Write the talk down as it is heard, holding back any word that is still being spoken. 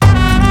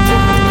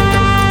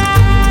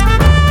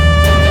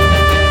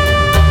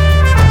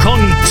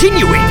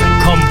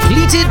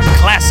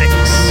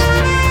classics,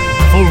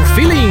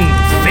 fulfilling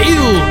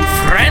failed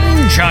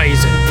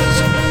franchises,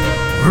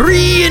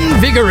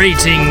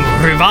 reinvigorating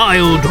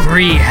reviled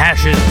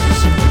rehashes.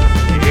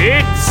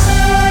 It's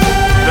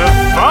the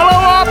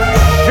follow-up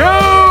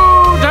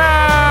showdown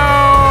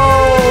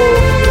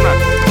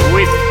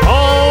with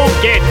Paul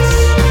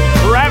Getz,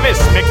 Travis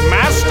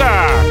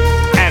McMaster,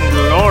 and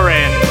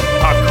Lauren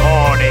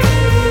Picorni.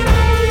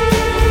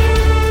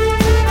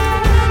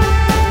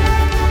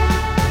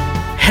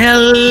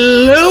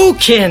 Hello,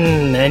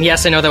 kin! And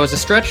yes, I know that was a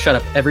stretch. Shut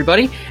up,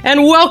 everybody.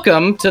 And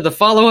welcome to the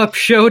follow-up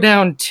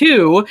showdown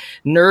to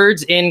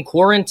Nerds in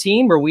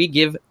Quarantine, where we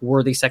give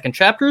worthy second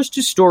chapters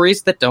to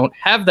stories that don't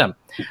have them.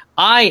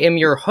 I am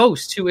your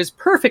host, who is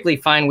perfectly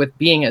fine with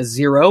being a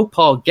zero,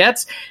 Paul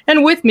Getz,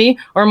 and with me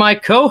are my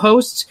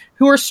co-hosts,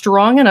 who are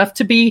strong enough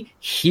to be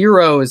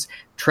heroes,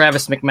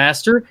 Travis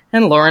McMaster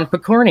and Lauren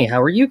Picorni. How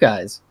are you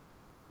guys?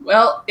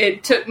 Well,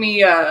 it took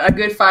me a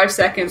good 5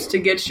 seconds to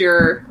get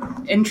your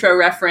intro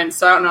reference,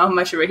 so I don't know how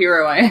much of a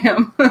hero I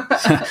am.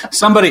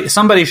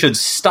 Somebody should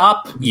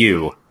stop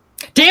you.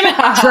 Damn it,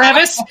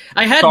 Travis!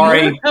 I had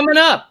more coming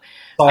up.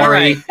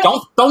 Sorry. Right.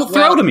 Don't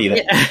throw to me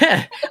then.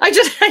 Yeah.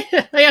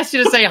 I asked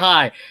you to say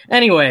hi.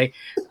 Anyway,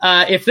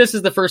 if this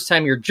is the first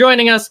time you're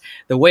joining us,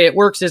 the way it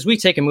works is we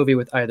take a movie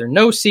with either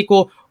no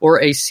sequel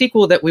or a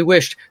sequel that we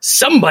wished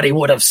somebody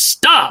would have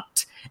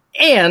stopped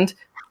and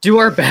do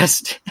our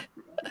best.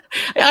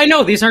 I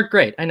know, these aren't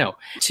great, I know,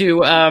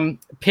 to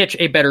pitch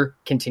a better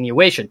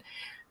continuation.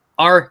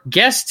 Our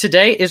guest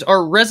today is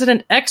our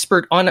resident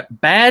expert on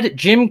bad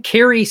Jim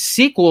Carrey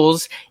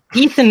sequels,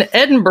 Ethan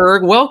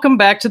Edenburg. Welcome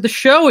back to the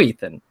show,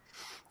 Ethan.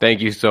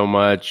 Thank you so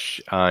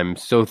much. I'm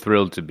so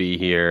thrilled to be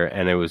here,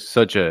 and it was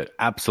such an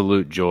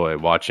absolute joy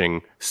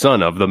watching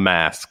Son of the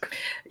Mask.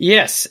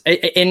 Yes,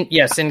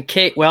 and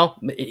Kate. Well,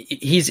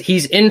 he's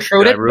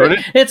introed it. Ruin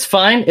it. It's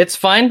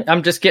fine.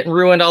 I'm just getting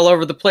ruined all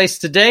over the place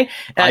today.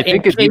 I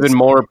think it's even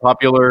more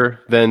popular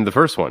than the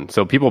first one,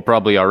 so people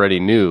probably already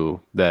knew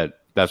that.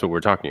 That's what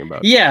we're talking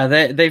about. Yeah,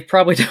 they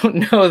probably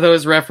don't know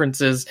those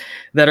references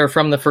that are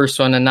from the first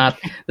one and not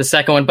the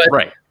second one. But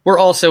right. We're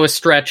also a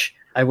stretch,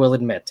 I will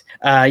admit.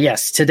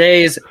 Yes,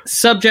 today's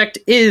subject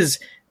is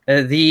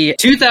the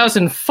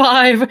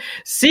 2005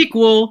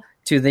 sequel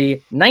to the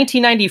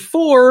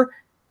 1994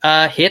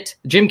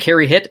 Jim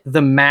Carrey hit,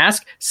 The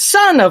Mask,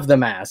 Son of the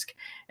Mask.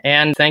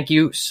 And thank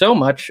you so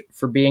much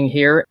for being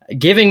here,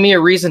 giving me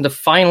a reason to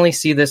finally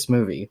see this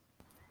movie.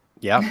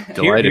 Yeah,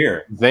 delighted.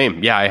 Here.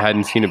 Same. Yeah, I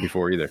hadn't seen it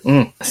before either.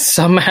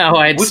 Somehow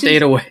I'd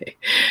stayed away.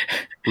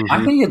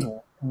 I think it's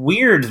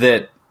weird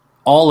that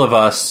all of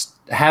us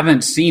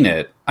haven't seen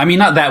it. I mean,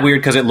 not that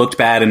weird because it looked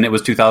bad and it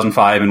was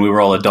 2005 and we were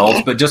all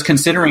adults, but just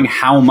considering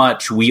how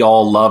much we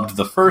all loved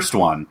the first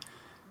one,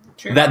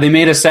 True. That they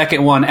made a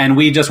second one and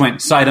we just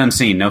went sight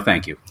unseen. No,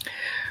 thank you.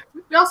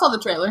 We all saw the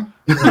trailer.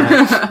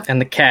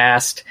 And the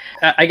cast.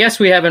 I guess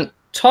we haven't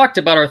talked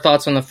about our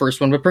thoughts on the first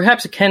one, but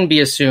perhaps it can be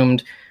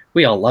assumed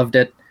we all loved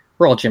it.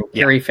 We're all Jim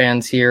Carrey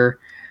fans here.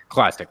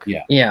 Classic.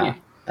 Yeah.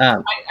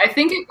 I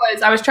think it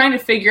was, I was trying to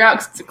figure out,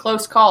 because it's a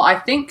close call, I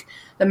think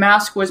The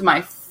Mask was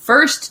my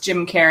first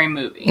Jim Carrey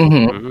movie.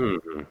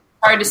 Mm-hmm.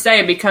 Hard to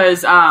say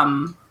because,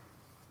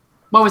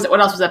 what was it? What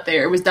else was up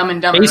there? It was Dumb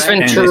and Dumber, Ace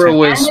Ventura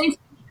was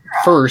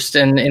first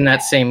in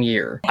that same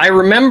year. I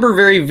remember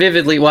very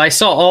vividly, I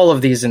saw all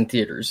of these in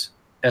theaters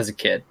as a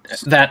kid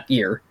that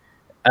year.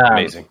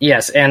 Amazing.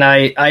 Yes, and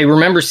I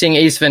remember seeing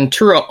Ace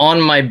Ventura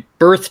on my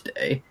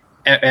birthday.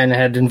 And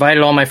had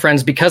invited all my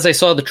friends because I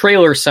saw the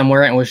trailer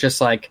somewhere and was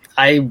just like,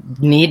 I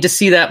need to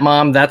see that,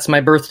 Mom. That's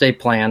my birthday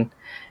plan.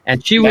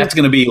 And that's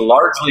going to be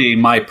largely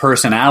my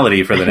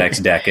personality for the next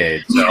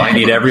decade. So I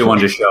need everyone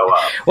to show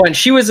up. Well, and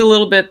she was a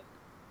little bit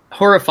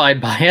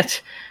horrified by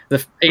it.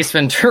 The Ace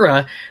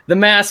Ventura, The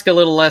Mask, a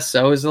little less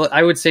so. Was,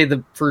 I would say,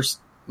 the first,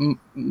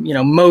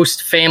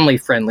 most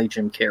family-friendly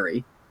Jim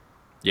Carrey.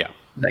 Yeah,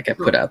 that got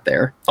put out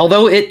there.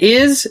 Although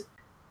it's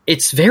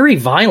very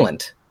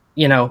violent.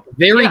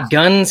 Very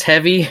guns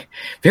heavy,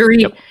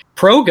 very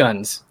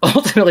pro-guns.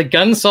 Ultimately,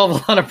 guns solve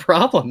a lot of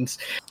problems.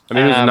 I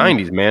mean, it was the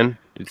 90s, man.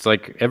 It's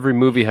like every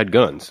movie had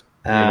guns.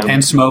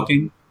 And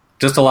smoking.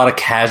 Just a lot of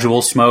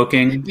casual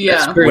smoking.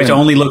 Yeah. Which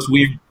only looks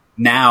weird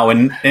now. And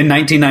in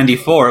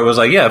 1994, it was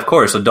like, yeah, of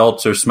course,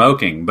 adults are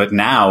smoking. But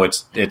now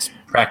it's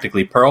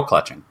practically pearl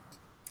clutching.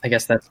 I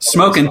guess that's...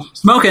 Smoking.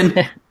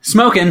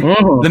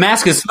 Mm. The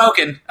Mask is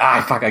smoking.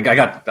 Ah, fuck,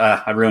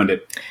 I ruined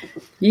it.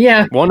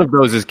 Yeah. One of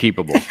those is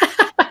keepable.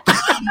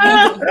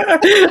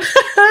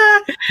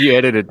 You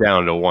edited it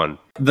down to one.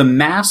 The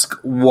Mask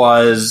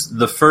was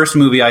the first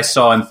movie I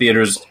saw in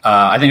theaters.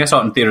 I think I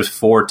saw it in theaters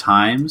 4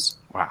 times.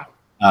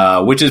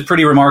 Wow. Which is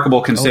pretty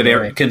remarkable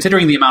considering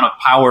the amount of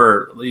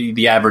power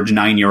the average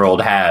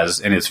 9-year-old has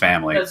in his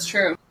family. That's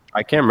true.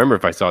 I can't remember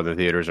if I saw the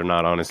theaters or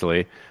not,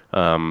 honestly.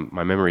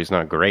 My memory's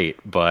not great,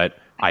 but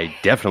I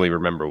definitely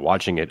remember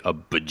watching it a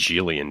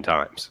bajillion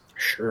times.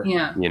 Sure.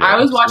 Yeah. I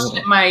was watching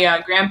it at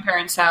my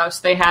grandparents' house.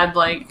 They had,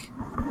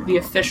 the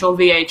official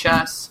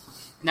VHS,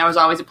 and that was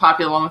always a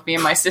popular one with me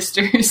and my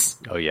sisters.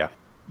 Oh, yeah.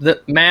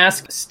 The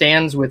Mask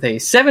stands with a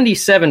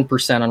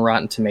 77% on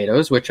Rotten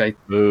Tomatoes, which I...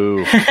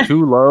 Boo.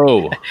 Too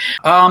low.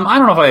 I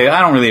don't know if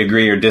I don't really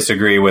agree or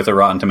disagree with a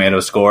Rotten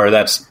Tomatoes score.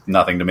 That's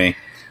nothing to me.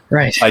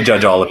 Right. I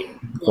judge all of it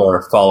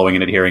for following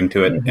and adhering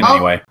to it in any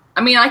way.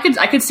 I mean, I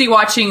could see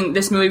watching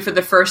this movie for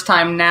the first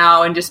time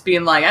now and just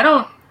being like,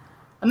 I'm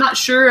not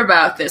sure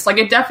about this. Like,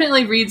 it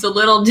definitely reads a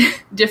little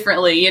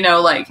differently, you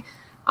know, like,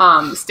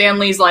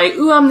 Stanley's like,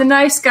 ooh, I'm the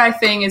nice guy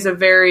thing is a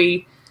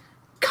very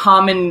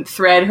common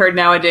thread heard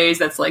nowadays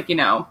that's like, you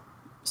know,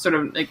 sort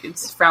of like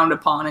it's frowned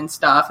upon and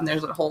stuff, and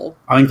there's a whole...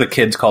 I think the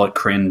kids call it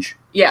cringe.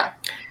 Yeah.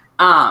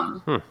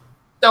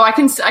 So I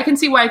can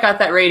see why it got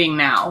that rating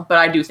now, but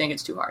I do think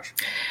it's too harsh.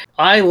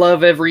 I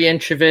love every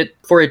inch of it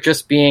for it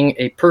just being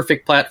a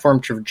perfect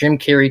platform for Jim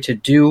Carrey to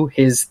do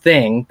his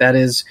thing. That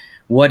is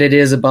what it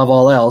is above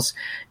all else.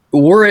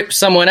 Were it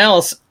someone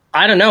else,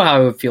 I don't know how I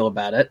would feel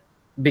about it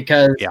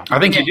because... Yeah, I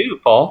think you do,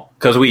 Paul,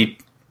 because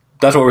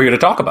that's what we're here to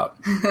talk about.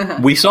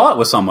 We saw it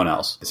with someone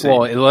else.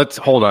 Well, let's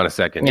hold on a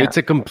second. Yeah. It's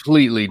a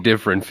completely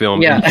different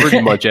film in pretty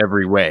much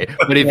every way.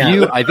 But if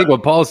I think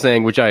what Paul's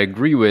saying, which I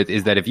agree with,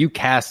 is that if you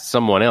cast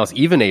someone else,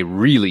 even a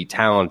really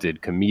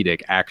talented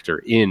comedic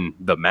actor in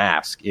The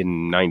Mask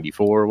in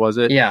 94, was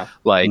it? Yeah.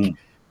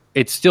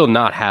 It's still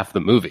not half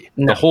the movie.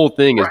 No. The whole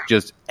thing is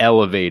just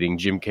elevating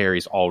Jim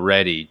Carrey's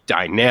already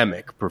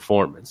dynamic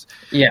performance.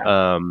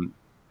 Yeah.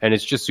 And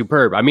it's just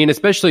superb. I mean,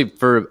 especially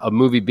for a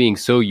movie being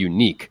so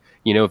unique.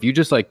 You know, if you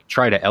just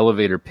try to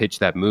elevator pitch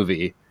that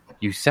movie,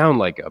 you sound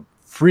like a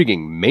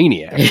frigging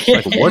maniac.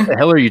 Like, what the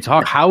hell are you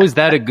talking? How is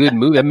that a good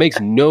movie? That makes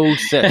no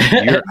sense.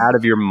 You're out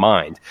of your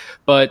mind.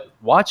 But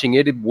watching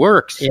it, it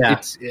works.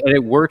 Yeah. And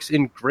it works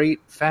in great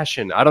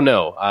fashion. I don't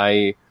know.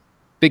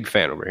 Big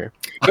fan over here.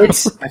 I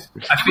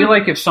feel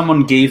like if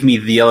someone gave me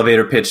the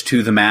elevator pitch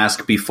to The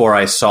Mask before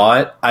I saw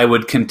it, I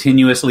would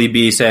continuously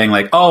be saying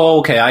like, oh,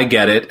 okay, I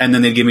get it. And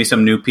then they'd give me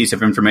some new piece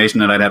of information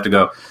that I'd have to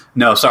go,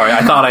 no, sorry,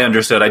 I thought I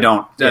understood. I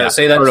don't.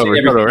 Say that.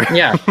 Over.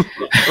 Yeah.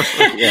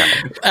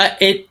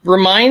 It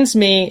reminds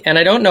me, and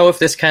I don't know if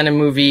this kind of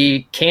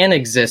movie can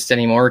exist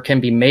anymore or can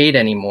be made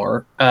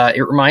anymore.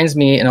 It reminds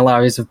me in a lot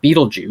of ways of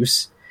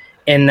Beetlejuice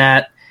in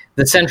that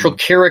the central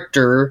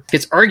character,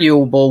 it's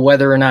arguable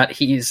whether or not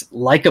he's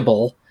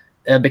likable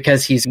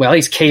because he's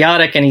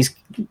chaotic and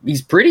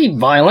he's pretty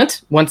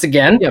violent once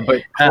again. Yeah,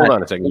 but hold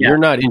on a second. You're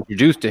not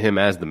introduced to him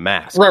as the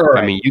Mask.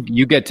 Right. I mean,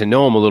 you get to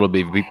know him a little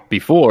bit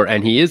before,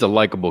 and he is a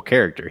likable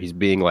character. He's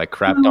being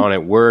crapped on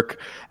at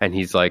work, and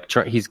he's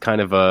he's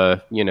kind of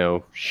a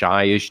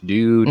shy-ish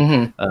dude.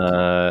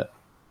 Mm-hmm.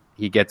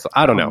 He gets,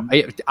 I don't know.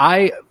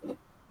 I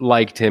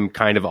liked him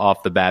kind of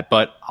off the bat,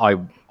 but I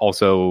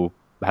also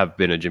have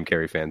been a Jim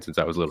Carrey fan since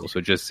I was little. So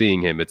just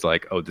seeing him, it's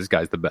like, oh, this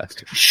guy's the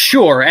best.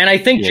 Sure. And I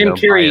think Jim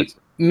Carrey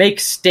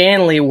makes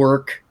Stanley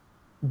work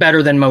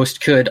better than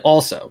most could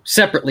also,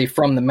 separately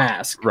from The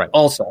Mask. Right.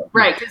 Also.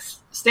 Right,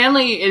 because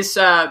Stanley is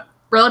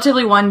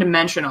relatively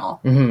one-dimensional.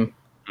 Mm-hmm.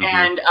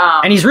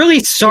 And he's really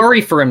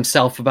sorry for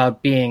himself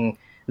about being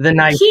the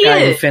nice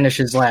guy who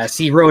finishes last.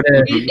 He wrote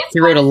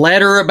a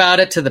letter about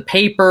it to the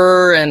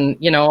paper and,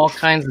 all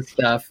kinds of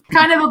stuff.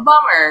 Kind of a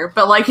bummer,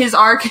 but his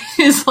arc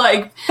is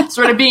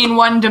sort of being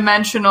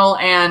one-dimensional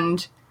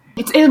and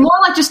it's more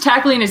like just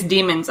tackling his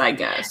demons, I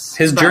guess.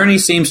 His journey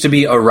seems to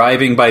be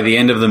arriving by the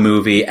end of the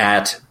movie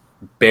at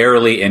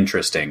barely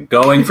interesting.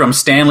 Going from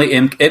Stanley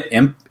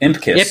Ipkiss,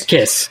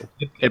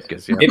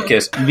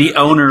 the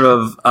owner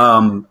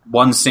of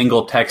one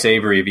single Tex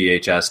Avery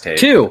VHS tape.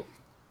 2.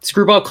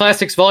 Screwball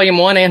Classics Volume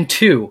 1 and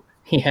 2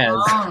 he has.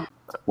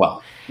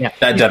 Well,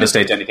 that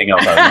devastates anything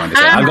else I was going to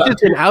say. I'm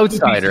just an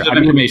outsider.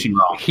 Information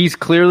wrong. He's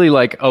clearly a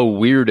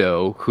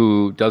weirdo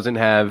who doesn't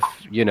have,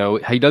 he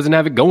doesn't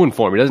have it going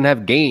for him. He doesn't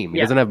have game. He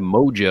doesn't have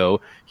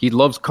mojo. He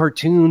loves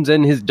cartoons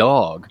and his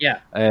dog. Yeah.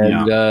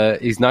 And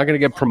he's not going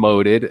to get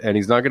promoted and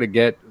he's not going to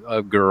get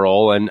a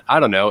girl. And I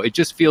don't know. It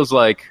just feels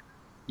like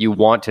you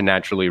want to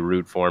naturally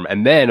root for him.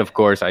 And then, of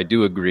course, I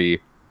do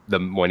agree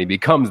when he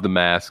becomes the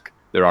Mask,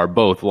 there are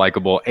both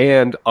likable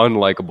and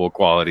unlikable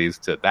qualities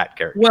to that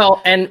character.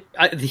 Well, and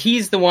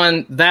he's the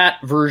one,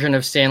 that version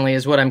of Stanley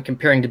is what I'm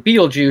comparing to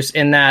Beetlejuice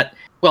in that,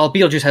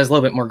 Beetlejuice has a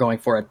little bit more going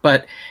for it,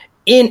 but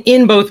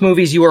in both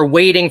movies, you are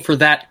waiting for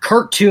that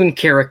cartoon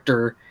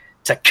character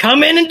to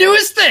come in and do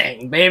his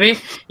thing, baby,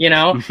 and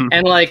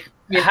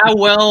how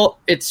well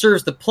it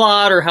serves the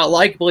plot or how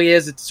likable he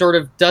is, it sort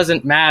of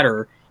doesn't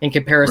matter in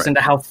comparison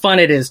to how fun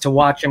it is to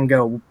watch him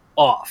go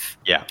off.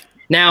 Yeah.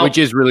 Now, which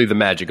is really the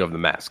magic of The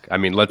Mask. I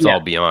mean, let's all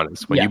be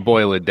honest. When you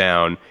boil it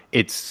down,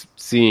 it's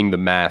seeing The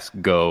Mask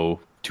go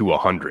to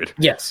 100.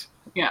 Yes.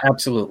 Yeah.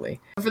 Absolutely.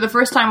 For the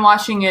first time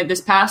watching it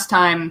this past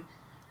time,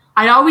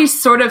 I'd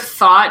always sort of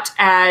thought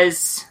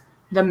as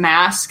The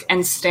Mask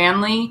and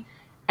Stanley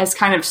as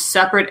kind of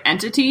separate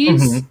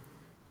entities. Mm-hmm.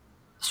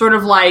 Sort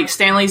of like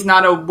Stanley's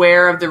not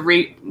aware of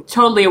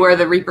totally aware of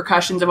the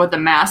repercussions of what The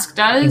Mask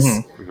does.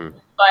 Mm-hmm. Mm-hmm.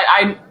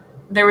 But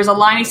there was a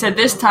line he said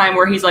this time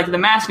where he's like, The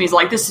Mask, and he's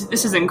like, this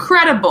is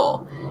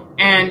incredible.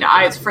 And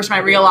it's the first time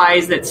I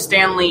realized that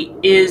Stanley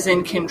is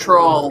in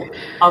control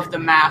of The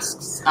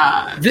Mask's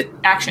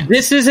actions.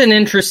 This is an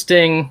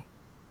interesting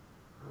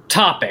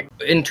topic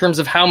in terms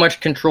of how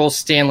much control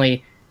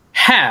Stanley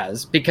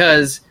has,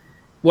 because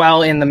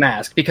while in the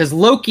mask, because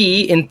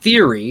Loki, in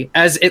theory,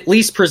 as at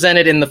least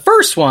presented in the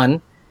first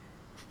one,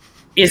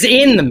 is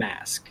in the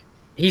mask.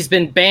 He's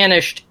been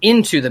banished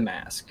into the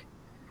mask.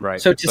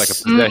 Right. So it's like a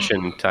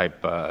possession type.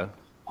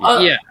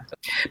 Yeah.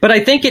 But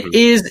I think it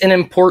is an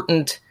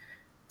important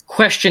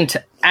question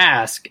to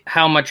ask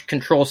how much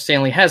control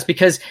Stanley has,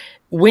 because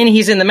when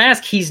he's in the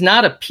mask, he's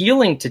not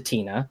appealing to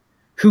Tina,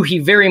 who he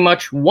very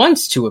much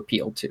wants to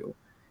appeal to.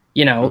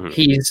 You know,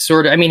 he's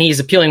sort of, I mean, he's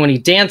appealing when he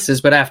dances,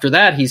 but after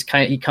that,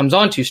 he comes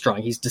on too strong.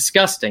 He's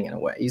disgusting in a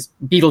way. He's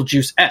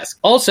Beetlejuice-esque.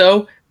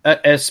 Also,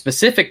 a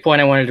specific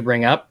point I wanted to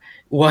bring up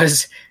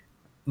was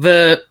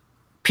the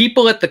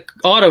people at the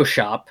auto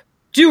shop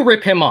do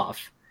rip him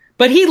off,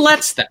 but he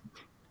lets them.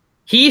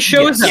 He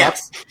shows up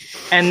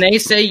and they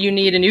say, you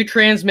need a new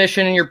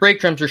transmission and your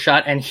brake drums are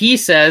shot. And he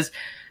says,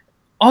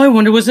 all I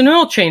wanted was an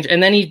oil change.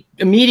 And then he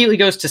immediately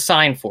goes to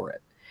sign for it.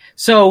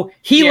 So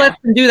he lets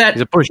them do that.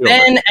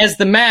 Then, as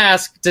the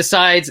mask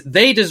decides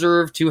they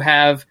deserve to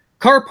have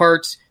car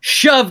parts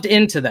shoved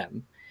into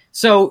them.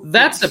 So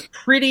that's a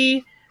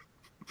pretty...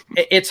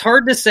 It's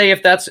hard to say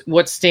if that's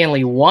what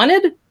Stanley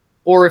wanted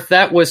or if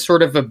that was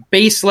sort of a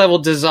base level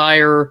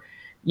desire,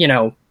 you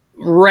know,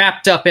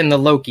 wrapped up in the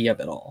Loki of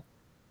it all.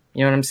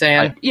 You know what I'm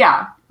saying?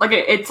 Yeah. Like,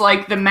 it's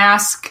like the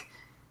mask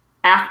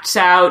acts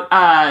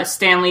out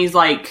Stanley's,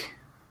 like...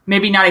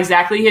 Maybe not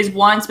exactly his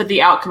wants, but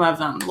the outcome of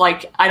them.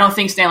 Like, I don't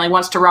think Stanley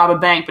wants to rob a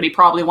bank, but he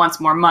probably wants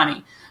more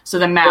money. So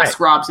the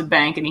mask robs a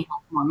bank and he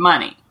has more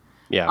money.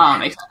 Yeah.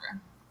 Etc.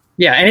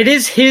 Yeah, and it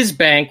is his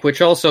bank,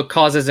 which also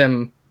causes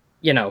him,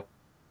 you know,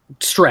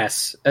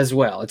 stress as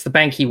well. It's the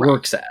bank he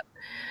works at.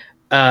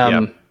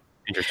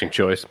 Interesting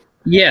choice.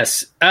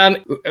 Yes.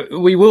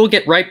 We will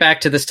get right back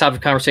to this topic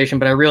of conversation,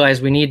 but I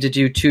realize we need to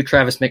do 2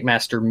 Travis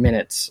McMaster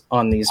minutes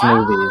on these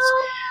movies.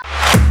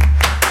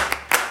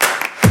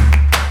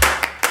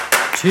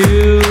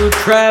 2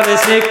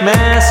 Travis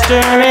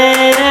McMaster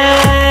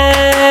minutes.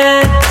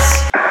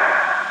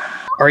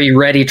 Are you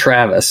ready,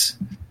 Travis?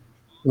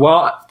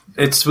 Well,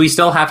 we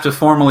still have to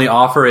formally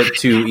offer it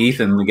to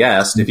Ethan, the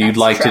guest. If you'd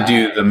like to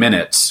do the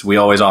minutes, we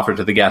always offer it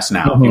to the guest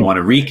now. If you want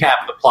to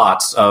recap the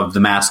plots of The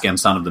Mask and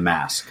Son of the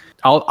Mask.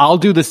 I'll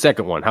do the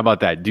second one. How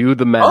about that? Do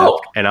the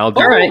mask, and I'll do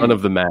Son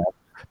of the Mask.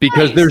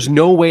 Because there's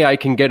no way I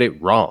can get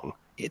it wrong.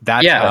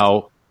 That's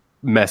how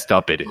messed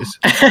up it is.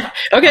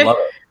 Okay.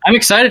 I'm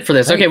excited for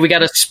this. Okay, we got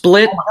to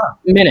split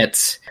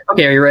minutes.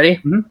 Okay, are you ready?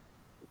 Mm-hmm.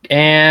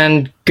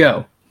 And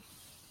go.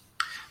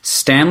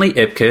 Stanley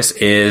Ipkiss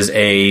is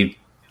a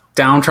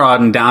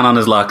downtrodden, down on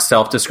his luck,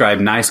 self-described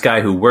nice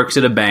guy who works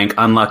at a bank,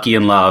 unlucky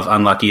in love,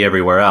 unlucky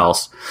everywhere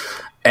else.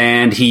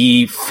 And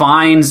he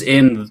finds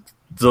in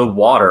the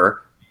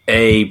water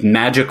a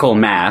magical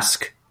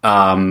mask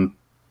that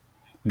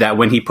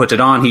when he puts it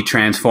on, he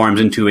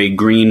transforms into a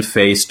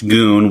green-faced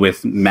goon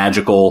with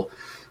magical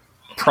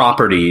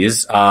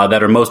properties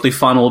that are mostly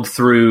funneled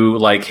through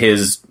like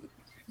his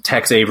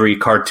Tex Avery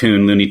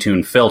cartoon Looney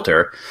Tune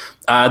filter.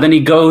 Then he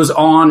goes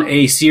on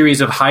a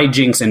series of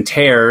hijinks and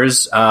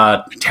tears,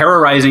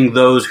 terrorizing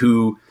those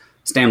who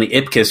Stanley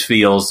Ipkiss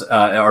feels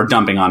are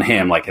dumping on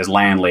him, like his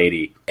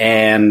landlady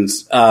and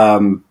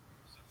some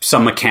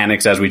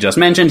mechanics, as we just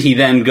mentioned. He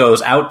then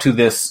goes out to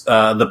this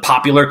the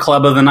popular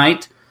club of the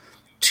night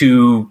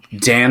to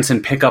dance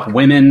and pick up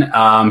women.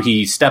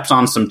 He steps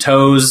on some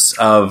toes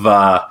of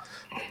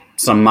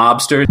some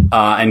mobsters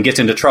and gets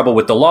into trouble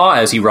with the law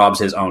as he robs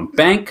his own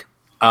bank.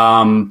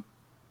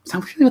 Is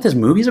that really what this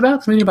movie's about?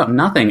 It's really about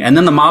nothing. And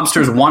then the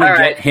mobsters want to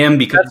get him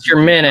because... That's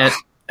your minute.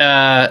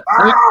 I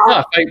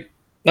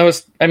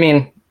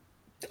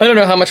don't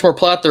know how much more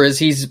plot there is.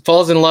 He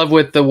falls in love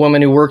with the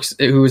woman who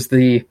is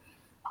the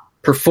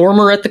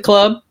performer at the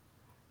club.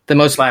 The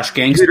most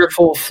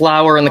beautiful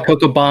flower in the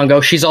Coco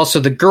Bongo. She's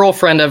also the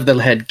girlfriend of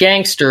the head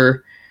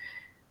gangster.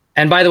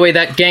 And by the way,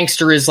 that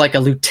gangster is like a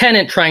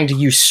lieutenant trying to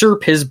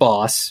usurp his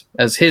boss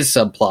as his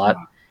subplot.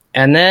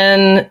 And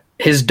then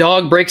his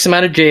dog breaks him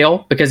out of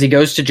jail because he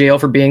goes to jail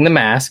for being the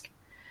mask.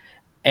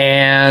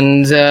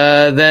 And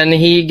then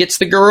he gets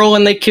the girl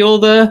and they kill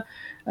the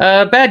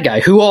bad guy,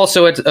 who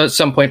also at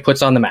some point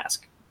puts on the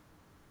mask.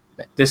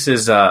 This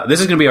is going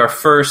to be our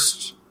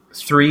first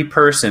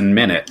 3-person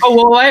minute. Oh,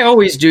 well, I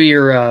always do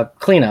your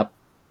cleanup.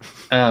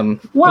 Is that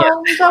what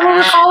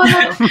we're calling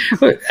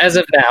it? As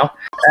of now.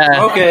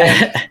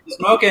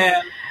 Smoking.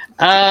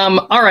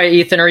 All right,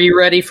 Ethan, are you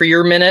ready for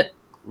your minute?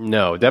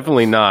 No,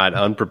 definitely not.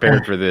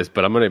 Unprepared for this,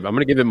 but I'm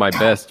gonna give it my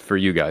best for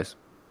you guys.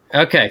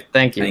 Okay,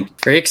 thank you.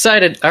 Very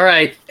excited. All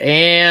right,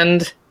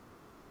 and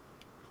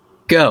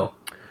go.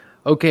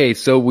 Okay,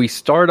 so we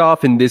start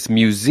off in this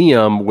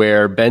museum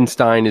where Ben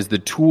Stein is the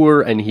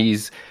tour, and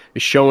he's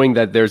showing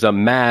that there's a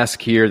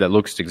mask here that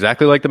looks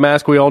exactly like the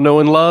mask we all know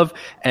and love.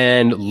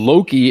 And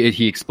Loki,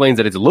 he explains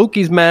that it's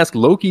Loki's mask.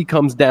 Loki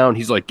comes down.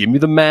 He's like, give me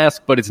the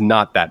mask, but it's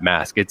not that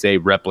mask. It's a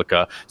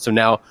replica. So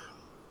now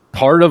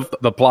part of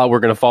the plot we're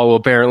going to follow,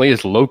 apparently,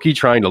 is Loki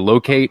trying to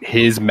locate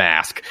his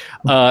mask.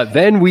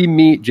 Then we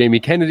meet Jamie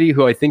Kennedy,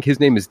 who I think his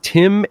name is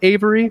Tim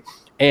Avery.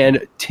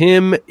 And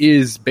Tim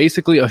is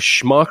basically a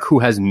schmuck who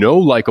has no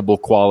likable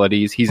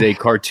qualities. He's a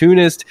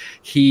cartoonist.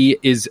 He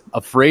is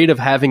afraid of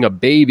having a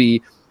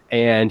baby,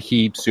 and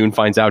he soon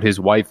finds out his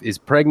wife is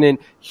pregnant.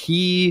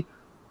 He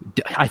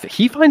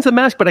finds the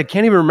mask, but I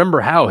can't even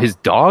remember how. His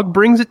dog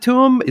brings it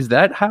to him? Is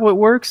that how it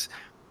works?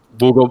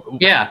 We'll go.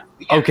 Yeah.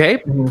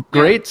 Okay,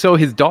 great. So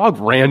his dog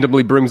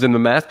randomly brings in the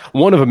mask.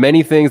 One of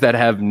many things that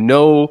have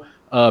no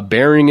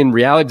bearing in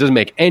reality. It doesn't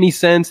make any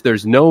sense.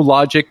 There's no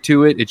logic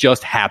to it. It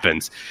just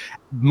happens.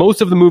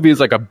 Most of the movie is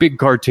like a big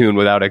cartoon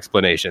without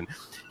explanation.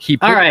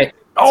 All right.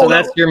 So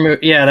that's your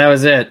movie. Yeah, that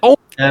was it. Oh,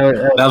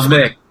 that was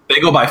big. They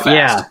go by fast.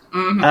 Yeah.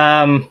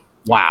 Mm-hmm.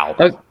 Wow.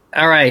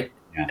 All right.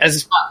 Yeah.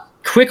 As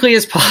quickly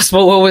as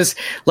possible, what was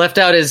left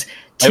out is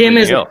Tim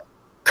is a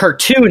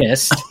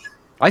cartoonist.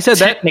 I said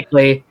that.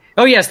 Technically.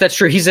 Oh, yes, that's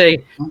true. He's a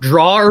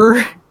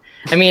drawer.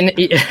 I mean,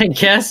 I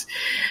guess.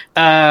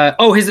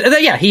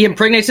 He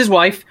impregnates his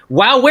wife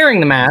while wearing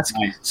the mask.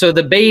 Nice. So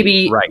the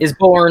baby is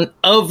born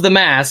of the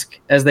mask,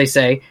 as they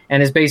say,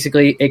 and is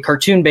basically a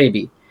cartoon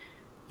baby.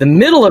 The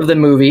middle of the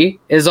movie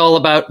is all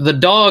about the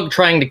dog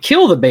trying to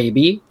kill the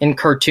baby in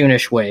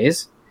cartoonish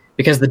ways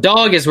because the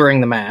dog is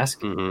wearing the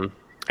mask. Mm-hmm.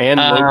 And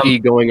Loki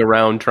going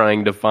around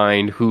trying to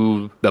find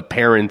who the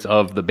parents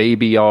of the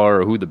baby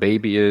are or who the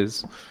baby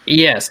is.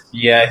 Yes.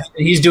 Yeah,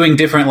 he's doing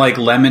different like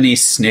Lemony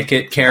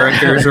Snicket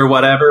characters or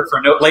whatever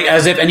for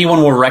as if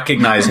anyone will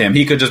recognize him.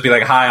 He could just be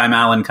like, "Hi, I'm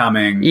Alan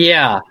Cumming."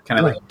 Yeah. Kind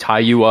of like tie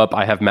you up.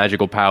 I have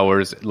magical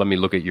powers. Let me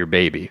look at your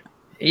baby.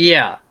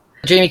 Yeah.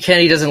 Jamie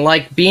Kennedy doesn't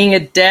like being a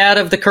dad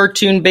of the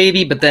cartoon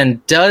baby, but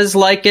then does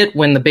like it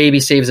when the baby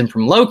saves him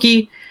from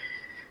Loki.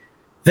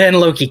 Then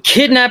Loki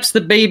kidnaps the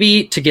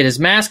baby to get his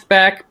mask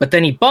back, but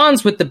then he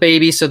bonds with the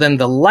baby, so then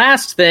the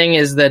last thing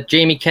is that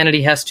Jamie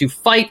Kennedy has to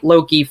fight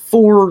Loki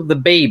for the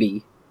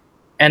baby.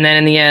 And then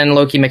in the end,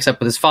 Loki makes up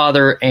with his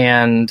father,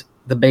 and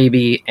the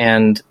baby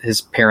and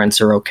his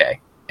parents are okay.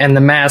 And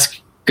the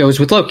mask goes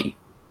with Loki,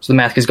 so the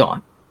mask is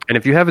gone. And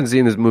if you haven't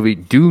seen this movie,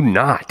 do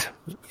not.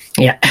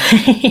 Yeah.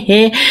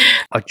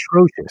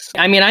 Atrocious.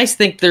 I mean, I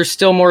think there's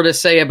still more to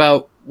say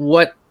about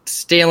what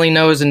Stanley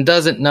knows and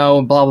doesn't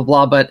know, blah, blah,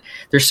 blah, but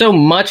there's so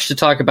much to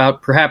talk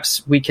about.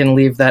 Perhaps we can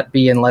leave that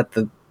be and let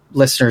the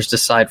listeners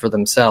decide for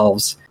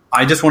themselves.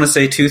 I just want to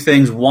say two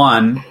things.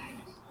 One,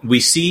 we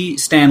see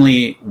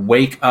Stanley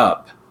wake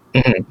up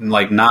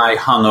like nigh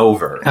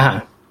hungover.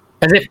 Uh-huh.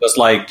 As if just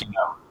like,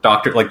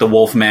 Doctor, like the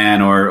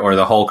Wolfman or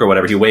the Hulk or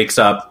whatever. He wakes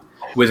up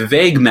with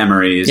vague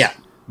memories,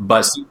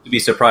 but seems to be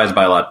surprised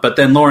by a lot. But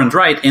then Lauren's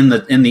right, in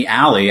the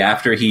alley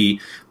after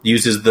he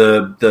uses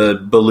the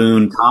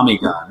balloon Tommy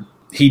gun,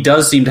 he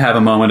does seem to have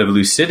a moment of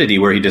lucidity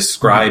where he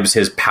describes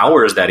his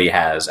powers that he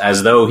has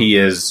as though he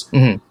is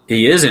in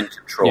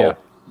control. Yeah.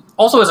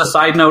 Also, as a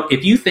side note,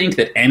 if you think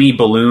that any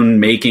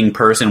balloon making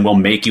person will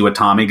make you a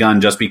Tommy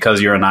gun just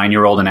because you're a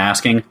 9-year-old and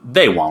asking,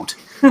 they won't.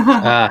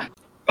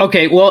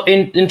 Okay, well,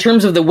 in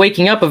terms of the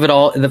waking up of it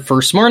all, the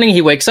first morning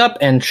he wakes up,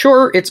 and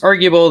sure, it's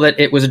arguable that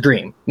it was a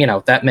dream.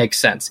 That makes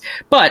sense.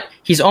 But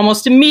he's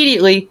almost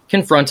immediately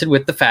confronted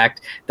with the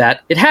fact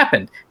that it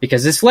happened,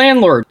 because this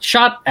landlord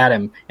shot at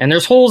him, and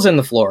there's holes in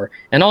the floor,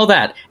 and all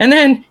that. And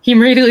then he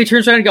immediately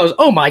turns around and goes,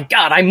 "Oh my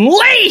God, I'm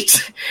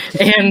late!"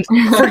 and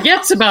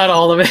forgets about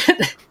all of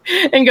it,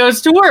 and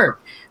goes to work.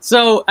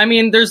 So, I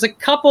mean, there's a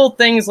couple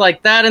things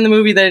like that in the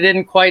movie that I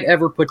didn't quite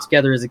ever put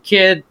together as a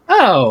kid.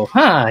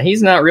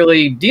 He's not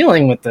really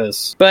dealing with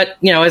this. But,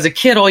 as a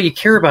kid, all you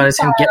care about is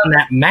him getting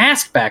that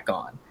mask back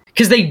on.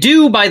 Because they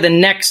do by the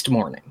next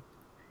morning.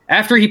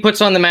 After he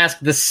puts on the mask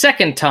the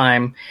second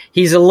time,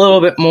 he's a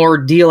little bit more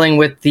dealing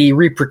with the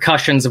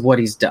repercussions of what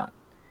he's done.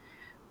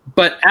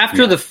 But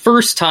after the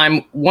first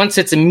time, once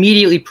it's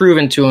immediately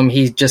proven to him,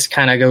 he just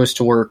kind of goes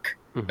to work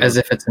as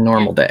if it's a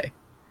normal day.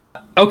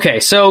 Okay,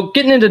 so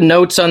getting into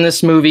notes on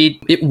this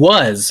movie, it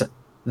was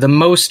the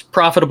most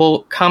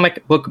profitable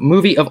comic book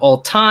movie of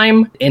all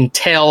time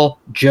until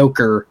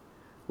Joker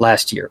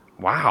last year.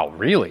 Wow,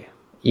 really?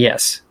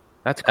 Yes.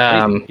 That's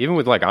crazy. Even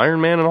with like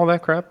Iron Man and all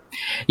that crap?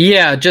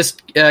 Yeah,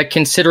 just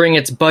considering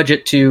its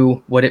budget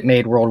to what it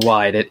made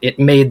worldwide, it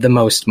made the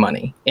most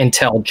money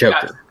until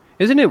Joker.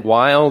 Isn't it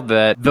wild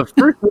that the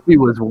first movie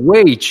was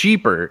way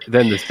cheaper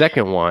than the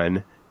second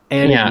one,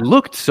 and it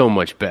looked so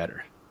much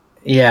better?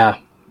 Yeah.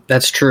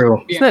 That's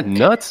true. Isn't that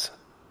nuts?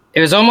 It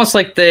was almost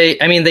like they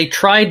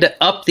tried to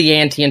up the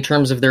ante in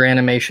terms of their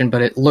animation,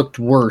 but it looked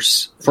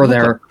worse for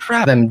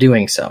them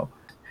doing so.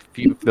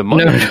 If the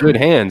money's in good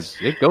hands,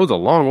 it goes a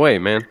long way,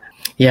 man.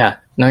 Yeah,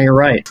 no, you're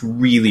right. It's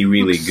really,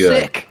 really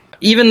good. Sick.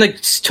 Even the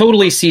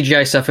totally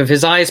CGI stuff of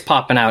his eyes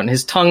popping out and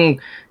his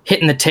tongue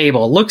hitting the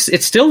table,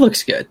 it still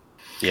looks good.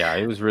 Yeah,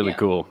 it was really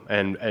cool.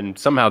 And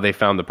somehow they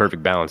found the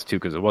perfect balance, too,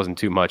 because it wasn't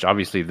too much.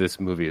 Obviously, the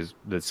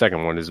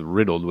second one is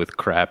riddled with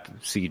crap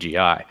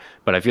CGI.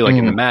 But I feel like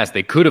in The Mask,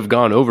 they could have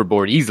gone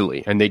overboard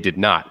easily, and they did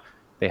not.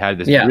 They had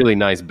this really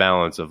nice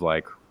balance of,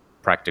 like,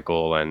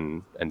 practical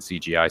and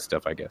CGI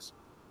stuff, I guess.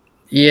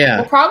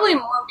 Yeah. Well, probably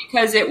more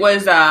because it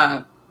was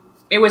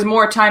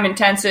more time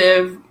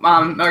intensive,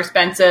 more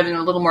expensive, and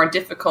a little more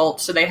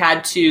difficult. So they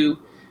had to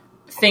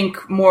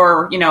think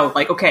more,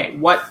 like, okay,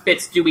 what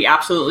bits do we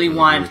absolutely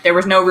want? There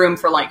was no room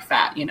for like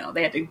fat,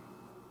 they had to.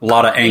 A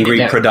lot of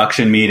angry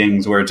production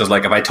meetings where it's just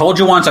like, if I told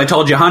you once, I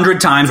told you 100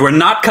 times, we're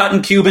not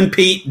cutting Cuban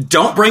Pete.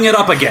 Don't bring it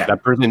up again.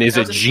 That person is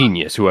a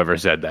genius, whoever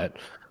said that.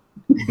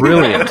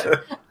 Brilliant.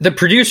 The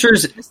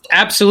producers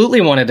absolutely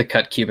wanted to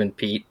cut Cuban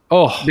Pete.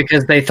 Oh,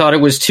 because they thought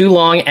it was too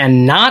long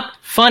and not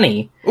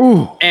funny.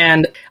 Ooh.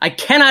 And I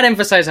cannot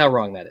emphasize how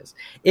wrong that is.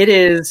 It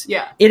is.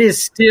 Yeah. It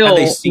is still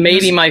maybe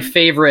this? my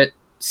favorite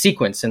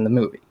sequence in the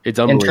movie. It's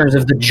in terms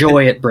of the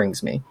joy it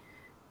brings me.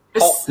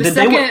 Did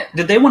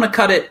they want to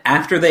cut it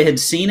after they had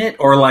seen it,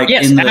 or like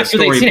yes, in the after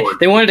they'd seen it? storyboard?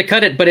 They wanted to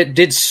cut it, but it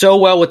did so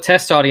well with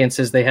test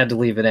audiences they had to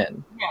leave it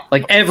in. Yeah.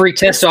 Like every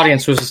test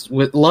audience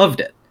loved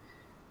it.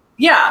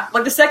 Yeah,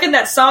 like the second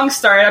that song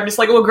started, I'm just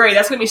like, oh great,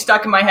 that's gonna be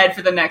stuck in my head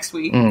for the next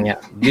week. Yeah,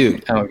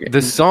 dude. Okay.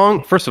 The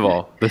song, first of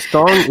all, the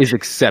song is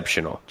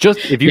exceptional.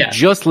 If you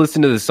just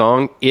listen to the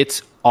song,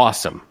 it's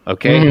awesome.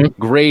 Okay,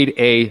 grade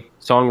A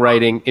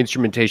songwriting,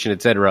 instrumentation,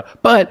 etc.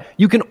 But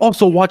you can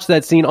also watch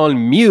that scene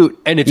on mute,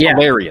 and it's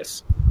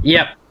hilarious.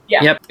 Yep.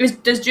 Yeah.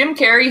 Yep. Does Jim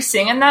Carrey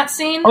sing in that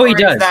scene? Oh, he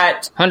does.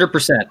 100%.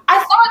 $100%. I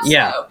thought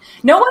so.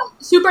 No one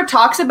super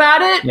talks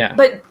about it,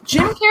 but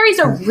Jim Carrey's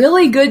a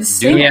really good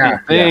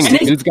singer. And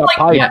Dude's got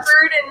pipes.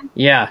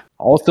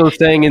 Also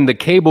sang in The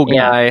Cable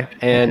Guy,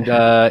 and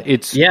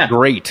it's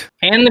great.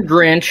 And The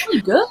Grinch.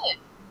 Really good.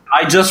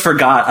 I just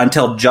forgot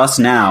until just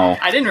now.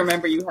 I didn't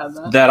remember you had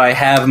that. That I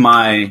have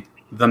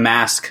The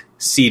Mask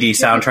CD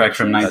soundtrack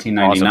from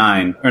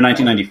 1999 or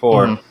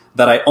 1994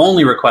 that I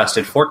only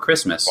requested for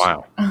Christmas.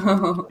 Wow.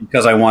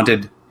 Because I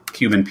wanted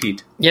Cuban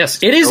Pete.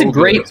 Yes, it is a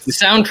great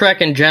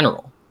soundtrack in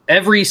general.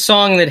 Every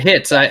song that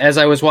hits, as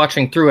I was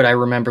watching through it, I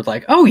remembered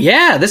like, oh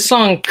yeah, this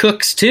song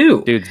cooks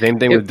too. Dude, same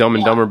thing with Dumb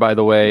and Dumber, by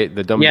the way.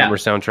 The Dumb and Dumber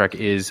soundtrack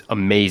is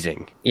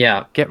amazing.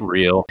 Yeah. Get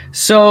real.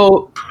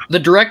 So, the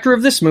director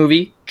of this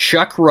movie,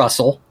 Chuck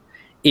Russell,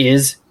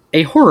 is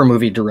a horror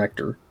movie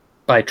director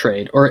by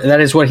trade, or that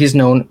is what he's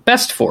known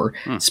best for.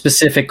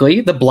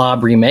 Specifically, the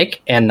Blob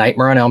remake and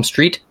Nightmare on Elm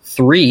Street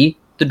 3,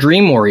 The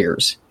Dream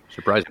Warriors.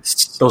 Surprising.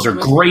 Those are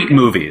great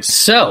movies.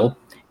 So,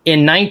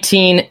 in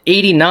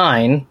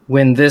 1989,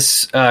 when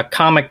this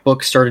comic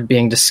book started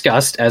being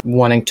discussed as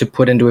wanting to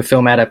put into a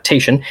film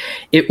adaptation,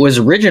 it was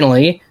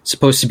originally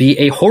supposed to be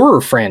a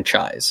horror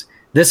franchise.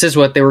 This is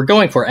what they were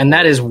going for, and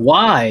that is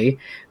why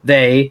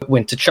they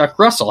went to Chuck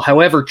Russell.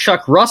 However,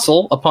 Chuck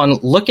Russell, upon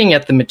looking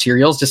at the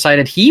materials,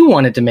 decided he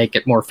wanted to make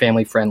it more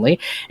family-friendly,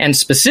 and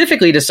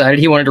specifically decided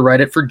he wanted to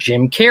write it for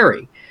Jim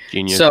Carrey.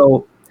 Genius.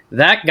 So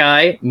that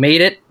guy made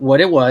it what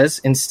it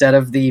was instead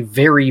of the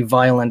very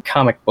violent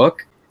comic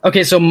book.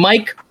 Okay, so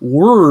Mike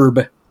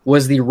Werb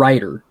was the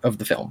writer of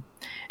the film.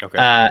 Okay.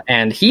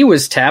 And he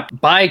was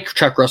tapped by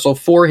Chuck Russell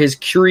for his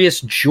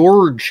Curious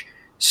George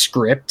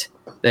script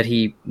that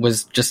he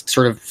was just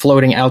sort of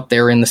floating out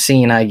there in the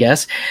scene, I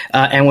guess,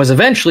 and was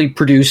eventually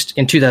produced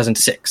in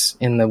 2006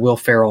 in the Will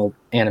Ferrell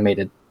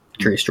animated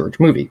Curious George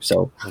movie.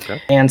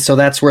 And so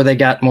that's where they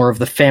got more of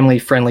the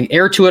family-friendly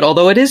air to it,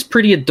 although it is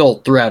pretty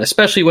adult throughout,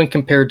 especially when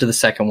compared to the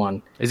second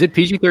one. Is it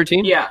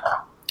PG-13? Yeah.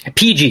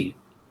 PG.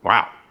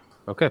 Wow.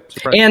 Okay.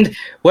 Surprising. And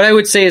what I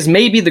would say is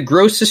maybe the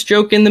grossest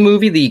joke in the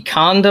movie, the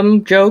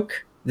condom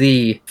joke,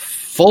 the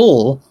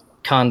full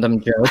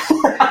condom joke,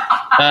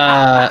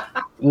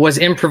 was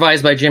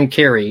improvised by Jim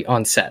Carrey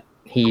on set.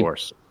 He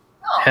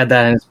had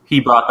that in his...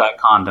 He brought that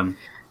condom.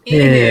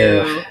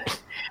 Ew.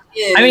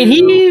 I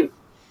mean,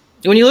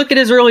 when you look at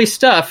his early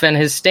stuff and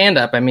his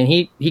stand-up, I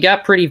mean, he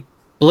got pretty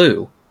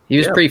blue. He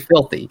was pretty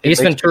filthy.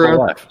 Ace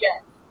Ventura.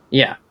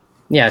 Yeah,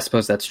 I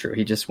suppose that's true.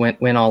 He just went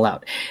all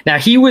out. Now,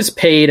 he was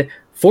paid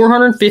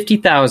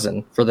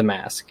 $450,000 for The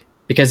Mask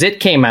because it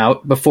came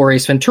out before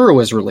Ace Ventura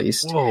was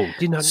released. Whoa,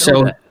 did not know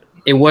so that.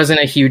 It wasn't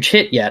a huge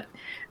hit yet.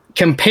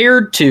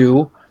 Compared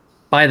to,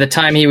 by the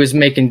time he was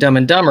making Dumb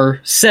and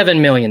Dumber,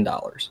 $7 million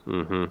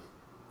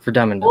for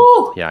Dumb and Dumber.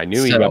 Ooh. Yeah, I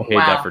knew he got paid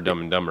that for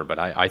Dumb and Dumber, but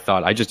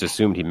I just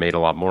assumed he made a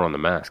lot more on The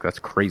Mask. That's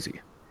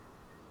crazy.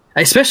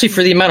 Especially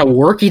for the amount of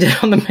work he did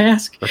on The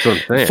Mask. That's what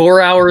I'm saying.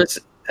 4 hours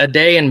a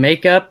day in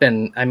makeup,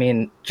 and I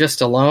mean,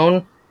 just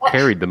alone.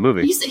 Carried the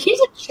movie. He's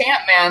a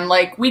champ, man.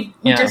 Like, we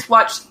just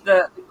watched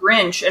the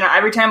Grinch, and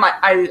every time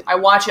I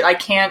watch it, I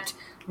can't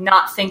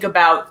not think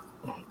about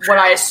what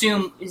I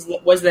assume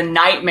was the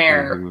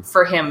nightmare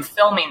for him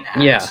filming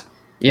that.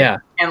 Yeah.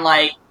 And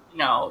like,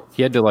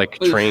 he had to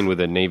train with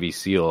a Navy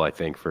SEAL, I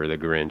think, for the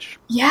Grinch.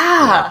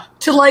 Yeah.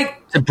 To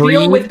deal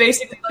breathe, with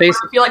basically what it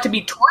feel like to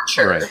be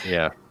tortured. Right.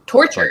 Yeah.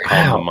 Tortured.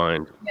 Calm the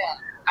mind. Yeah.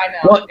 I know.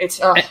 Well,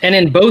 and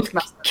in both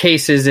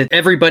cases,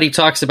 everybody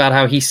talks about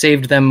how he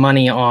saved them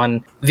money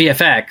on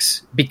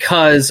VFX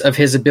because of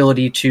his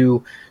ability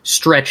to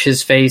stretch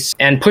his face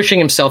and pushing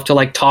himself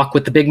to talk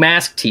with the big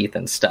mask teeth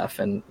and stuff,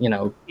 and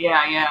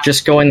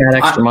just going that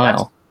extra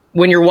mile.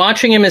 When you're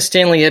watching him as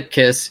Stanley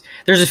Ipkiss,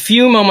 there's a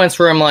few moments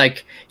where I'm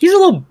like, he's a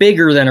little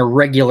bigger than a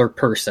regular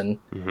person,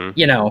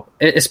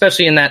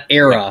 especially in that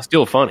era.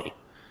 Still funny.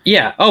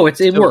 Yeah. Oh, it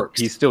works.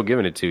 He's still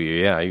giving it to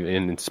you, yeah,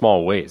 in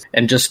small ways.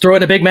 And just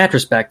throwing a big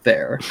mattress back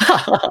there.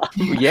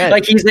 Yeah.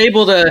 Like he's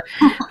able to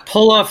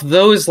pull off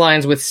those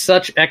lines with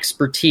such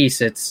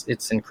expertise.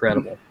 It's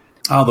incredible.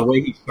 Oh, the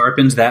way he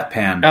sharpens that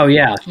pen. Oh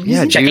yeah.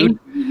 Yeah, Checking.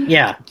 dude.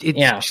 Yeah.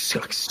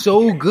 It's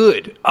so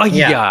good. Oh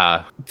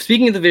yeah.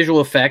 Speaking of the visual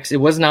effects,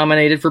 it was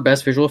nominated for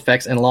Best Visual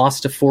Effects and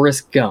lost to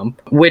Forrest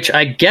Gump, which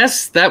I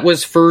guess that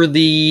was for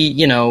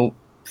the,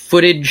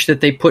 footage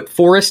that they put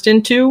Forrest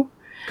into.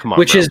 Come on,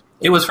 which bro. is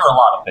It was for a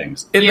lot of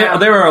things.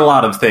 There are a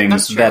lot of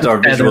things that are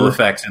visual Better.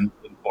 effects in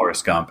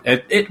Forrest Gump.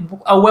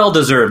 A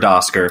well-deserved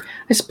Oscar.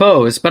 I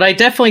suppose, but I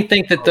definitely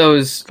think that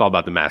those... It's all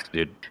about the mask,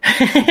 dude.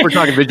 We're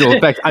talking visual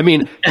effects. I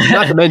mean,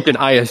 not to mention,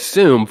 I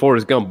assume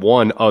Forrest Gump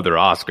won other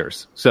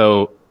Oscars.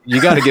 So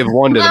you got to give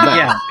one to the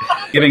mask.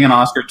 Yeah. Giving an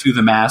Oscar to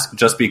the mask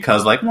just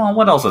because,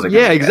 what else is it?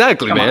 Yeah,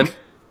 exactly, Come man. on.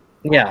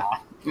 Yeah.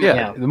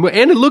 Yeah.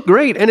 And it looked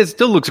great, and it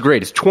still looks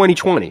great. It's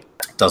 2020. It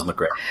does look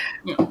great.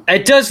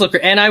 It does look...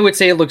 And I would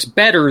say it looks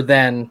better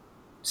than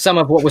some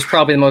of what was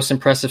probably the most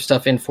impressive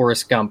stuff in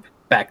Forrest Gump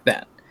back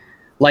then.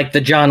 Like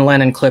the John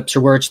Lennon clips,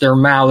 or where it's their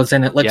mouths,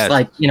 and it looks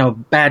like,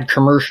 bad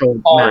commercial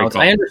mouths.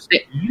 Cool. I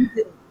understand.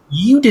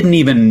 You didn't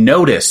even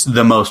notice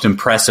the most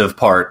impressive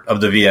part of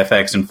the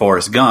VFX in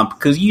Forrest Gump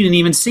because you didn't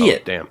even see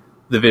it. Damn.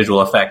 The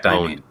visual effect,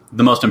 I mean.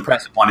 The most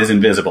impressive one is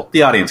invisible.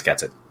 The audience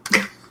gets it.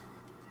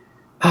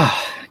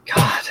 Oh,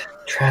 God.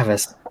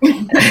 Travis.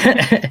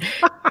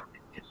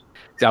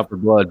 It's out for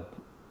blood.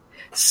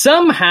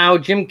 Somehow,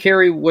 Jim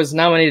Carrey was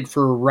nominated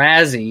for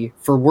Razzie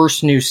for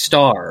Worst New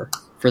Star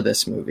for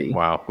this movie.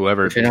 Wow.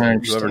 Whoever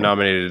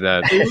nominated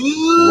that.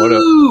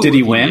 Did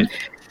he win?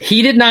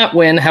 He did not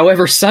win.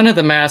 However, Son of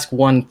the Mask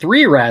won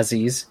 3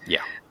 Razzies.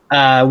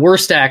 Yeah.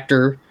 Worst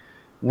actor,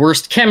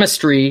 worst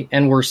chemistry,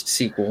 and worst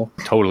sequel.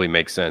 Totally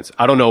makes sense.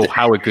 I don't know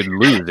how it could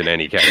lose in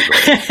any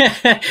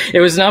category. It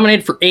was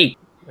nominated for 8.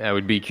 I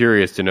would be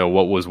curious to know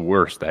what was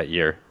worse that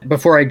year.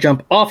 Before I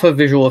jump off of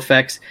visual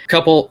effects, a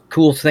couple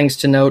cool things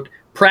to note.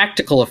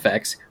 Practical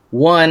effects.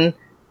 One,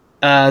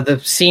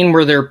 the scene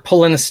where they're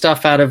pulling the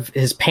stuff out of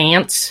his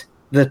pants,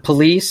 the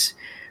police.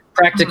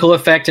 Practical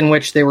effect in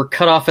which they were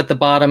cut off at the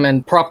bottom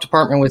and prop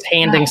department was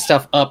handing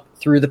stuff up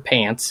through the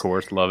pants. Of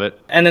course, love it.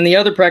 And then the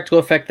other practical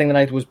effect thing that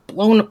I was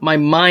blown my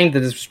mind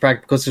that this was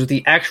practical because it was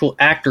the actual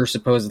actor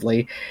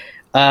supposedly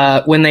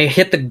when they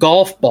hit the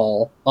golf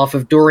ball off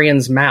of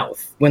Dorian's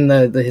mouth, when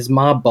his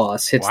mob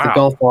boss hits the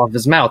golf ball off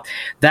his mouth.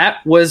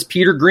 That was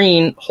Peter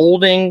Green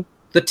holding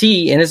the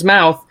tee in his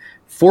mouth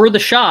for the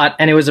shot,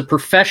 and it was a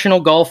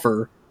professional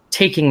golfer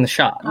taking the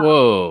shot.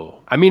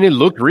 Whoa. I mean, it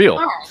looked real.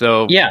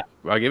 So yeah,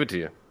 I'll give it to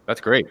you. That's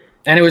great.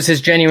 And it was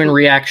his genuine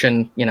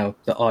reaction,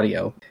 the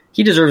audio.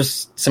 He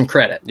deserves some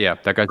credit. Yeah,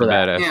 that guy's a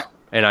badass. Yeah.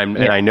 And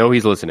I know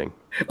he's listening.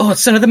 Oh,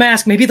 it's Son of the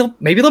Mask. Maybe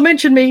they'll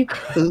mention me.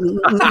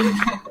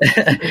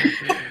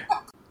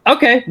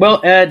 Okay.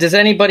 Well, does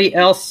anybody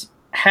else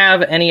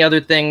have any other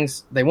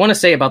things they want to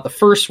say about the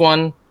first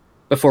one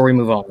before we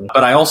move on?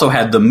 But I also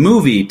had the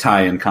movie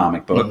tie-in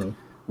comic book,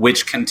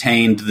 which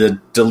contained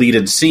the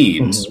deleted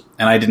scenes.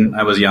 And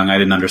I was young, I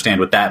didn't understand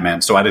what that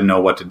meant, so I didn't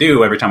know what to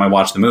do. Every time I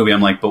watched the movie,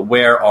 I'm like, but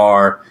where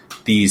are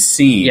these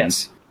scenes?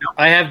 Yes.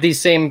 I have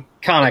these same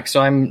comics, so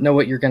I know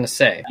what you're going to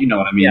say. You know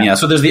what I mean? Yeah.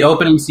 So there's the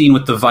opening scene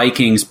with the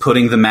Vikings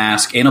putting the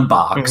mask in a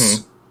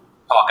box,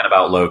 talking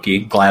about Loki.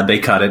 Glad they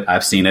cut it.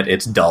 I've seen it.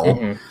 It's dull.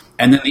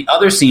 And then the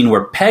other scene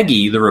where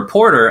Peggy, the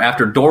reporter,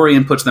 after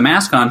Dorian puts the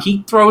mask on,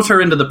 he throws her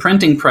into the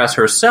printing press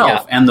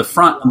herself, and the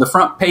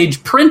front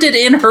page, printed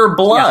in her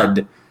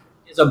blood,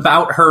 is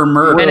about her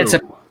murder. And it's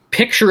a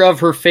picture of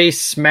her face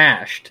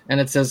smashed,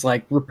 and it says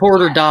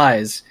reporter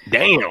dies.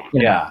 Damn.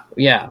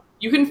 Yeah.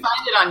 You can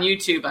find it on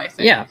YouTube, I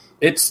think. Yeah.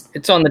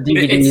 It's on the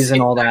DVDs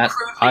and all that.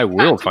 I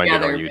will find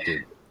it on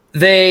YouTube.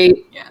 They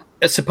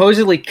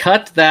supposedly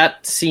cut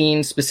that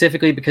scene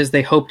specifically because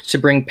they hoped to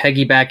bring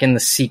Peggy back in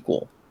the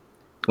sequel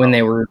when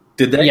they were...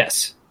 Did they?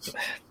 Yes.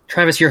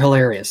 Travis, you're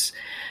hilarious.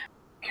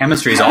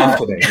 Chemistry's off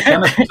today.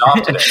 Chemistry's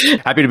off today.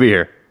 Happy to be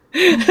here.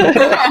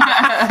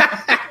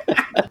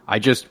 I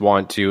just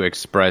want to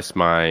express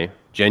my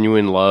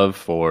genuine love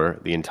for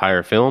the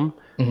entire film,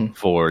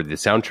 for the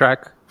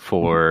soundtrack,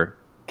 for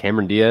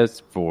Cameron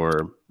Diaz,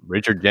 for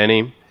Richard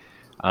Denny.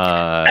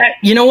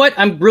 You know what?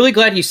 I'm really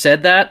glad you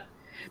said that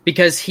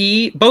because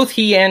both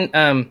he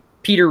and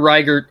Peter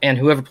Riegert and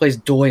whoever plays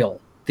Doyle,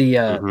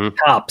 the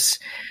cops,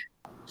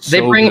 they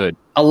bring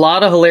a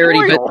lot of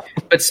hilarity,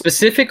 but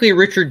specifically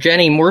Richard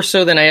Denny, more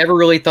so than I ever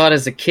really thought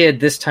as a kid,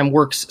 this time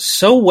works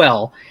so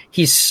well.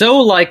 He's so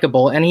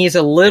likable, and he's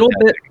a little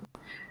bit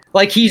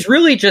he's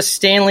really just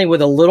Stanley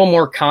with a little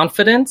more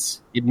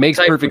confidence. It makes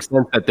perfect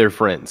sense that they're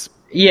friends.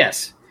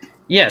 Yes.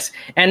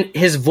 And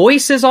his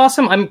voice is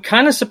awesome. I'm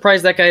kind of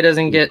surprised that guy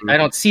doesn't I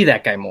don't see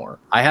that guy more.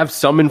 I have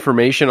some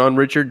information on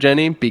Richard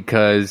Denny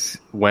because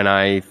when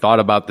I thought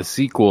about the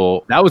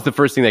sequel, that was the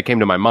first thing that came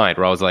to my mind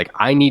where I was like,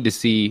 I need to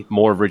see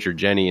more of Richard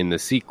Denny in the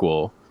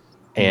sequel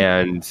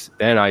And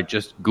then I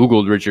just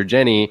Googled Richard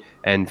Jeni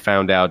and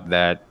found out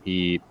that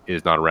he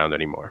is not around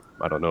anymore.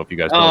 I don't know if you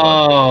guys know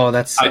about that. Oh,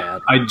 that's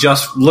sad.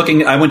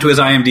 I went to his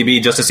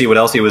IMDb just to see what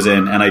else he was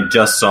in, and I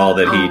just saw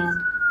that he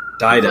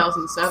died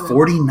at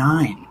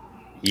 49.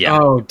 Yeah.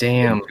 Oh,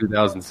 damn. In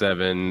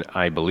 2007,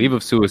 I believe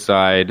of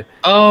suicide.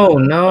 Oh,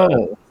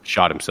 no.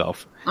 Shot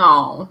himself.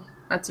 Oh,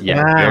 that's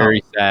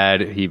very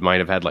sad. He might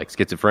have had like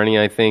schizophrenia,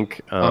 I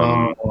think.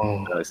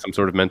 Some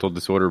sort of mental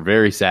disorder.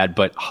 Very sad,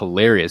 but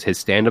hilarious. His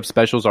stand-up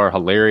specials are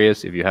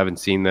hilarious. If you haven't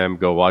seen them,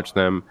 go watch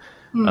them.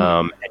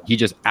 And he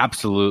just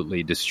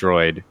absolutely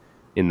destroyed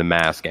in The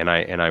Mask, and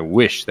I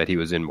wish that he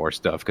was in more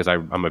stuff because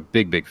I'm a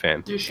big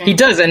fan. He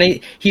does, and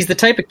he's the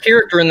type of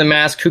character in The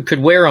Mask who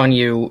could wear on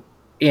you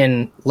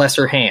in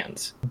lesser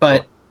hands,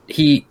 but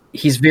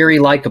he's very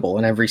likable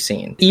in every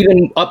scene.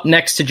 Even up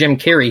next to Jim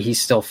Carrey,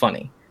 he's still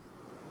funny.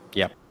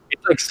 Yeah.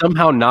 It's like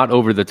somehow not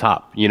over the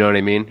top. You know what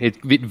I mean?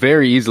 It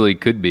very easily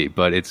could be,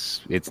 but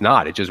it's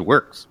not. It just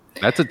works.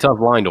 That's a tough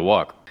line to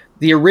walk.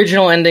 The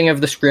original ending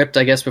of the script,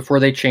 I guess, before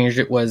they changed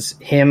it, was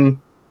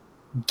him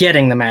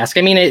getting the mask.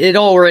 I mean, it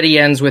already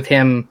ends with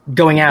him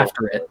going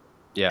after it.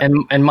 Yeah.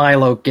 And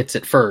Milo gets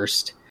it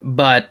first.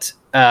 But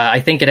I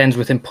think it ends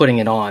with him putting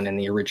it on in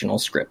the original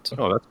script.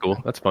 Oh, that's cool.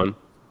 That's fun.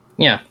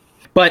 Yeah.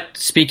 But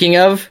speaking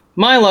of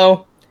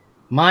Milo,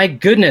 my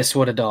goodness,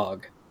 what a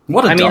dog.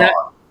 What a dog.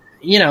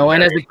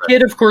 And as a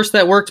kid, of course,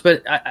 that worked,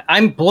 but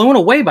I'm blown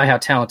away by how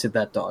talented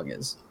that dog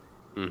is.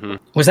 Mm-hmm.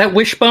 Was that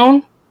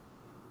Wishbone?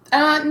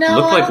 No.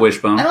 Looked like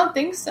Wishbone. I don't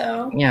think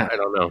so. Yeah. I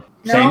don't know.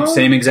 No?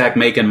 Same exact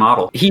make and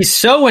model. He's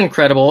so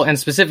incredible, and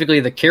specifically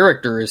the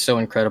character is so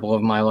incredible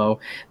of Milo,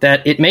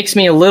 that it makes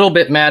me a little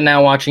bit mad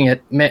now watching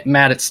it,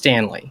 mad at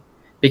Stanley.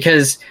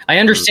 Because I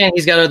understand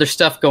he's got other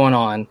stuff going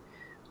on,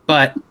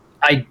 but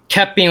I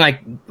kept being like,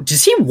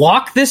 does he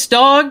walk this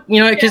dog?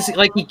 Because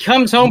like he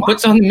comes home,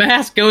 puts on the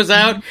mask, goes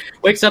out,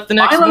 wakes up the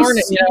next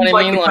morning. You know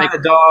what I mean? The kind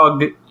of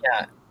dog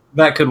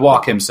that could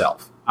walk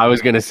himself. I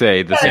was going to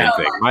say the same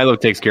thing. Milo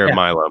takes care of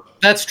Milo.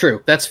 That's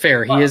true. That's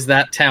fair. He is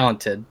that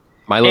talented.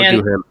 Milo do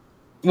him.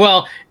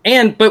 Well,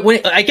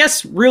 I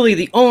guess really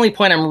the only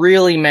point I'm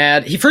really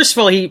mad, he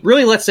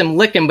really lets him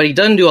lick him, but he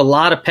doesn't do a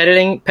lot of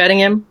petting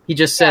him. He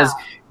just says,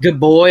 good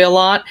boy a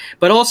lot.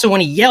 But also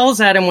when he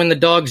yells at him when the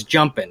dog's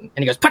jumping,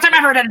 and he goes, put some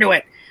effort into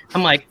it.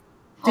 I'm like,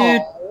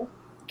 dude,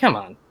 come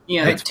on.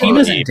 Yeah,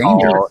 Tina's in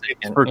danger.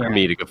 It's for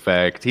comedic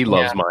effect. He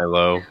loves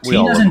Milo.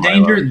 Tina's in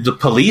danger. The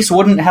police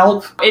wouldn't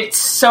help. It's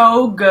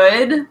so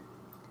good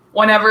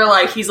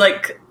whenever he's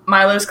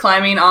Milo's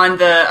climbing on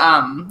the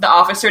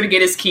officer to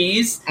get his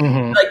keys.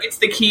 Mm-hmm. It's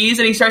the keys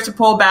and he starts to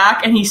pull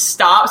back and he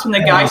stops when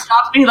the guy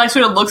stops and he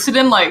sort of looks at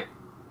him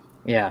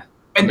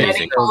and then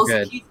he pulls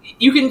the keys.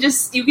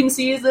 You can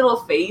see his little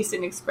face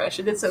and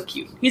expression. It's so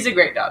cute. He's a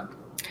great dog.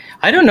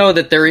 I don't know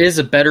that there is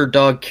a better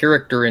dog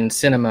character in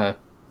cinema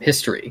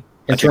history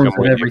in terms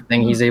of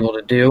everything he's able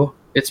to do.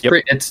 It's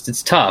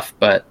it's tough,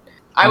 but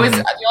the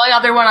only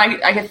other one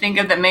I could think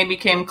of that maybe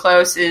came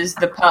close is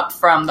the pup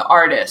from The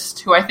Artist,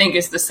 who I think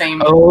is the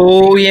same.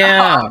 Oh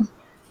yeah,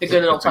 the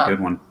good little pup. A good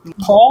one.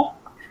 Paul?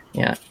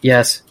 Yeah.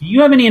 Yes. Do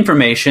you have any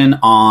information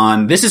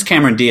on this? Is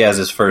Cameron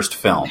Diaz's first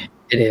film?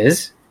 It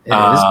is.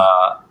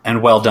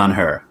 And well done,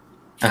 her.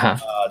 Uh-huh.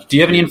 Do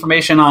you have any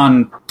information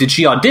on? Did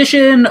she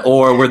audition,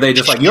 or were they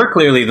just like, you're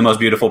clearly the most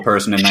beautiful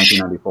person in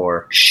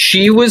 1994?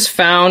 She was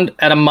found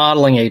at a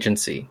modeling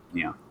agency.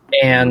 Yeah,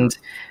 and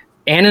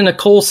Anna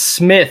Nicole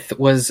Smith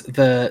was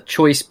the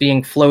choice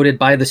being floated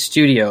by the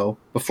studio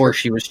before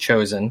she was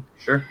chosen.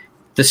 Sure.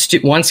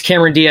 Once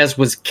Cameron Diaz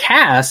was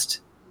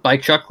cast by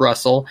Chuck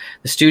Russell,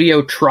 the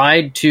studio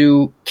tried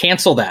to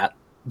cancel that.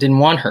 Didn't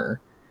want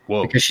her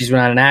because she's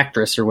not an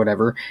actress or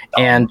whatever.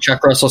 And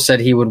Chuck Russell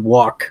said he would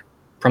walk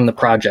from the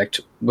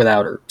project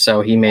without her.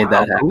 So he made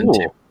that happen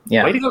too.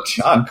 Yeah. Way to go,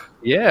 Chuck.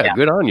 Yeah,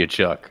 good on you,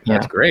 Chuck.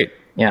 That's great.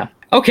 Yeah.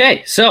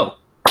 Okay, so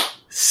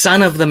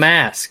Son of the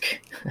Mask.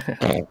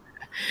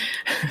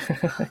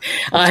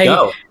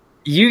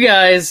 You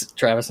guys,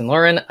 Travis and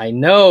Lauren, I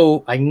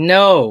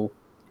know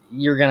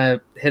you're gonna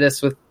hit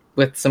us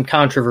with some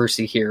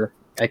controversy here.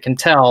 I can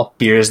tell.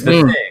 Here's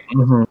the thing.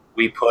 Mm-hmm.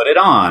 We put it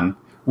on.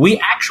 We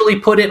actually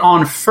put it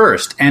on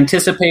first,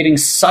 anticipating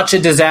such a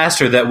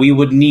disaster that we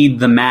would need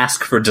the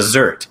mask for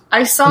dessert.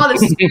 I saw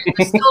this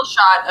still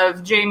shot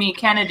of Jamie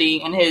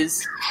Kennedy and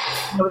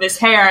with his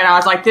hair, and I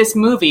was like, this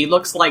movie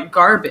looks like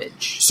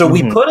garbage. So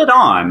we put it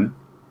on.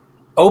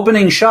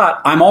 Opening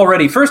shot, I'm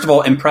already, first of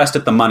all, impressed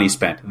at the money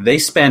spent. They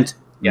spent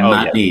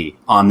money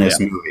on this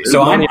movie.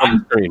 So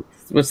I'm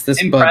what's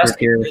this impressed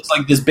here? It's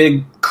like this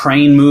big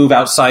crane move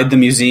outside the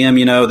museum,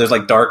 there's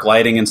like dark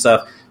lighting and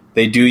stuff.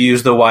 They do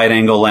use the wide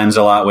angle lens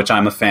a lot, which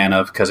I'm a fan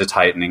of because it's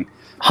heightening.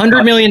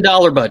 $100 million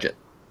budget.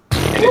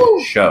 And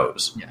it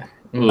shows. Yeah.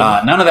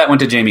 None of that went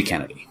to Jamie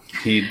Kennedy.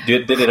 He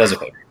did it as a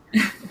favor.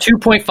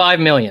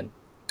 $2.5 million.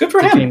 Good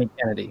for him. Jamie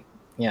Kennedy.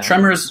 Yeah.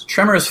 Tremors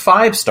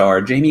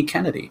 5-star Jamie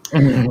Kennedy.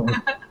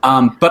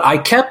 But I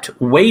kept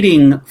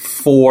waiting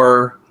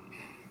for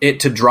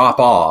it to drop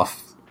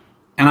off,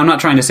 and I'm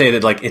not trying to say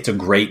that like it's a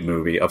great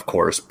movie, of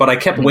course, but I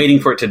kept waiting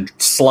for it to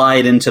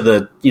slide into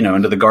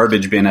the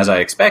garbage bin as I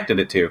expected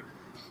it to.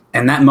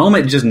 And that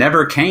moment just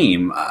never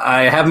came.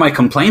 I have my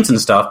complaints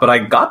and stuff, but I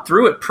got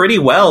through it pretty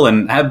well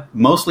and had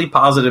mostly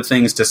positive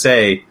things to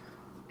say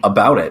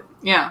about it.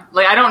 Yeah.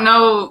 Like, I don't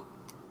know,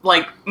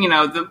 like,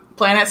 the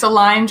planets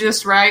aligned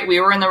just right.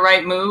 We were in the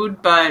right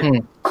mood, but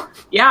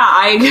yeah,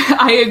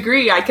 I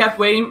agree. I kept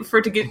waiting for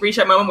it to reach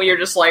that moment where you're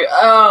just like,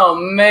 oh,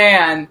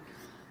 man.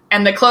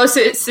 And the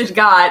closest it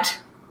got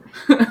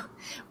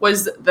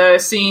was the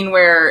scene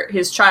where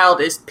his child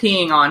is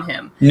peeing on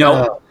him.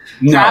 No.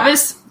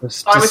 Travis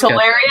thought it was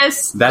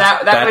hilarious.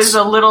 That was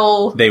a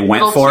little, they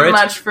went little for too it.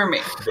 much for me.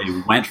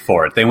 They went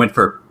for it. They went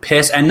for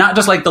piss, and not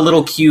just like the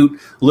little cute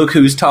look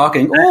who's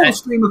talking. Oh,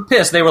 stream of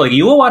piss. They were like,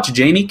 you will watch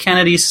Jamie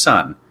Kennedy's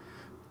son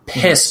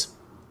piss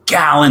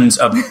gallons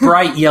of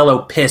bright yellow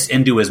piss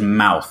into his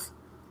mouth,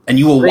 and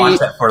you will watch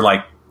that for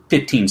like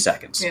 15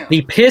 seconds. Yeah.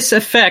 The piss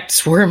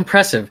effects were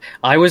impressive.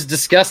 I was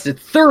disgusted,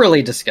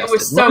 thoroughly disgusted. It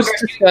was so most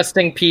good.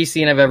 Disgusting pee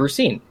scene I've ever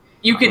seen.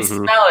 You could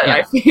smell it,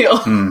 I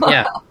feel.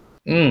 Yeah.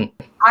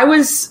 I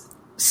was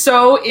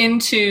so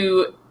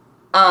into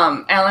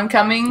Alan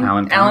Cumming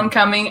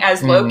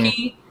as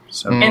Loki.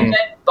 And then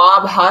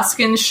Bob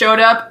Hoskins showed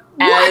up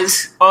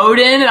as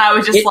Odin, and I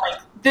was just like,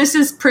 this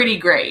is pretty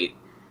great.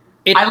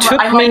 It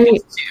took me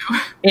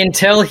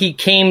until he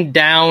came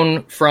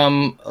down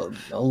from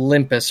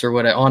Olympus or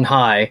whatever, on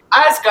high.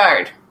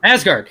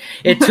 Asgard.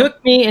 It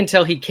took me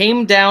until he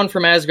came down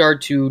from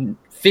Asgard to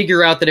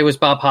figure out that it was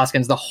Bob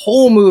Hoskins. The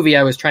whole movie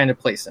I was trying to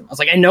place him. I was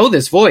like, I know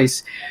this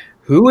voice.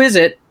 Who is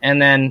it? And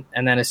then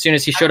as soon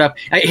as he showed up,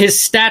 his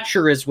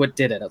stature is what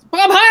did it. I was like,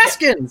 Bob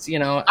Hoskins,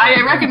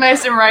 I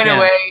recognized him right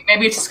away.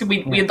 Maybe it's just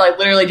because we had like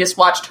literally just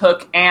watched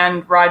Hook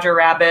and Roger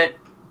Rabbit,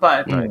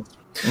 but I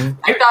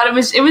thought it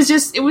was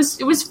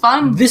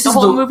fun. The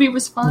whole movie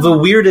was fun. The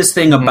weirdest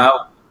thing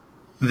about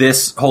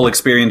this whole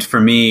experience for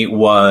me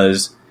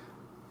was,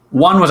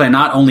 one, was I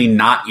not only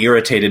not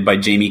irritated by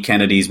Jamie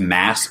Kennedy's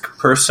mask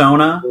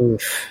persona,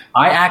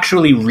 I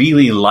actually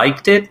really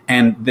liked it,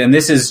 and then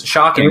this is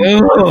shocking.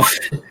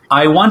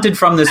 I wanted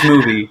from this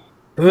movie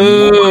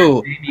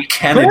more Jamie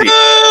Kennedy.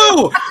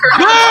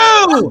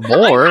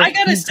 More? I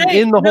gotta say,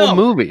 in the whole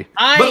movie.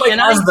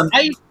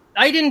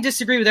 I didn't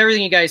disagree with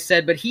everything you guys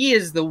said, but he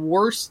is the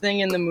worst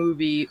thing in the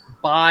movie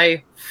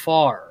by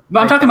far.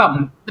 But I'm talking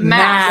about the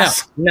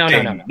mask. No.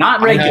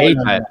 Not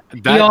regular.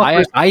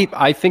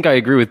 I think I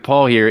agree with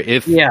Paul here.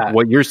 If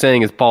what you're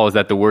saying is, Paul, is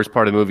that the worst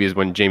part of the movie is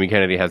when Jamie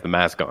Kennedy has the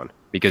mask on,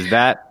 because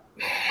that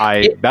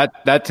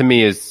to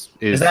me is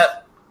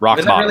that rock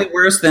is bottom. That really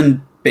worse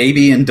than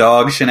baby and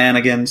dog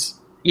shenanigans?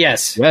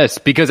 Yes,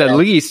 because at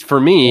least for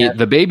me,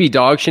 the baby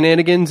dog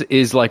shenanigans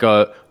is like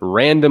a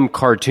random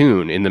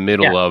cartoon in the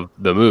middle of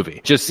the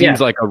movie. Just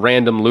seems like a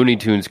random Looney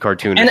Tunes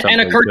cartoon, or something.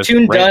 And a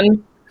cartoon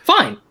done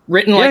fine,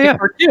 written like a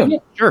cartoon. Yeah,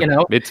 sure,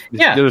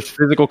 there's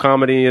physical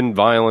comedy and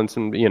violence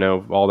and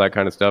all that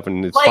kind of stuff,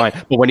 and it's fine.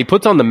 But when he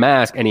puts on the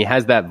mask and he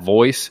has that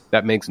voice,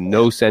 that makes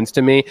no sense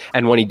to me.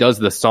 And when he does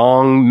the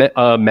song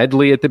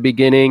medley at the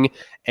beginning,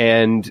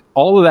 and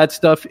all of that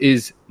stuff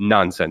is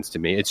nonsense to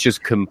me. It's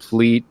just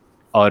complete,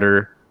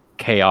 utter,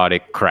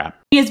 chaotic crap.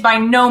 He is by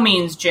no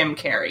means Jim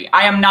Carrey.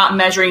 I am not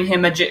measuring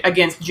him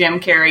against Jim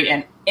Carrey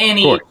in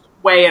any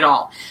way at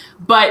all.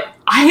 But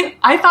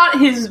I thought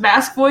his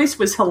mask voice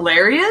was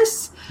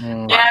hilarious.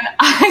 And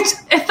I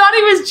thought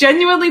he was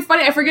genuinely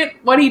funny. I forget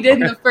what he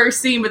did in the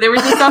first scene, but there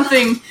was just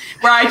something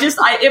where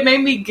it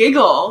made me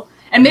giggle.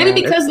 And maybe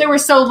because there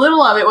was so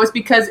little of it was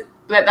because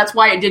that's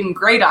why it didn't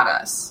grate on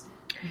us.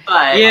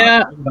 But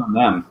on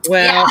them.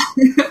 Well,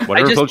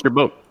 whatever floats your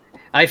boat.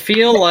 I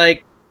feel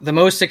like the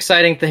most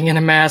exciting thing in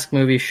a mask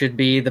movie should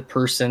be the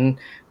person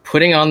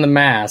putting on the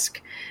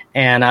mask.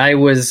 And I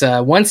was,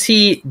 once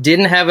he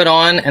didn't have it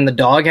on and the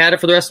dog had it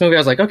for the rest of the movie, I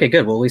was like, okay,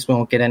 good. Well, at least we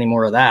won't get any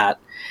more of that.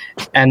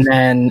 And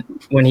then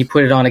when he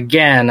put it on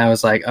again, I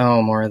was like,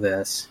 oh, more of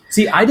this.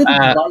 See, I didn't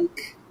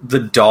like the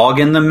dog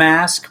in the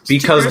mask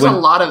because a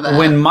lot of that.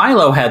 When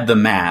Milo had the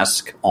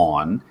mask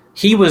on,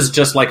 he was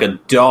just like a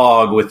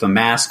dog with the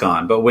mask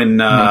on. But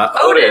when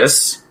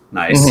Otis,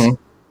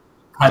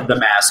 had the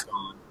mask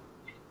on,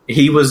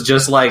 he was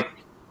just like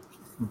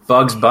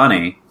Bugs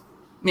Bunny.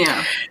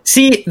 Yeah.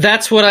 See,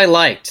 that's what I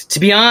liked. To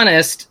be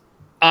honest,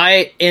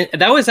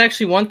 that was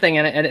actually one thing,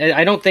 and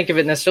I don't think of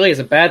it necessarily as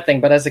a bad thing,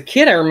 but as a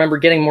kid, I remember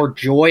getting more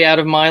joy out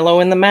of Milo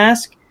in the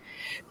mask,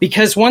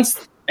 because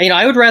once,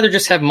 I would rather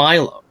just have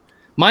Milo.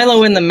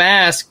 Milo in the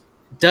mask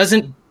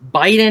doesn't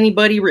bite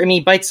anybody. I mean, he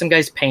bites some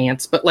guy's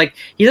pants, but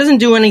he doesn't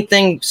do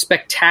anything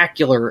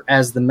spectacular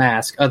as the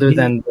mask other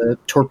than the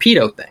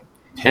torpedo thing.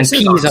 And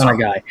pees on a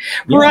guy.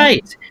 Yeah.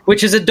 Right.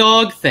 Which is a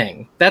dog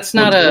thing. That's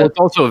not it's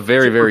also a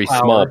very, very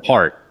small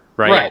part,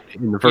 right?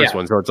 In the first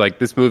one. So it's like,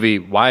 this movie,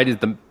 why did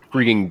the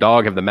freaking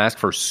dog have the mask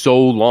for so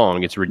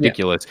long? It's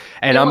ridiculous.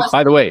 And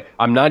by the way,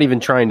 I'm not even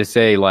trying to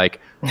say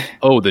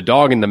the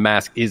dog in the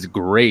mask is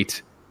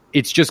great.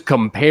 It's just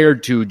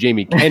compared to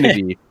Jamie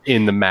Kennedy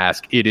in the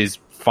mask, it is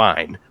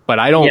fine. But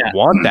I don't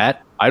want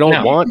that. I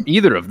don't want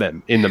either of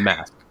them in the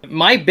mask.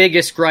 My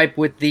biggest gripe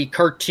with the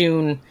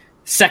cartoon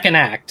second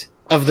act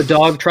of the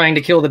dog trying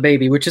to kill the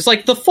baby, which is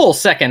like the full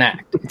second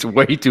act. It's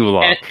way too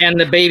long. And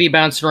the baby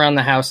bouncing around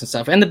the house and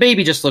stuff. And the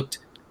baby just looked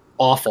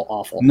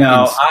awful.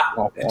 No,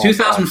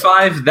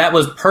 2005, that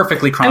was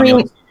perfectly chronological.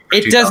 I mean,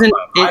 it doesn't,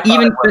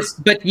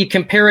 but you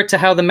compare it to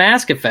how the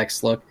mask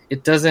effects look,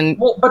 it doesn't.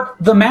 Well, but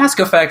the mask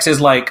effects is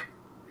like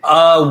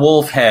a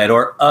wolf head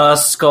or a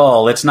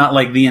skull. It's not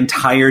like the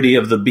entirety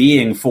of the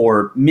being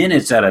for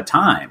minutes at a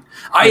time.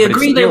 I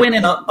agree they went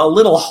in a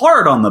little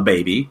hard on the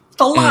baby.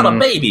 It's a lot of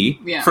baby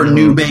for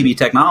new baby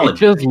technology.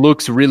 It just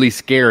looks really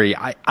scary.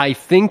 I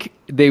think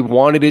they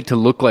wanted it to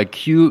look like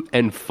cute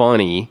and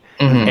funny,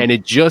 and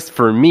it just,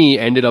 for me,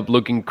 ended up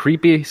looking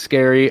creepy,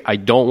 scary. I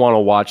don't want to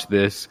watch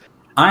this.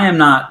 I am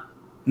not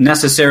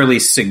necessarily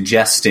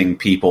suggesting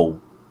people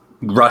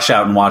rush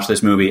out and watch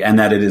this movie and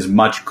that it is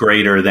much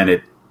greater than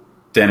it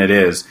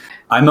is.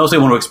 I mostly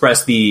want to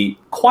express the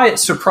quiet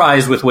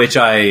surprise with which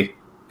I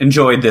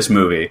enjoyed this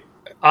movie.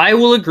 I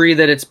will agree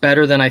that it's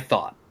better than I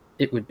thought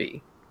it would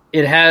be.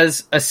 It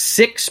has a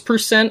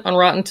 6% on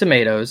Rotten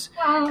Tomatoes,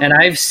 and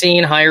I've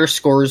seen higher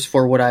scores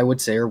for what I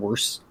would say are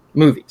worse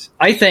movies.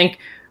 I think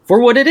for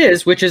what it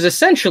is, which is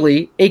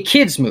essentially a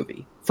kids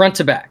movie, front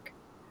to back.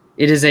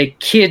 It is a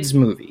kids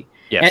movie.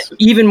 Yes.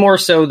 And even more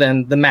so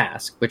than The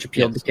Mask, which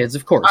appealed to kids,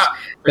 of course.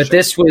 But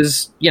this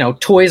was,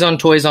 toys on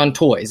toys on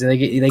toys. And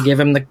they give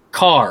him the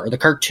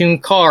cartoon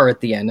car at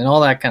the end and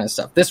all that kind of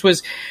stuff. This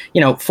was,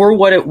 for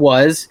what it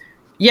was.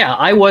 Yeah,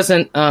 I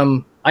wasn't,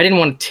 I didn't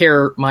want to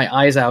tear my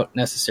eyes out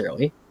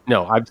necessarily.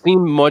 No, I've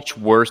seen much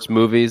worse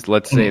movies,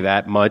 let's say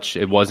that much.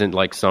 It wasn't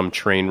like some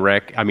train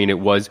wreck. I mean,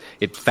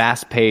 it's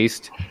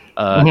fast-paced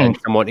and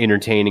somewhat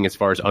entertaining as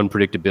far as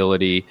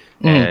unpredictability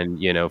and,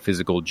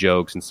 physical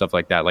jokes and stuff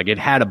like that. Like, it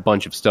had a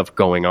bunch of stuff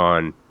going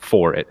on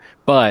for it.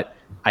 But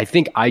I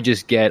think I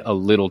just get a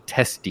little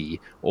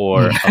testy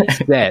or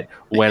upset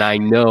when I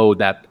know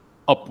that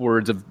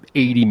upwards of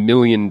 $80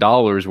 million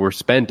were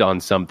spent on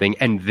something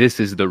and this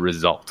is the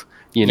result.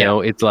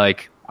 It's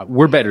like,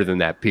 we're better than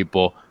that,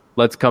 people.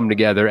 Let's come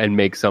together and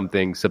make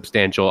something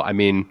substantial. I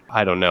mean,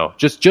 I don't know.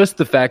 Just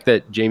the fact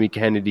that Jamie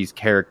Kennedy's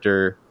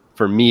character,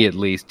 for me at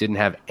least, didn't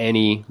have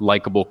any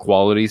likable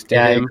qualities to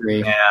him. I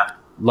agree. Yeah.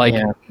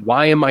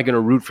 Why am I going to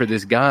root for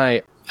this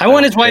guy? I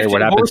want his wife to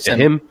divorce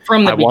him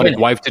from the beginning. I want his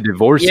wife to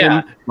divorce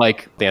him.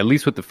 Like, at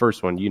least with the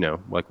first one,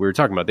 like we were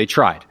talking about, they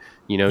tried.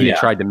 They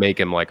tried to make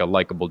him like a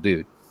likable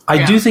dude.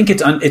 I do think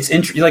it's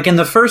like in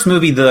the first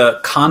movie,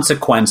 the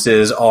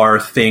consequences are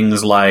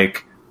things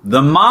like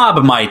the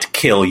mob might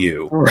kill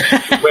you.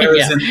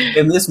 Whereas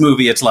in this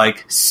movie, it's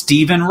like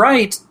Stephen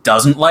Wright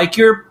doesn't like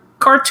your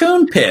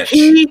cartoon pitch.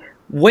 He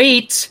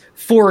waits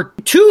for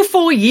 2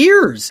 full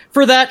years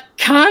for that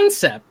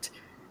concept.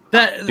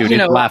 That, dude,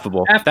 it's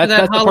laughable. That's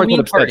the part that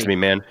upsets me,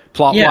 man.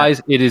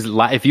 Plot-wise, it is.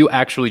 If you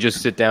actually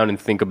just sit down and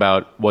think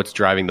about what's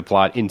driving the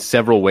plot in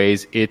several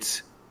ways,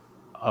 it's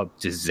a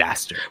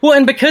disaster. Well,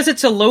 and because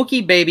it's a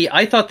Loki baby,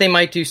 I thought they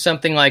might do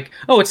something like,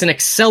 it's an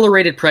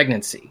accelerated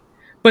pregnancy.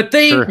 But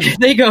they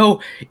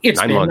go,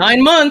 it's been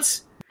 9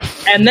 months.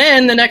 And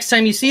then the next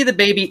time you see the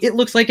baby, it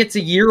looks like it's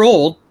a year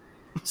old.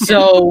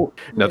 So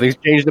nothing's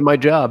changed in my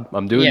job.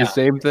 I'm doing the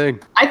same thing.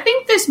 I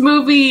think this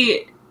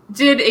movie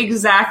did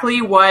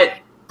exactly what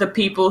the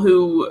people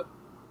who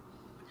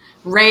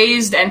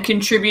raised and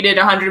contributed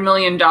 $100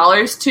 million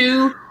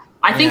to.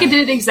 I think it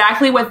did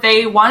exactly what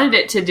they wanted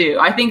it to do.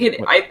 I think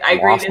I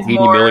agree. It's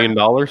more $80 million.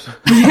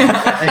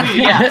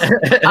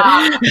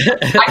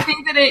 I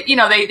think that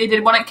they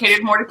did want it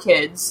catered more to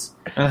kids,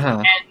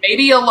 and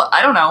maybe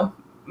I don't know,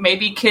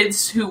 maybe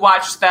kids who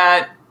watched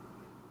that,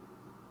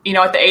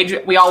 at the age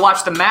we all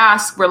watched The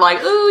Mask, were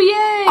like, "Ooh,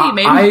 yay!"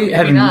 Maybe I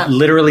have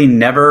literally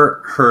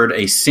never heard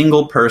a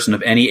single person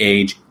of any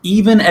age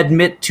even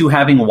admit to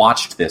having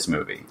watched this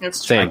movie.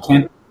 It's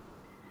true.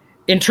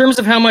 In terms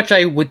of how much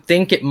I would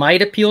think it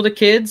might appeal to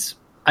kids,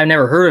 I've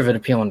never heard of it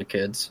appealing to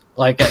kids.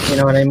 Like, you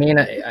know what I mean?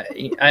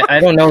 I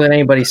don't know that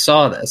anybody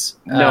saw this.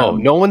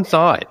 No one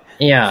saw it.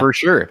 Yeah. For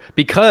sure.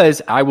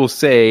 Because I will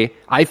say,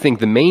 I think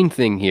the main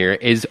thing here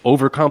is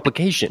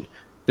overcomplication.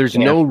 There's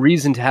no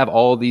reason to have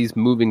all these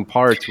moving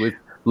parts with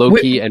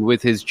Loki and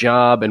with his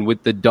job and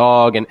with the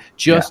dog and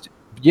just,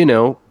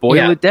 boil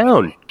it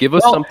down. Give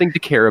us something to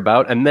care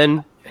about and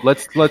then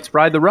let's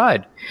ride the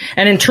ride.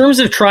 And in terms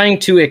of trying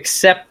to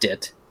accept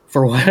it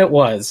for what it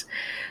was,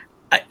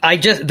 I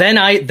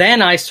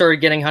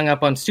started getting hung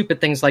up on stupid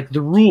things like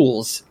the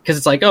rules, because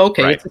it's like,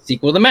 it's a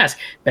sequel to The Mask.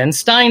 Ben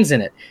Stein's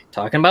in it,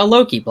 talking about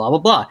Loki, blah blah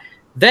blah.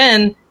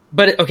 So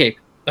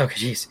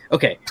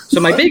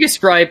my biggest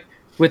gripe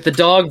with the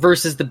dog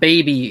versus the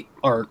baby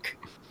arc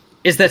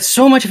is that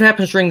so much of it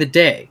happens during the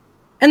day,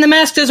 and The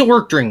Mask doesn't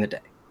work during the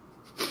day.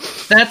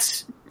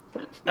 That's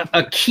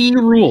a key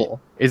rule.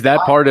 Is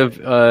that part of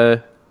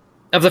the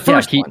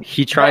first one?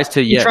 He tries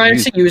to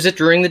use it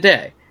during the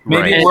day.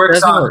 Maybe it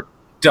works on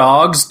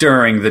dogs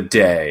during the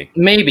day.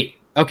 Maybe.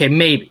 Okay,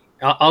 maybe.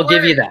 I'll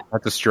give you that.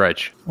 That's a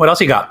stretch. What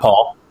else you got,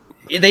 Paul?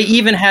 They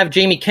even have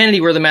Jamie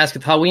Kennedy wear the mask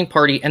at the Halloween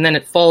party, and then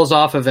it falls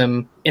off of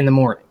him in the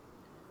morning.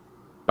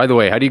 By the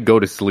way, how do you go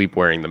to sleep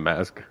wearing the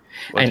mask?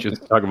 Let's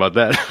just talk about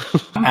that.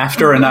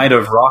 After a night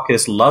of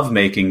raucous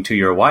lovemaking to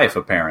your wife,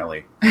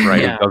 apparently.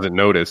 Right, Yeah. It doesn't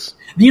notice.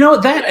 You know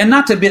that, and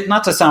not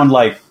to sound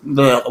like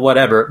the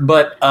whatever,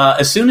 but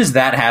as soon as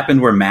that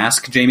happened, where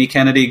Jamie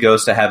Kennedy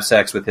goes to have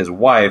sex with his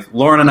wife,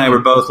 Lauren and I were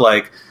both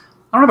like,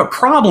 I don't have a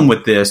problem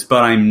with this,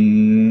 but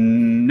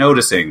I'm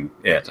noticing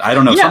it. I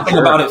don't know, something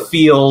about it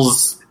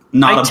feels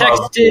not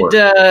above board. I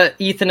texted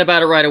Ethan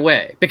about it right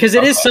away because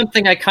it is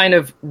something I kind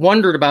of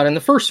wondered about in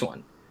the first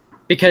one.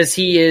 Because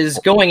he is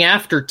going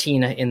after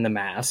Tina in the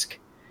mask.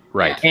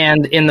 Right.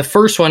 And in the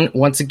first one,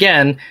 once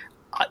again,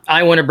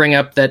 I want to bring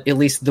up that at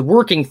least the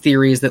working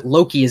theory is that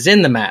Loki is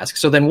in the mask.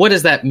 So then what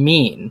does that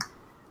mean?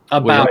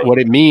 About what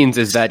it means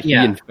is that he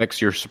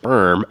infects your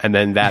sperm, and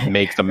then that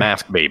makes a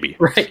mask baby.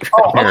 Right.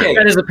 Oh, okay.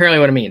 That is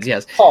apparently what it means,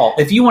 yes. Paul,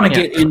 if you want to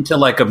get into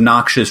like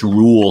obnoxious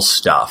rule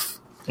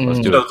stuff, Let's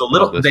do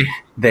it.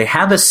 They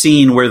have a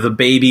scene where the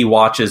baby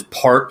watches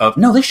part of.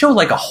 No, they show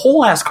like a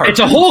whole ass cartoon. It's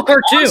a whole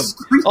cartoon.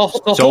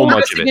 So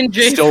much of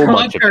it. So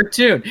much of it.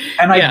 Cartoon.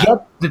 And I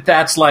get that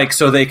that's like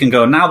so they can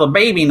go. Now the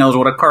baby knows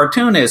what a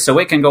cartoon is, so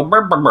it can go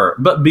brr, brr, brr.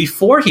 But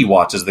before he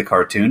watches the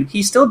cartoon,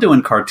 he's still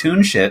doing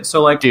cartoon shit.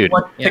 So like, dude,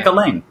 pick a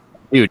lane.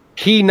 Dude,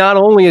 he not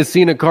only has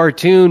seen a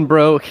cartoon,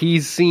 bro.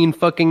 He's seen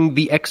fucking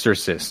The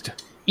Exorcist.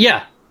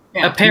 Yeah.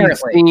 Apparently.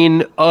 He's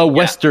seen a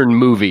Western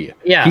movie.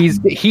 Yeah.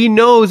 He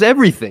knows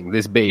everything,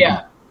 this baby.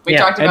 Yeah. We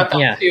talked about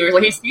that too.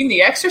 Like, he's seen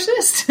The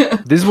Exorcist.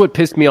 This is what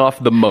pissed me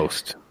off the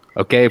most.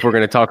 Okay, if we're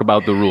going to talk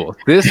about the rules.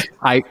 This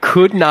I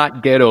could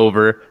not get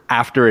over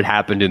after it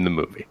happened in the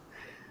movie.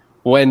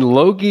 When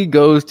Loki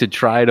goes to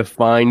try to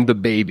find the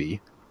baby,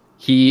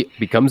 he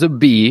becomes a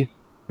bee,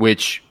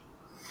 which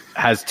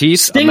has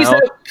teeth, stings a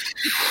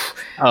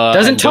mouth,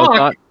 doesn't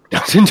talk.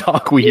 Doesn't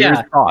talk. We hear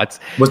his thoughts.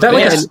 Was that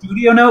like a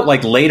studio note?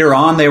 Like later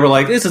on, they were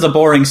like, "This is a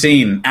boring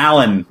scene."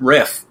 Alan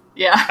riff.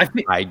 Yeah,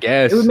 I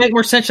guess it would make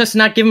more sense just to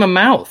not give him a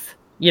mouth.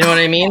 You know what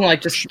I mean?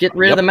 Like just get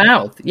rid of the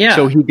mouth. Yeah.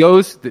 So he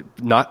goes.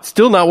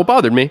 Still not what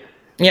bothered me.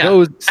 Yeah.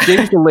 Goes,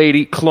 stings the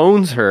lady,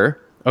 clones her.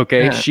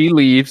 Okay, she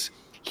leaves.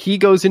 He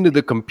goes into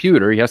the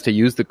computer. He has to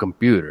use the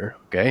computer.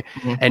 Okay,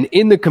 and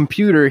in the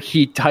computer,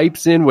 he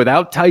types in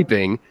without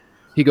typing.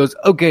 He goes,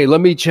 okay, let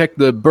me check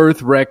the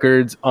birth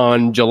records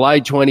on July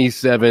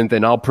 27th,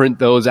 and I'll print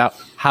those out.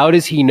 How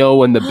does he know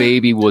when the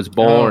baby was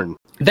born?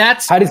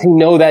 How does he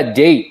know that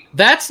date?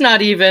 That's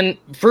not even,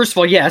 first of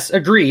all, yes,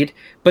 agreed.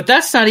 But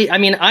that's not, I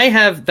mean, I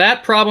have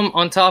that problem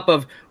on top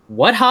of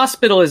what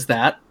hospital is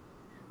that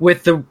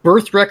with the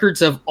birth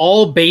records of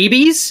all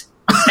babies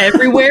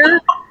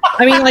everywhere?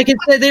 I mean, like,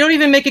 they don't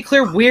even make it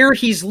clear where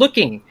he's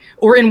looking.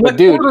 Or in what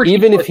order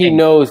even if he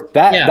knows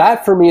that, Yeah.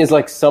 that for me is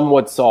like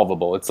somewhat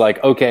solvable. It's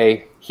like,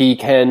 okay, he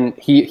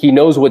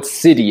knows what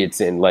city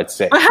it's in, let's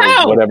say.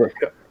 How? Or whatever.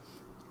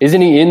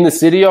 Isn't he in the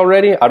city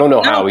already? I don't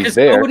know how he's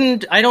there.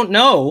 I don't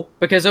know,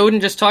 because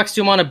Odin just talks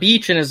to him on a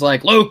beach and is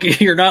like, Loki,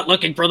 you're not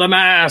looking for the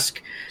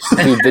mask.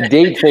 Dude, the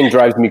date thing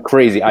drives me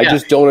crazy. I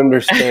just don't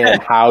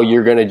understand how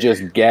you're going to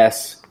just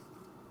guess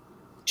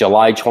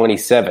July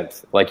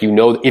 27th. Like,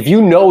 if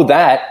you know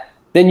that,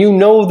 then you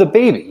know the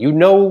baby. You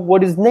know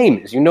what his name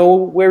is. You know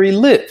where he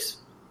lives.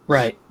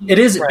 Right. It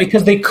is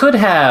because they could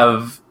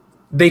have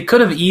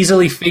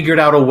easily figured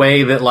out a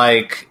way that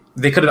like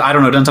they could have, I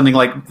don't know, done something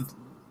like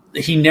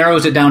he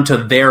narrows it down to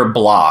their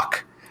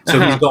block. So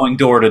he's going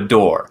door to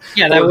door.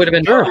 Yeah, that would have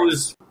been true.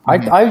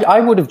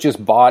 I would have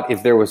just bought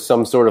if there was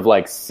some sort of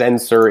like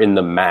sensor in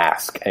the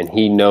mask and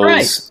he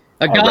knows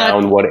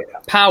around what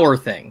power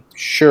thing.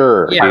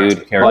 Sure,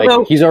 dude. Like,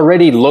 although, he's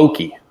already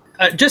Loki.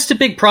 Just a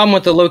big problem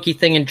with the Loki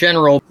thing in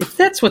general. If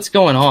that's what's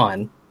going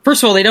on,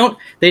 first of all, they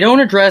don't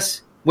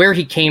address where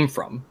he came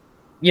from.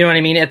 You know what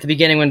I mean? At the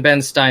beginning, when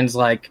Ben Stein's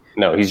like,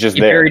 "No, he's just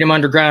he there." Buried him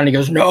underground. And he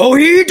goes, "No,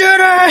 he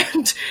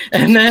didn't."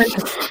 And then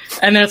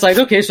it's like,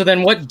 okay, so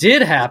then what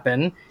did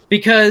happen?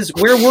 Because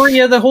where were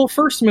you the whole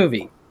first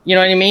movie? You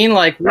know what I mean?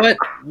 Like,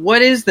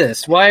 what is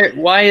this?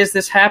 Why is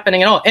this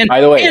happening at all? And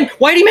by the way,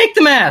 why did he make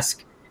the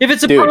mask? If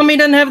it's a problem he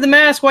doesn't have the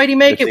mask, why'd he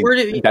make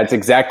it? That's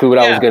exactly what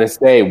I was going to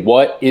say.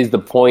 What is the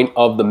point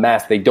of the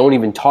mask? They don't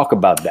even talk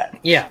about that.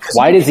 Yeah.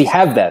 Why does he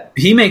have that?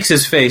 He makes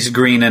his face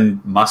green and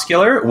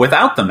muscular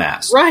without the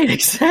mask. Right,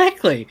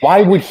 exactly.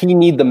 Why would he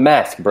need the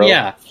mask, bro?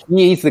 Yeah.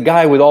 He's the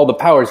guy with all the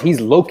powers.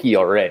 He's Loki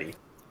already.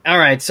 All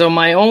right, so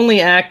my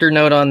only actor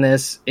note on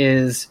this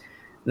is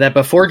that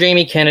before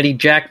Jamie Kennedy,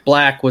 Jack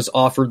Black was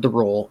offered the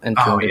role and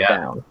turned it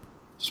down.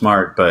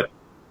 Smart, but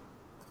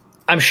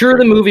I'm sure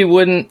the movie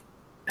wouldn't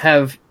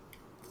have...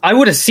 I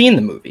would have seen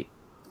the movie.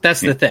 That's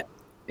the thing.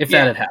 If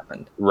that had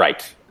happened.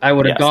 Right. I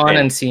would have gone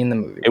and seen the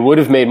movie. It would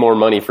have made more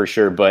money for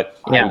sure, but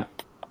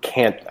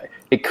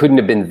it couldn't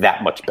have been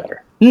that much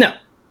better. No.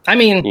 I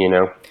mean,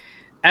 you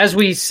as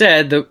we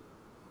said,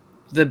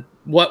 the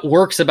what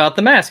works about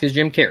the mask is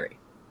Jim Carrey.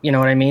 You know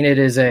what I mean? It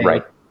is a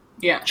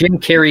Jim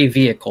Carrey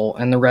vehicle,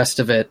 and the rest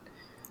of it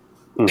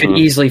could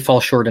easily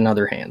fall short in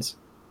other hands.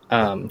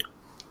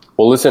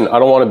 Well, listen, I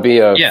don't want to be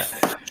a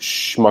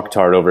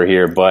schmucktard over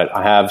here, but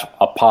I have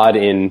a pod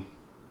in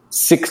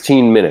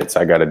 16 minutes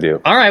I got to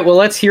do. All right, well,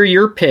 let's hear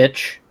your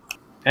pitch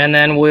and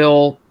then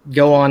we'll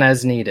go on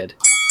as needed.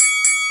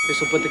 This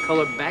will put the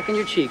color back in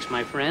your cheeks,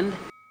 my friend.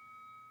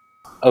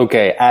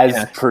 Okay,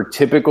 as per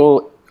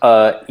typical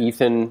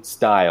Ethan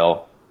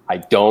style, I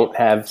don't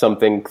have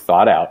something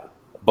thought out.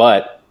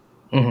 But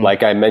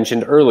like I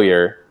mentioned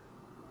earlier,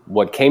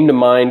 what came to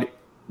mind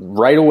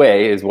right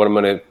away is what I'm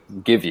going to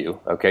give you,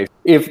 okay?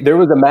 If there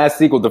was a Mask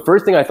sequel, the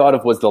first thing I thought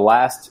of was the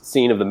last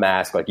scene of The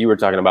Mask, like you were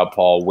talking about,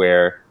 Paul,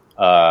 where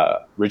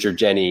Richard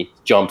Jeni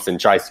jumps and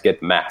tries to get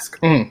the mask.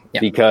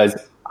 Because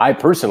I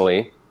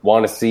personally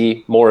want to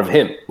see more of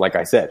him, like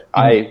I said.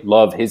 I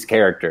love his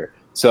character.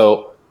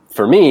 So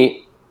for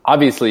me,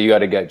 obviously you got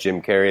to get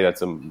Jim Carrey.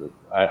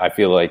 I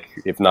feel like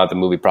if not, the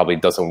movie probably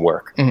doesn't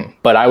work.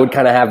 But I would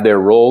kind of have their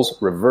roles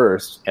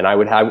reversed, and I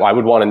would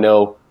want to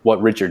know what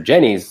Richard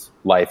Jeni's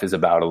life is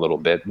about a little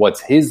bit.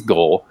 What's his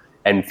goal?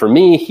 And for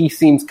me, he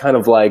seems kind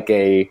of like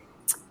a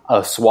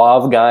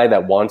suave guy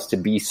that wants to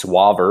be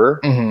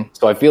suaver.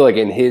 So I feel like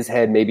in his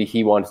head, maybe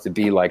he wants to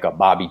be like a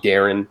Bobby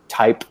Darin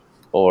type,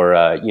 or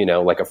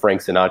like a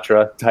Frank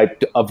Sinatra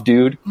type of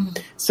dude.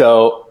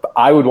 So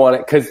I would want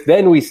it, because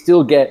then we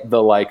still get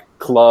the like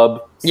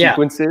club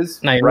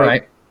sequences, no, you're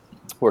right,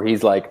 where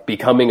he's like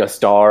becoming a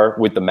star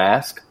with the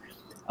mask.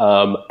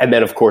 And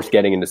then, of course,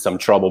 getting into some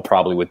trouble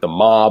probably with the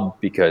mob,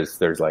 because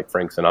there's like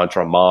Frank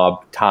Sinatra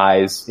mob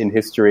ties in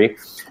history.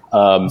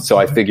 So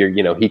I figure,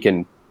 he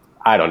can,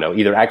 I don't know,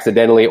 either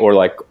accidentally or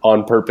like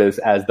on purpose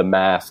as the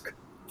Mask,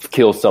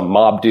 kill some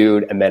mob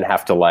dude and then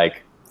have to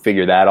like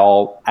figure that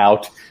all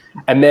out.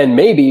 And then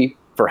maybe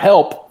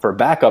for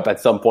backup at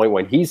some point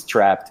when he's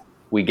trapped,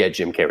 we get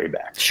Jim Carrey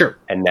back. Sure.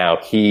 And now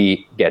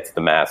he gets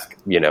the mask,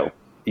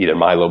 either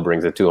Milo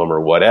brings it to him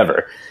or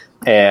whatever,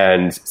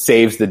 and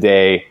saves the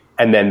day.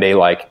 And then they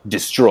like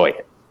destroy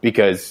it,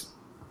 because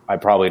I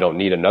probably don't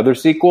need another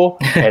sequel.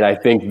 And I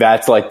think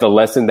that's like the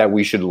lesson that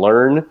we should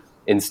learn,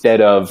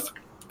 instead of,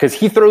 because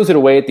he throws it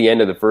away at the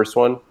end of the first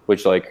one,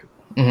 which like,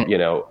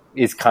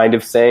 is kind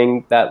of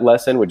saying that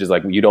lesson, which is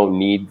like, you don't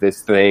need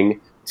this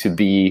thing to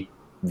be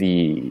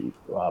the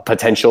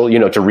potential,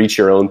 to reach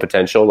your own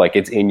potential. Like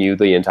it's in you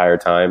the entire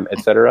time,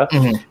 etc.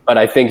 But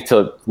I think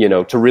to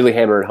really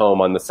hammer it home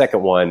on the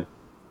second one,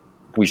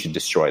 we should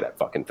destroy that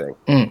fucking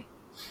thing.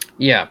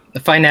 Yeah, the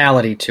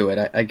finality to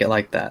it, I get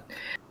like that.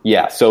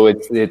 Yeah, so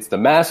it's The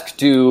Mask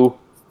 2,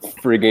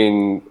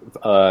 frigging,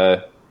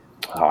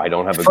 I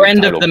don't have a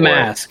Friend good of the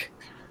Mask.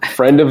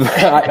 Friend of,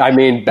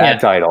 bad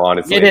title,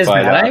 honestly. It is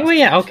but, bad.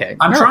 Okay.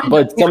 I'm trying,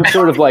 but some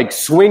sort of like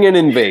swinging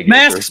in Vegas.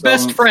 Mask's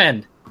best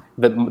friend.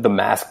 The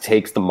Mask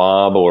takes the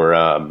mob, or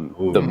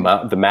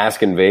the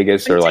Mask in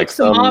Vegas, or like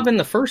the mob in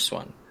the first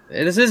one.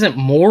 This isn't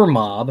more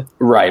mob.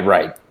 Right.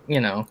 I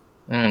don't know.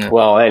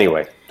 Well,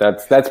 anyway,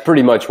 that's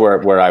pretty much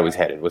where I was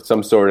headed, with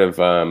some sort of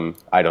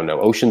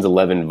Ocean's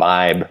 11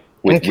 vibe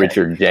with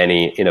Richard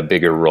Jeni in a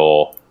bigger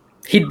role.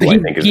 He'd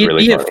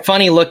be a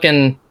funny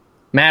looking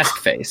mask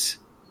face,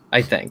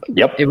 I think.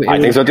 Yep, I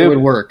think so too. It would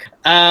work.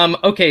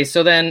 Okay,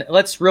 so then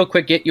let's real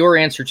quick get your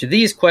answer to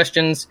these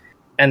questions,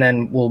 and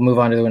then we'll move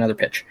on to another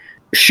pitch.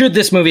 Should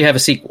this movie have a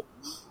sequel?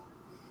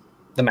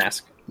 The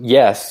Mask.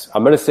 Yes,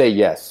 I'm going to say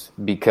yes,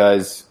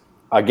 because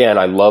again,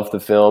 I love the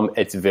film.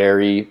 It's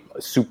very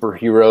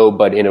superhero,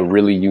 but in a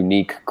really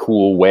unique,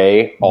 cool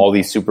way. All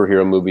these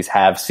superhero movies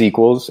have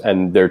sequels,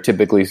 and they're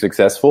typically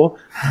successful.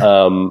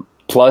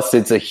 Plus,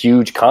 it's a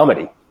huge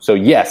comedy. So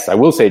yes, I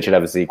will say it should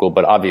have a sequel,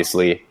 but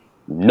obviously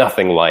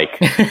nothing like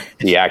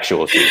the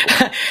actual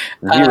sequel.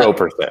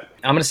 0%.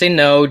 I'm going to say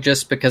no,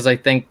 just because I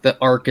think the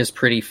arc is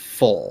pretty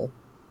full.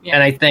 Yeah.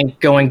 And I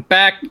think going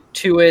back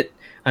to it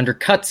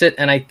undercuts it,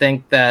 and I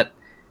think that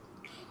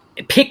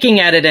picking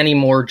at it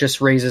anymore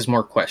just raises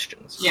more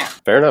questions. Yeah.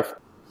 Fair enough.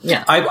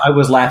 Yeah. I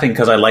was laughing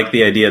because I like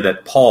the idea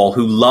that Paul,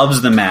 who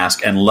loves The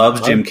Mask and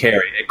loves Jim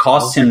Carrey, it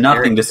costs him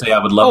nothing to say I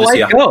would love to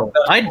see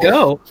I'd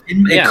go.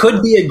 It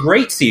could be a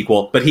great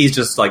sequel, but he's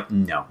just like,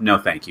 no,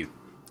 thank you.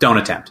 Don't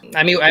attempt.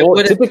 I mean,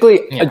 typically,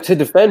 to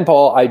defend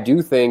Paul, I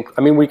do think,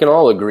 we can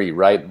all agree,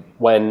 right?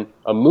 When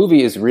a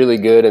movie is really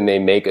good and they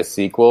make a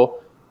sequel,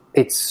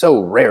 it's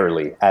so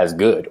rarely as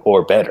good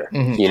or better.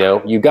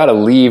 You got to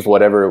leave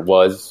whatever it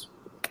was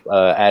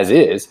as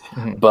is.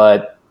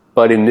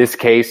 But in this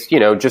case,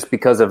 just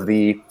because of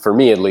the, for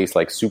me at least,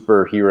 like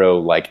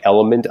superhero like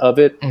element of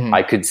it,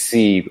 I could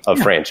see a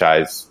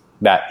franchise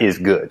that is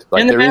good.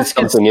 Like there is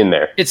something in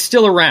there. It's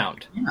still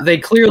around. Yeah. They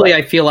clearly,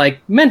 I feel like,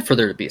 meant for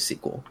there to be a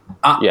sequel.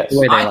 Yes,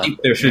 I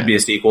think there should be a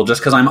sequel,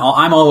 just because I'm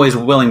always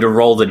willing to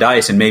roll the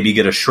dice and maybe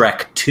get a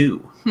Shrek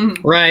 2.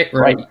 Right.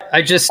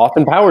 I just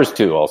Austin Powers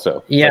 2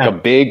 also. Yeah, like a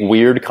big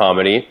weird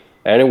comedy,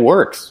 and it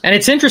works. And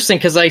it's interesting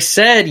because I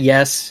said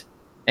yes,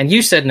 and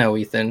you said no,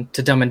 Ethan,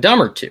 to Dumb and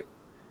Dumber 2.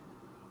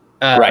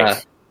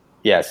 Right.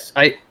 Yes.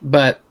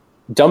 But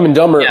Dumb and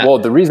Dumber. Yeah. Well,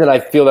 the reason I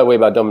feel that way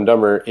about Dumb and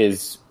Dumber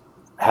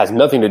has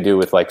nothing to do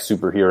with like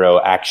superhero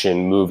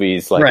action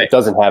movies. Like it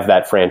doesn't have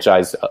that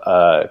franchise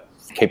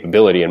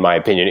capability, in my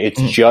opinion.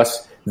 It's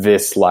just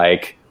this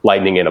like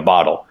lightning in a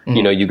bottle.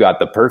 You got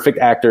the perfect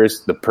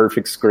actors, the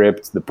perfect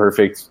script, the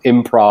perfect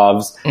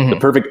improvs, the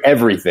perfect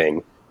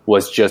everything.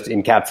 was just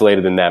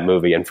encapsulated in that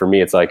movie. And for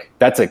me, it's like,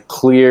 that's a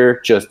clear,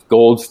 just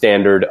gold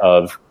standard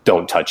of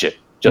don't touch it.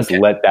 Just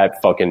let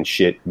that fucking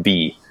shit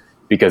be,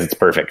 because it's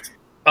perfect.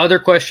 Other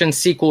question,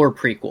 sequel or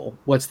prequel?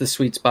 What's the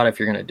sweet spot if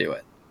you're going to do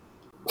it?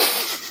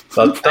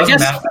 I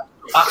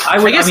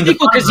guess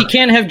sequel, because you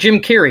can't have Jim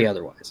Carrey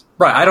otherwise.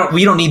 Right.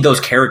 We don't need those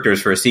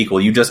characters for a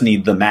sequel. You just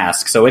need the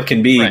mask. So it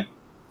can be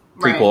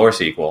prequel or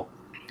sequel.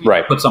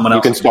 Right. Put someone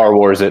else. You can Star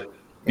Wars it.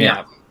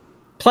 Yeah.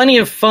 Plenty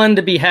of fun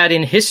to be had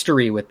in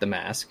history with the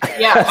mask.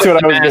 Yeah. That's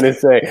what I was going to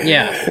say.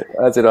 Yeah.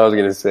 That's what I was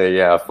going to say.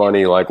 Yeah.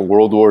 Funny, like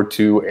World War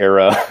II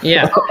era.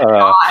 Yeah.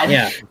 God.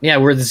 Yeah.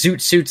 Where the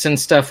zoot suits and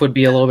stuff would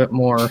be a little bit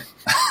more,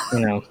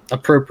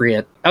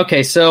 appropriate.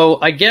 Okay.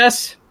 So I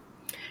guess,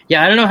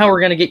 I don't know how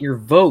we're going to get your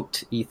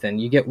vote, Ethan.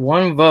 You get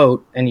one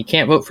vote and you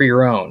can't vote for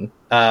your own.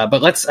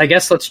 But let's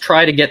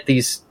try to get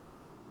these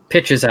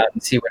pitches out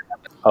and see what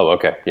happens. Oh,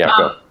 okay. Yeah.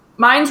 Go.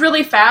 Mine's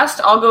really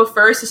fast. I'll go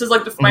first. This is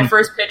like my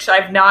first pitch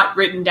I've not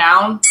written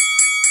down.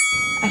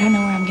 I don't know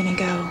where I'm going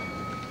to go,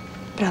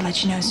 but I'll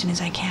let you know as soon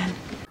as I can.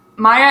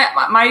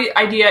 My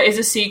idea is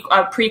a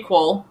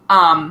prequel.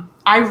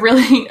 I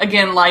really,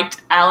 again,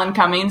 liked Alan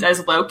Cummings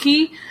as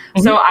Loki.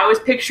 Mm-hmm. So I was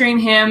picturing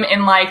him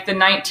in like the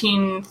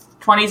 1920s,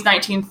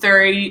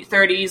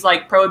 1930s,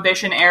 like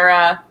Prohibition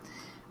era.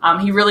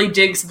 He really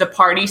digs the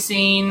party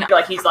scene.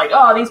 Like, he's like,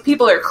 oh, these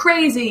people are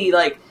crazy.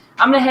 Like,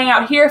 I'm going to hang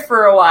out here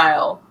for a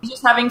while. He's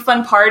just having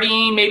fun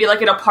partying. Maybe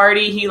like at a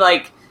party, he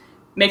like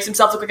makes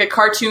himself look like a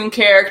cartoon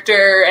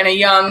character, and a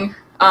young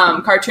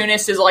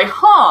cartoonist is like,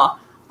 I'm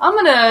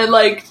going to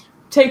like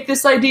take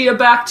this idea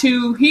back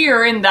to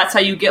here. And that's how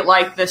you get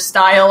like the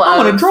style of...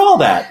 I'm going to draw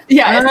that.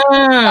 Yeah.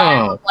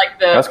 Like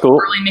the That's cool.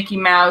 early Mickey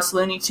Mouse,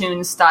 Looney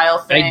Tunes style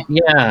thing.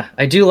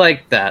 I do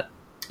like that.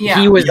 Yeah.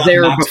 He was Young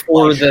there Max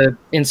before Fleischer. the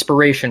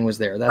inspiration was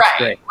there. That's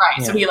great. Right.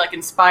 Yeah. So he like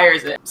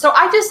inspires it. So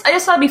I just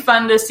thought it'd be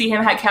fun to see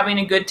him having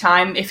a good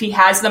time. If he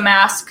has the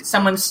mask,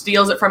 someone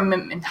steals it from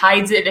him and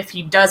hides it. If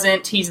he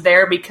doesn't, he's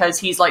there because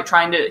he's like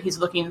he's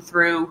looking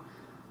through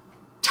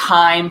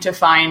time to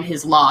find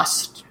his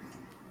lost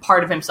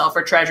part of himself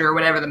or treasure or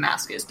whatever the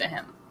mask is to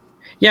him.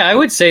 Yeah, I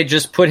would say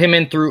just put him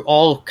in through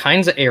all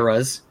kinds of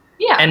eras.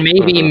 Yeah. And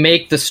maybe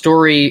make the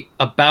story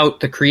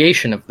about the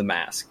creation of the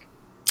mask.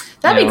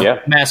 That'd be cool.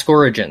 Mask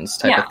origins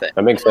type of thing.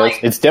 That makes sense.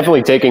 It's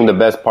definitely taking the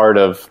best part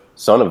of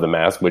Son of the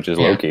Mask, which is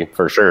Loki,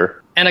 for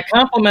sure. And a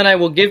compliment I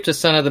will give to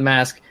Son of the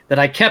Mask that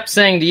I kept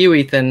saying to you,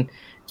 Ethan,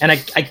 and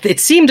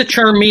it seemed to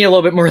charm me a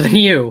little bit more than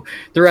you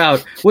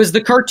throughout, was the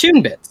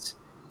cartoon bits.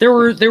 There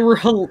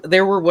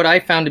were what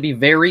I found to be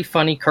very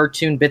funny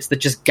cartoon bits that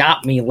just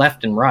got me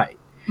left and right.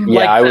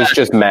 Yeah, I was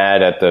just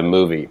mad at the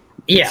movie.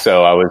 Yeah.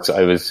 So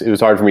it was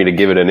hard for me to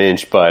give it an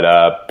inch, but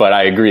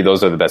I agree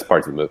those are the best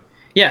parts of the movie.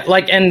 Yeah,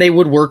 and they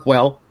would work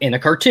well in a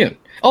cartoon.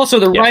 Also,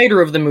 the writer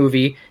of the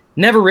movie,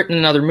 never written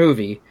another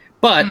movie,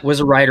 but was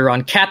a writer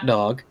on Cat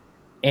Dog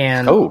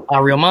and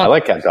Ariel Monte. I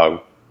like Cat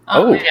Dog.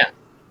 Yeah.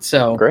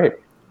 So, great.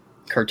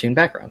 Cartoon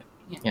background.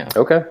 Yeah.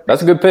 Okay,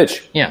 that's a good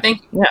pitch. Yeah.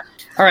 Thank you. Yeah.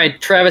 All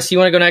right, Travis, you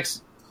want to go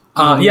next?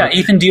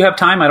 Ethan, do you have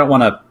time? I don't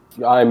want to...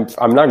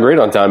 I'm not great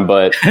on time,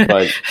 but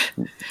I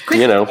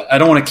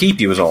don't want to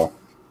keep you is all.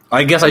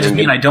 I guess I just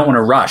mean I don't want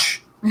to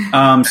rush.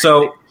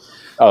 So...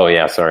 Oh,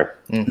 yeah, sorry.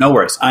 No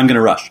worries. I'm going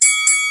to rush.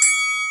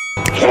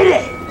 It's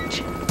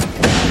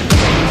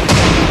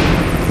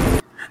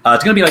going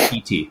to be like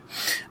E.T.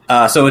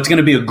 So it's going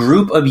to be a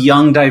group of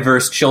young,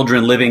 diverse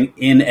children living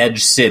in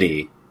Edge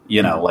City,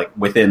 like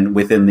within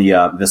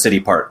the city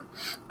part.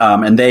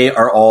 And they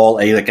are all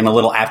in a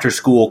little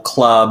after-school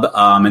club,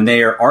 and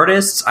they are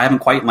artists. I haven't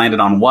quite landed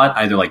on what,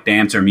 either like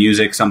dance or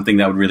music, something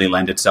that would really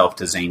lend itself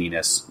to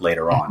zaniness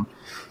later on.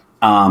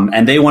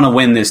 And they want to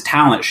win this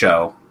talent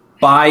show.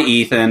 Bye,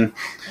 Ethan.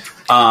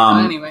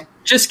 Anyway.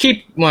 Just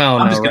keep... Well,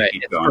 no, right.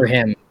 It's for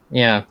him.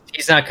 Yeah.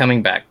 He's not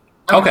coming back.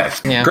 Okay.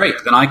 Yeah. Great.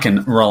 Then I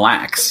can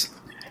relax.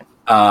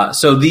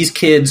 So these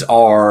kids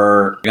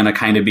are going to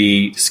kind of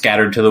be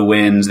scattered to the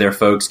winds. Their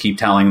folks keep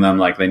telling them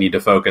like they need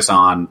to focus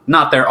on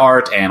not their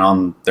art and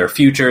on their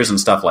futures and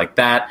stuff like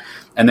that.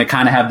 And they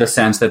kind of have the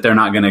sense that they're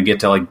not going to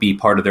get to like be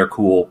part of their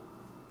cool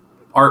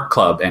art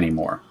club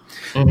anymore.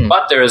 Mm-hmm.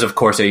 But there is, of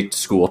course, a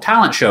school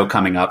talent show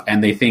coming up,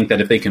 and they think that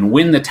if they can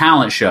win the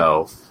talent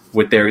show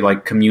with their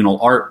like communal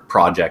art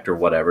project or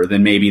whatever,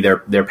 then maybe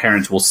their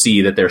parents will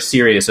see that they're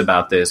serious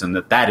about this and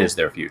that is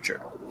their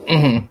future.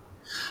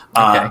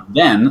 Mm-hmm.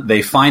 Then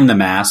they find the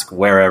mask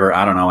wherever,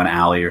 I don't know, an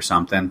alley or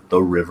something,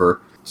 the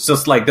river. It's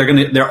just like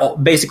they're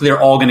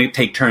all going to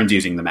take turns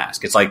using the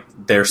mask. It's like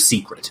their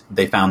secret.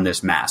 They found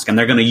this mask, and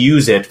they're going to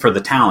use it for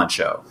the talent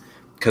show.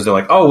 Because they're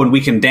like, when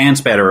we can dance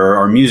better, or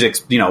our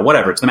music's,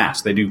 whatever, it's the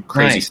mask. They do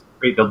crazy stuff.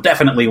 They'll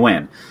definitely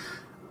win.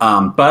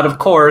 But, of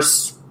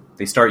course,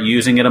 they start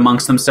using it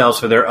amongst themselves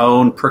for their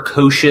own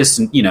precocious,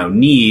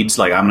 needs.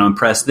 Like, I'm going to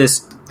impress this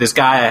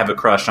guy I have a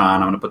crush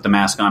on. I'm going to put the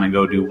mask on and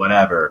go do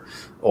whatever.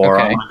 Or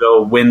I'm going to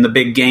go win the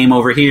big game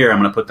over here. I'm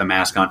going to put the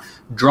mask on.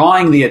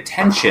 Drawing the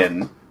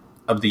attention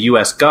of the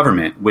U.S.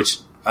 government, which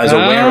is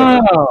aware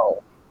of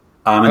it.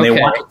 And they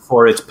want it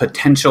for its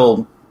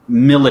potential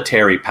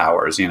military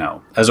powers,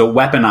 as a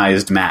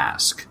weaponized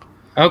mask.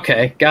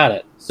 Okay, got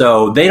it.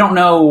 So they don't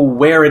know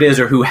where it is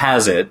or who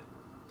has it,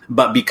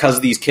 but because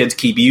these kids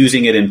keep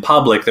using it in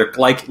public, they're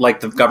like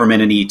the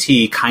government in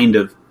E.T. kind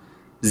of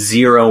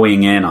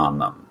zeroing in on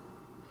them.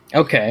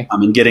 Okay.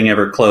 And getting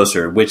ever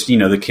closer, which,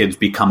 the kids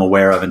become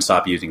aware of and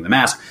stop using the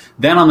mask.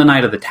 Then on the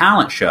night of the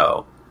talent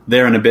show,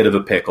 they're in a bit of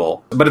a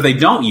pickle. But if they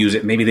don't use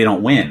it, maybe they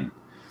don't win.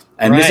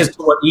 And This is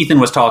what Ethan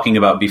was talking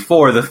about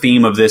before. The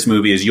theme of this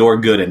movie is you're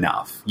good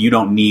enough. You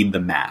don't need the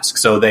mask.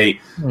 So they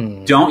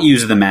don't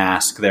use the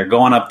mask. They're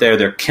going up there.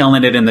 They're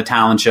killing it in the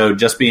talent show,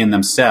 just being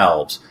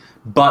themselves.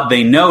 But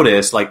they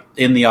notice, like,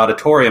 in the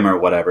auditorium or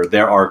whatever,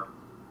 there are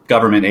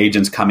government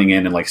agents coming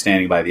in and, like,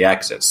 standing by the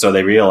exits. So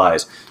they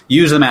realize,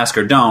 use the mask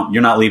or don't,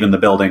 you're not leaving the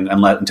building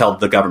until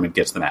the government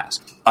gets the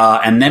mask.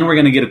 And then we're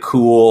going to get a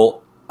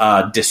cool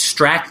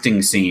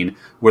distracting scene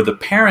where the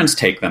parents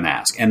take the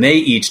mask, and they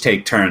each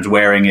take turns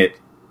wearing it,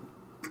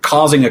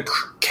 causing a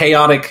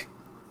chaotic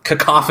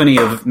cacophony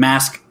of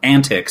mask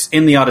antics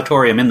in the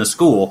auditorium in the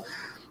school,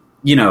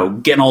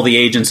 getting all the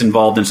agents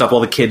involved and stuff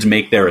while the kids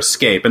make their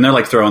escape. And they're,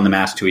 like, throwing the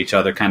mask to each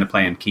other, kind of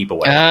playing keep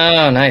away.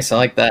 Oh, nice. I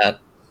like that.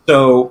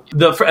 So,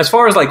 as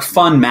far as, like,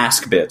 fun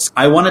mask bits,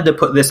 I wanted to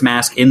put this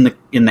mask in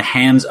the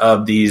hands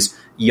of these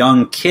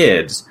young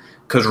kids,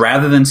 because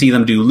rather than see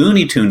them do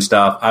Looney Tune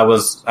stuff, I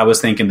was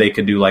thinking they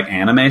could do, like,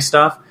 anime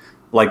stuff.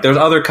 Like, there's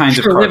other kinds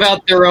of live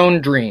out their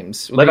own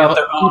dreams. Live out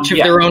each of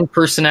their own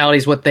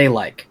personalities, what they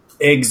like.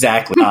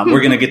 Exactly.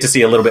 We're going to get to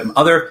see a little bit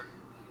other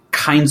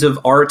kinds of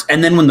art,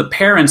 and then when the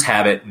parents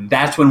have it,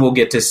 that's when we'll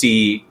get to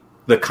see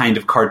the kind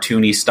of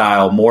cartoony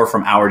style, more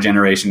from our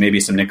generation, maybe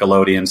some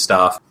Nickelodeon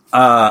stuff.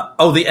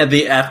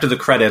 The after the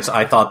credits,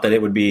 I thought that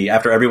it would be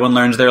after everyone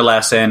learns their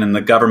lesson and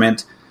the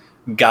government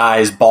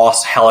guy's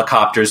boss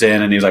helicopters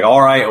in, and he's like,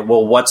 "All right,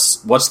 well,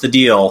 what's the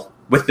deal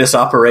with this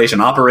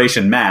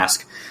Operation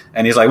Mask?"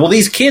 And he's like, "Well,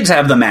 these kids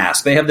have the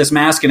mask. They have this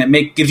mask, and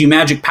it gives you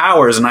magic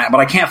powers, but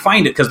I can't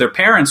find it because their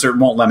parents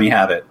won't let me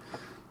have it.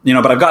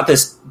 But I've got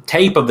this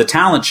tape of the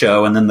talent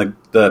show." And then the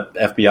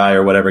FBI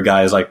or whatever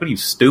guy is like, "What are you,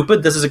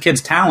 stupid? This is a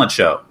kid's talent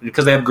show.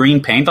 Because they have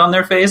green paint on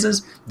their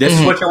faces? This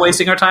is what you're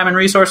wasting our time and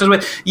resources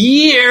with?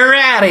 You're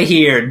out of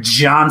here,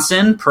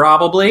 Johnson,"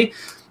 probably.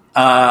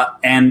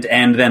 And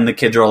then the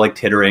kids are all, like,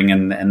 tittering,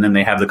 and then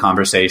they have the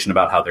conversation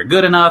about how they're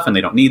good enough and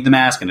they don't need the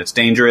mask and it's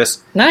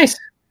dangerous. Nice.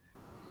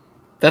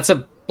 That's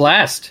a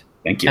blast.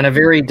 Thank you. And a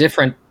very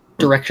different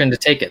direction to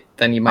take it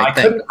than you might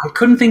think. I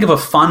couldn't think of a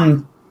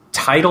fun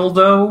title,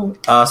 though,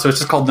 so it's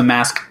just called The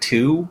Mask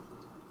 2.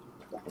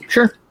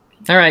 Sure.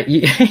 All right.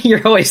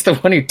 You're always the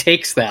one who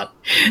takes that.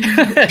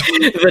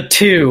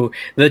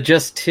 the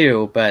just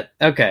two, but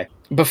okay.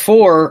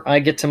 Before I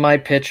get to my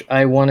pitch,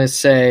 I want to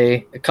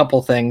say a couple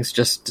things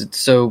just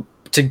to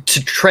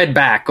tread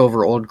back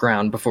over old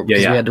ground because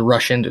we had to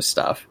rush into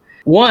stuff.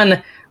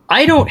 One,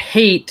 I don't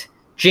hate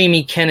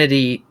Jamie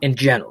Kennedy in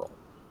general.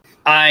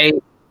 I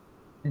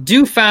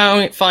do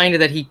find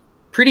that he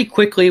pretty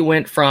quickly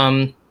went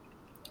from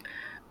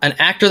an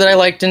actor that I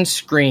liked in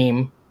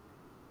Scream,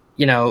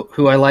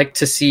 who I like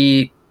to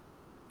see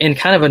in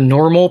kind of a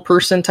normal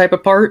person type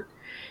of part.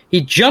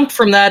 He jumped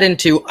from that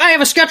into, I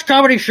have a sketch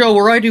comedy show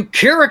where I do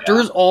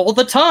characters all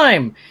the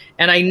time.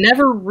 And I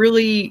never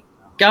really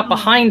got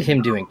behind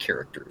him doing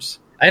characters.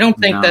 I don't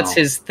think that's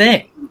his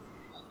thing.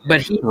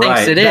 But he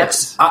thinks it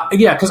is.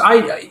 Because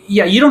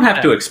you don't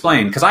have to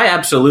explain, because I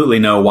absolutely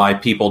know why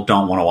people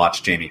don't want to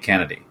watch Jamie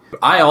Kennedy.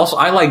 I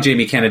like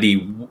Jamie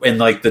Kennedy in,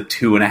 like, the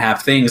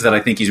 2.5 things that I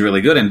think he's really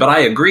good in. But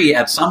I agree,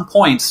 at some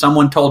point,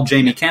 someone told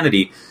Jamie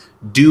Kennedy,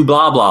 do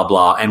blah, blah,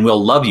 blah, and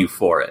we'll love you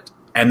for it.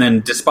 And then,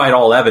 despite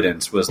all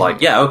evidence, was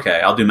like, yeah,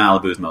 okay, I'll do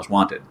Malibu's Most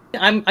Wanted.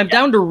 I'm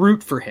down to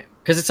root for him,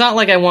 because it's not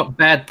like I want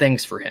bad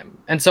things for him.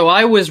 And so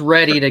I was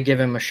ready to give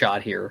him a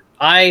shot here.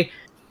 I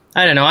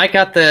don't know, I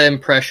got the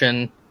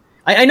impression...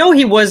 I know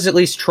he was at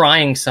least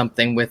trying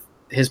something with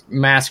his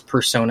mask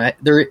persona.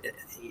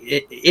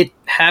 It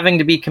having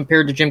to be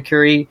compared to Jim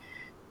Carrey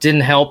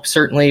didn't help,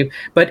 certainly.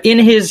 But in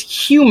his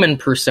human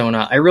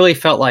persona, I really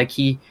felt like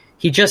he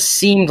just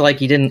seemed like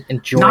he didn't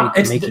enjoy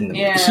making them.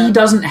 Yeah. He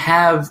doesn't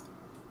have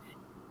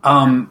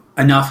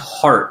enough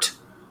heart.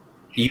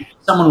 You need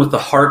someone with the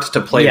heart to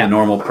play the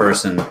normal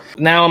person.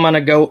 Now I'm going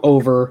to go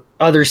over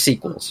other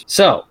sequels.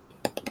 So...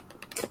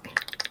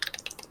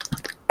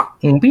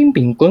 The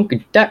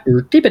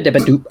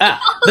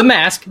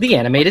Mask, the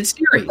animated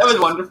series. That was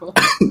wonderful.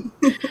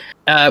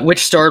 Which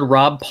starred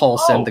Rob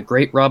Paulsen, the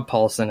great Rob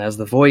Paulsen, as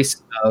the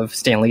voice of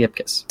Stanley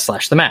Ipkiss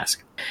 / The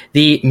Mask.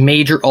 The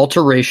major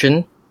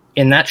alteration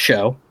in that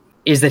show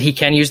is that he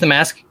can use the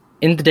mask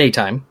in the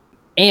daytime,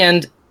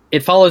 and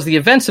it follows the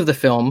events of the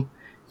film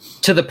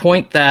to the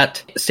point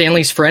that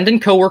Stanley's friend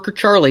and coworker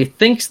Charlie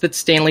thinks that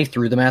Stanley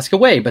threw the mask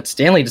away, but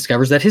Stanley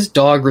discovers that his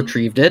dog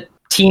retrieved it.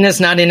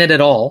 Tina's not in it at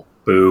all.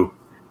 Boo.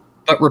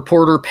 But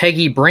reporter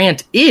Peggy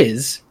Brandt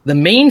is the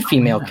main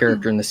female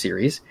character in the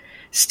series.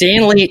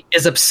 Stanley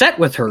is upset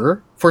with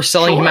her for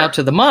selling him out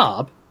to the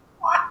mob.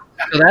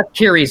 So that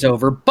carries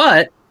over,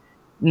 but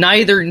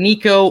neither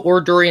Nico or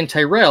Dorian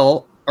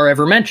Tyrell are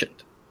ever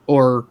mentioned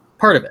or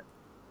part of it.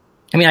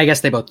 I mean, I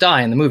guess they both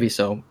die in the movie,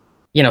 so,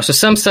 so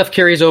some stuff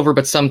carries over,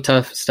 but some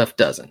tough stuff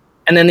doesn't.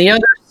 And then the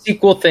other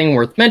sequel thing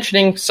worth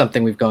mentioning,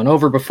 something we've gone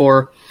over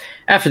before,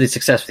 after the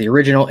success of the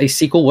original, a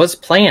sequel was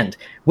planned,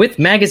 with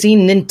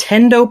magazine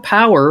Nintendo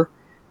Power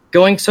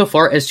going so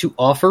far as to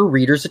offer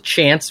readers a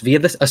chance via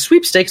a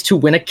sweepstakes to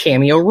win a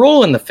cameo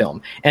role in the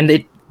film. And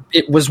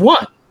it was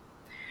won.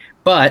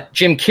 But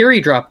Jim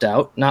Carrey dropped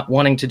out, not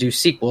wanting to do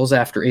sequels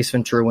after Ace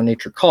Ventura: When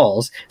Nature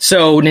Calls.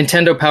 So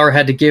Nintendo Power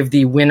had to give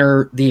the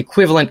winner the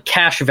equivalent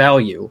cash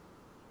value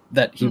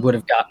that he would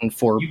have gotten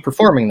for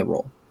performing the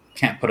role.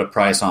 Can't put a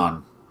price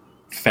on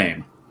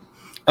fame.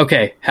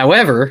 Okay,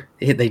 however,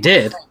 they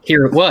did.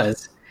 Here it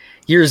was.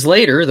 Years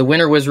later, the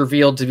winner was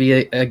revealed to be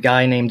a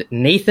guy named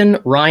Nathan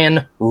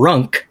Ryan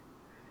Runk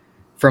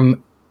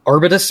from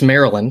Arbutus,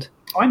 Maryland.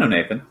 Oh, I know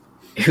Nathan.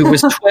 Who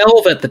was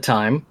 12 at the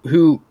time,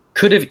 who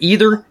could have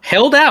either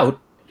held out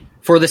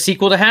for the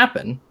sequel to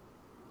happen,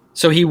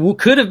 so he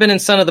could have been in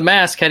Son of the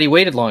Mask had he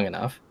waited long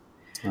enough,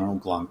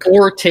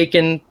 or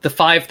taken the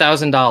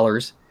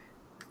 $5,000,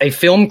 a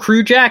film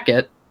crew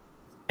jacket,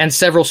 and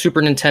several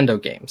Super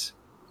Nintendo games.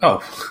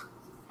 Oh,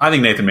 I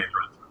think Nathan made the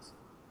right choice.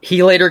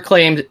 He later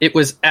claimed it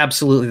was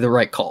absolutely the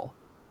right call.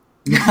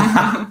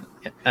 Yeah.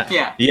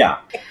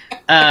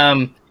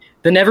 The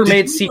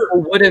never-made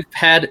sequel would have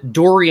had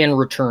Dorian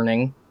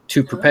returning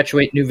to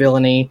perpetuate new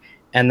villainy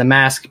and the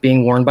mask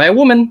being worn by a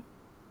woman,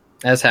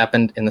 as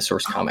happened in the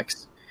source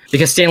comics.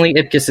 Because Stanley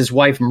Ipkiss's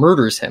wife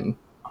murders him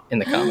in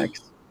the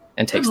comics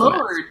and takes the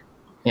mask.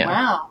 Yeah.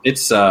 Wow.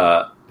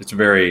 It's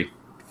very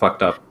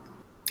fucked up.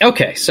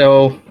 Okay,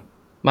 so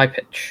my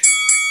pitch.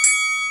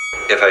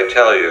 If I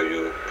tell you,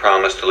 you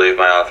promise to leave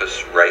my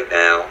office right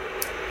now?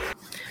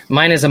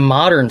 Mine is a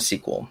modern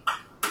sequel.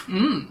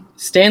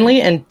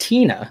 Stanley and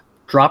Tina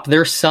drop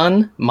their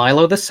son,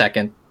 Milo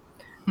II,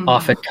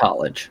 off at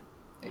college.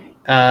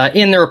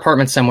 In their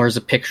apartment somewhere is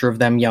a picture of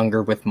them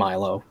younger with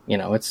Milo.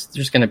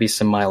 There's going to be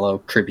some Milo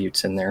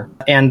tributes in there.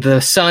 And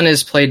the son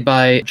is played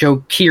by Joe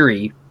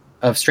Keery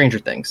of Stranger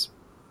Things.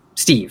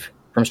 Steve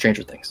from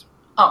Stranger Things.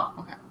 Oh,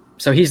 okay.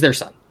 So he's their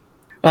son.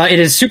 It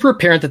is super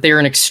apparent that they are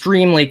an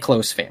extremely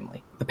close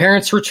family. The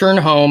parents return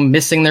home,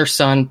 missing their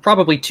son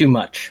probably too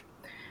much.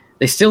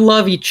 They still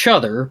love each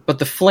other, but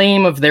the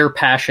flame of their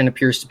passion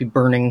appears to be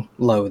burning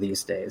low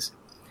these days.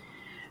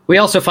 We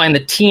also find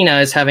that Tina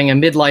is having a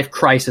midlife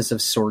crisis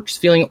of sorts,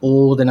 feeling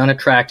old and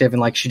unattractive and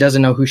like she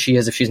doesn't know who she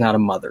is if she's not a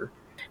mother.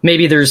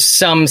 Maybe there's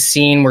some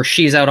scene where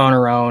she's out on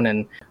her own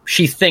and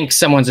she thinks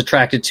someone's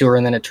attracted to her,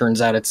 and then it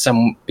turns out it's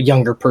some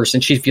younger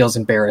person. She feels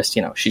embarrassed,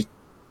 she's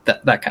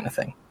that kind of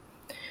thing.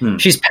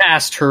 She's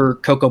past her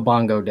Coco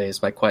Bongo days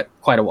by quite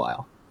a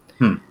while.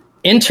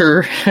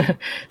 Enter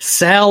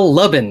Sal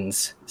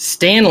Lubbins,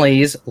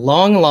 Stanley's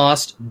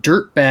long-lost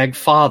dirtbag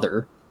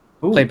father,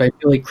 played by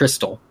Billy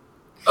Crystal.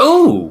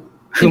 Oh,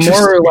 who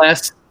more or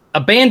less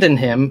abandoned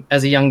him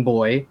as a young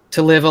boy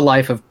to live a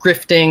life of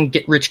grifting,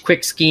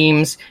 get-rich-quick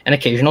schemes, and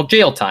occasional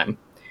jail time.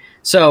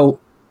 So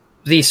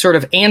the sort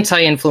of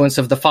anti-influence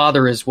of the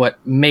father is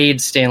what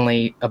made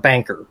Stanley a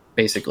banker,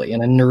 basically,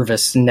 and a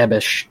nervous,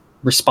 nebbish,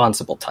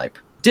 responsible type.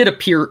 Did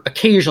appear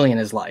occasionally in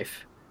his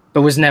life,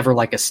 but was never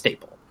like a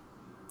staple.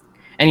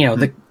 And,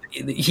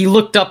 he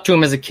looked up to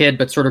him as a kid,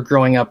 but sort of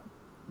growing up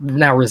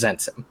now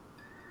resents him.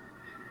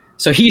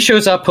 So he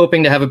shows up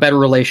hoping to have a better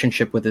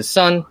relationship with his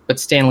son, but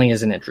Stanley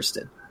isn't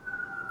interested.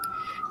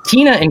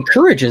 Tina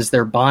encourages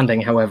their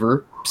bonding,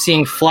 however,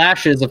 seeing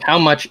flashes of how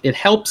much it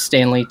helps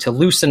Stanley to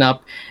loosen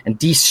up and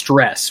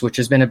de-stress, which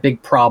has been a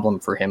big problem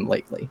for him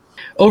lately.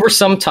 Over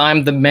some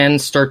time, the men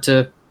start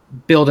to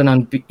build an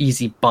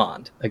uneasy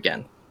bond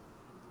again.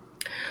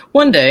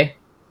 One day,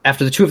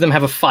 after the two of them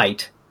have a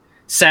fight,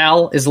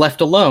 Sal is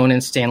left alone in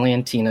Stanley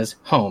and Tina's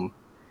home,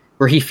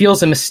 where he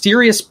feels a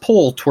mysterious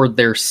pull toward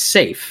their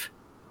safe.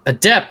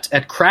 Adept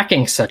at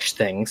cracking such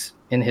things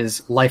in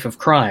his life of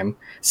crime,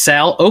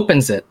 Sal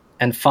opens it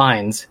and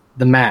finds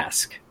the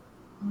mask.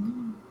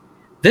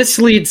 This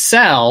leads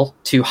Sal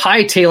to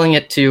hightailing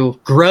it to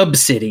Grub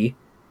City,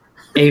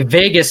 a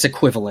Vegas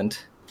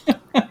equivalent,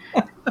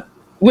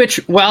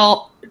 which,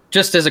 well,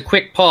 just as a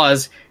quick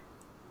pause,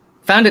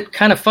 found it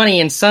kind of funny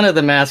in Son of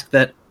the Mask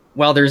that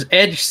while there's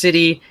Edge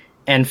City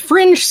and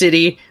Fringe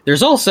City,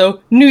 there's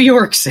also New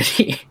York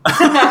City.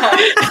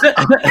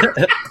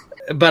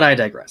 But I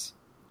digress.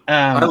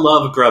 I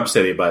love Grub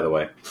City, by the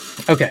way.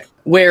 Okay.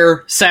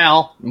 Where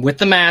Sal, with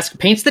the mask,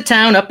 paints the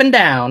town up and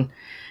down,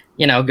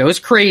 goes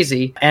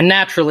crazy, and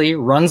naturally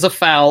runs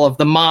afoul of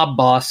the mob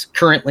boss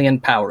currently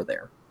in power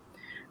there.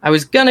 I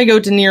was going to go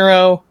De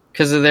Niro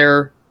because of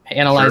their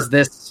analyze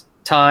this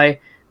tie,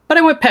 but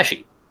I went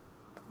Pesci.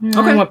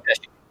 Okay.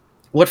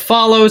 What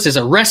follows is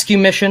a rescue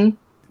mission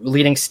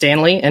leading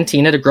Stanley and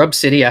Tina to Grub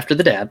City after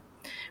the dad,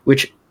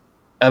 which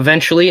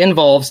eventually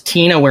involves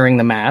Tina wearing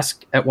the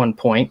mask at one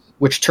point,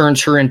 which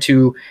turns her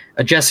into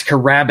a Jessica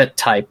Rabbit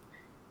type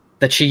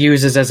that she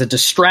uses as a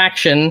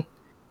distraction,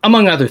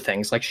 among other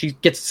things. Like, she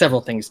gets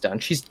several things done.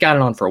 She's got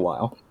it on for a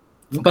while.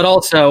 But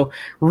also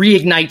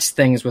reignites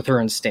things with her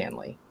and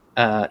Stanley.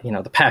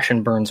 The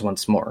passion burns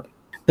once more.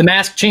 The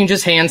mask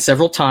changes hands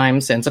several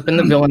times, ends up in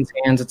the villain's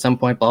hands at some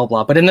point, blah,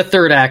 blah. But in the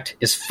third act,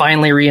 is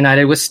finally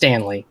reunited with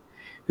Stanley,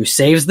 who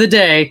saves the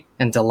day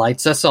and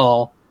delights us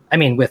all. I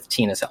mean, with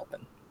Tina's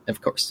helping,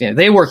 of course.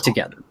 They work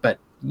together, but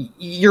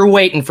you're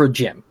waiting for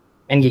Jim,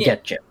 and you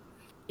get Jim.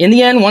 In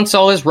the end, once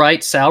all is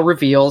right, Sal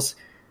reveals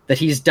that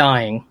he's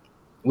dying,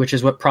 which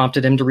is what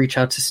prompted him to reach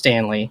out to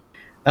Stanley.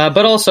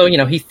 But also,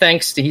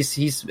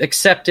 he's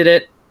accepted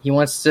it. He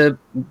wants to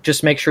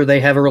just make sure they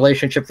have a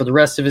relationship for the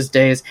rest of his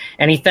days,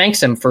 and he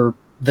thanks him for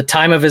the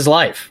time of his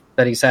life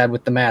that he's had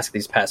with the mask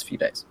these past few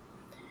days.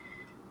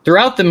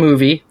 Throughout the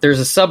movie, there's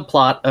a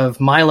subplot of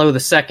Milo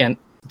II,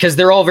 because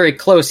they're all very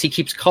close. He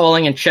keeps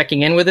calling and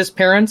checking in with his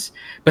parents,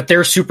 but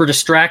they're super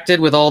distracted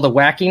with all the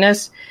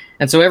wackiness,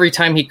 and so every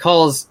time he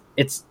calls,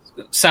 it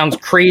sounds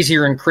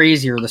crazier and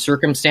crazier, the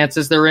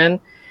circumstances they're in,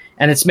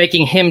 and it's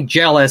making him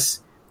jealous,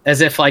 as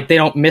if like they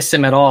don't miss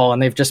him at all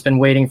and they've just been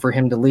waiting for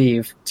him to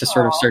leave to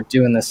sort of start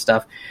doing this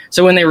stuff.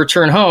 So when they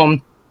return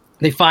home,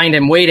 they find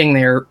him waiting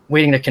there,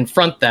 waiting to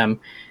confront them.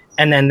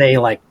 And then they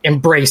like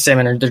embrace him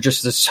and they're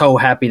just so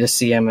happy to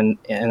see him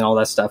and all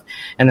that stuff.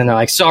 And then they're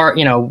like,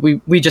 sorry,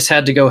 we just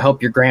had to go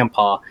help your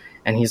grandpa.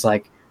 And he's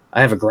like,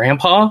 I have a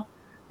grandpa?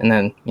 And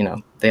then,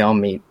 they all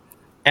meet.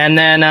 And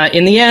then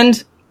in the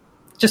end,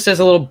 just as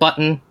a little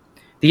button,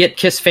 the It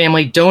Kiss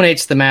family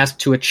donates the mask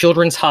to a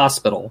children's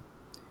hospital,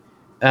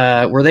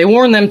 where they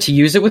warn them to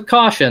use it with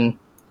caution,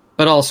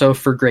 but also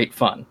for great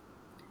fun.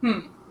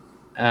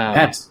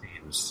 That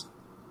seems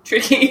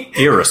tricky.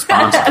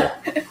 Irresponsible.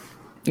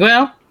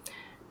 Well,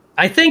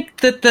 I think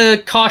that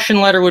the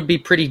caution letter would be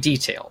pretty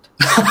detailed.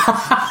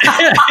 I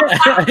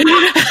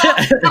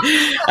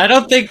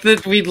don't think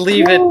that we'd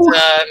leave it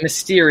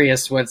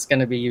mysterious what it's going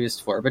to be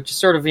used for, but just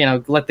sort of,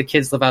 let the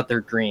kids live out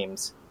their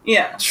dreams.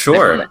 Yeah.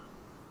 Sure.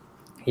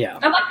 Yeah.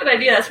 I like that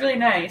idea. That's really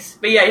nice.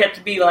 But yeah, you have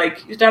to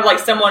have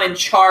someone in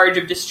charge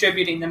of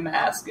distributing the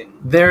mask. And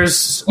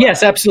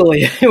Yes,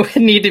 absolutely. It would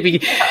need to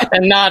be,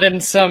 and not in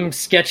some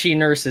sketchy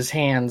nurse's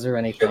hands or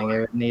anything. Sure.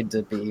 It would need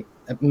to be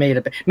made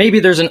up. Maybe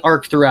there's an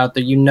arc throughout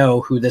that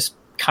who this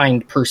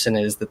kind person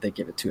is that they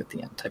give it to at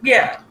the end. Type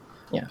yeah. Of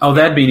yeah. Oh,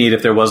 that'd be neat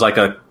if there was like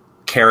a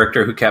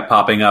character who kept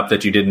popping up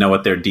that you didn't know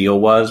what their deal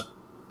was,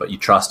 but you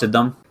trusted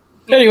them.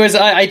 Anyways,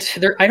 I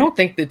don't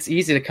think it's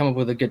easy to come up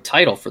with a good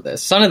title for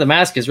this. Son of the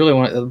Mask is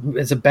really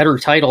is a better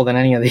title than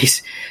any of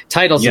these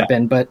titles have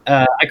been, but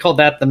I call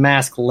that The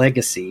Mask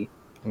Legacy.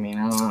 I mean,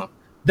 I don't know.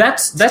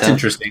 That's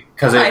interesting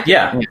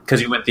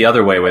because you went the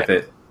other way with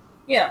it.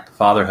 Yeah,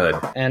 fatherhood,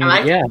 and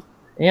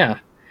yeah.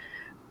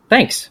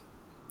 Thanks.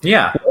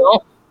 Yeah.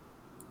 Well,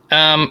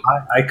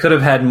 I could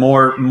have had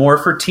more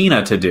for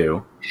Tina to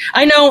do.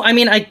 I know. I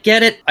mean, I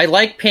get it. I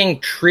like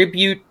paying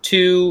tribute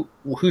to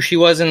who she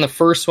was in the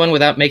first one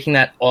without making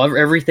that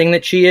everything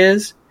that she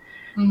is.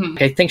 Mm-hmm.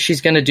 I think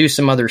she's going to do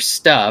some other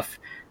stuff,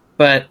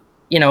 but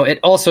it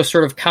also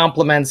sort of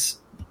complements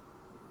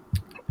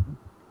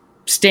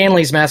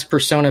Stanley's mask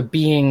persona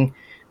being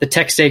the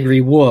Tex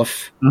Avery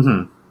wolf,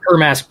 her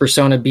mask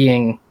persona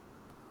being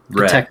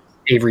the Tex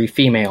Avery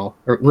female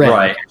or red.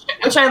 Right.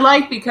 Which I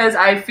like because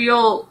I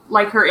feel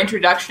like her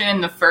introduction in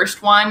the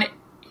first one,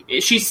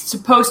 she's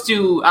supposed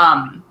to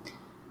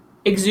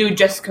exude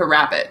Jessica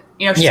Rabbit.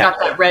 She's got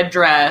that red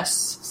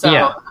dress. So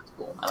that's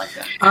cool. I like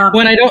that.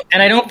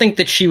 I don't think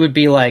that she would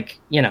be like,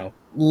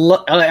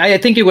 I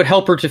think it would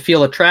help her to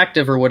feel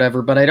attractive or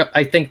whatever, but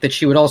I think that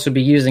she would also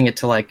be using it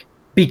to like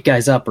beat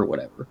guys up or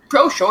whatever.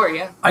 Oh, sure,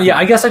 yeah.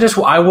 I guess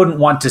I wouldn't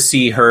want to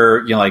see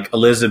her, like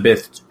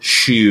Elizabeth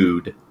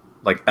Shute,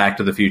 like Back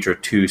to the Future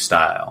 2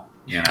 style.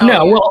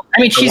 No, well,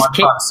 I mean, she's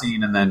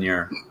scene, and then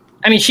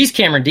she's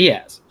Cameron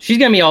Diaz. She's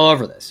gonna be all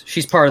over this.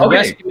 She's part of the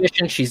rescue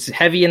mission. She's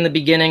heavy in the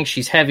beginning.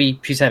 She's heavy.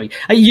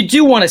 You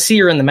do want to see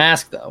her in the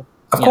mask, though.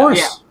 Of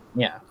course.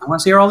 Yeah. I want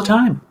to see her all the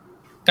time.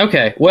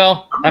 Okay.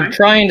 Well, right. I'm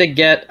trying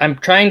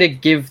to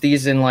give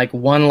these in like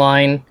one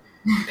line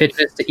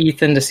pitches to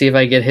Ethan to see if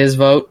I get his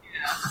vote.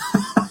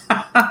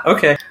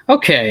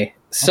 Okay.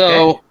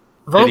 So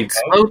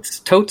votes,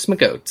 totes, my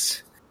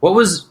goats. What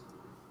was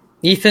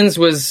Ethan's?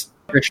 Was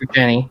Richard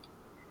Jenney.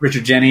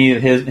 Richard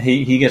Jenney,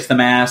 he gets the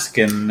mask,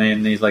 and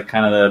then he's like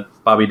kind of the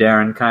Bobby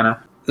Darin kind of.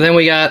 Then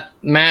we got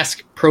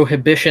Mask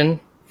Prohibition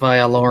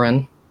via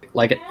Lauren.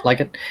 Like it.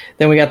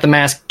 Then we got the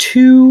Mask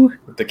 2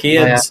 with the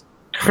kids.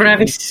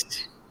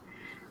 Travis.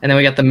 And then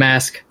we got the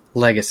Mask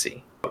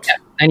Legacy. Yeah.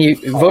 And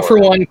you vote for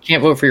one,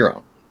 can't vote for your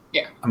own.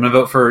 Yeah. I'm going to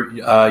vote for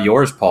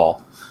yours,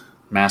 Paul.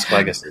 Mask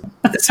Legacy.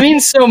 This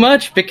means so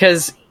much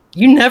because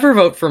you never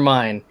vote for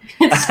mine.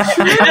 You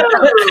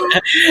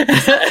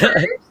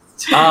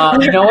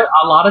know what?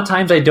 A lot of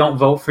times I don't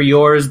vote for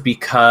yours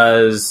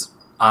because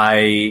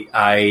I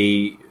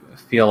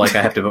feel like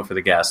I have to vote for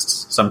the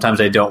guests.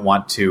 Sometimes I don't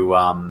want to.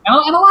 And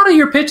a lot of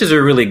your pitches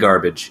are really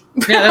garbage.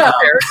 Yeah,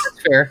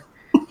 that's fair.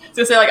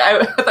 So say,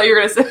 I thought you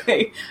were going to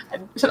say,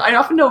 I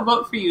often don't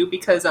vote for you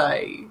because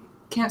I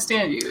can't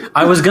stand you.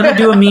 I was going to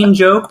do a mean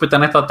joke, but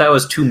then I thought that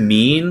was too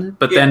mean.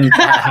 But then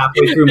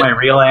halfway through my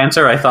real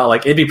answer, I thought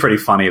it'd be pretty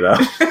funny though.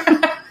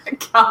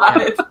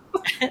 God.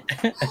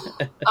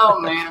 Oh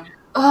man.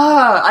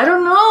 I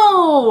don't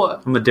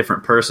know. I'm a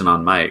different person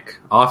on mic.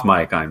 Off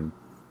mic, I'm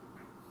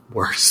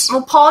worse.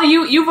 Well, Paul,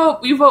 you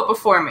vote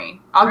before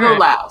me. I'll go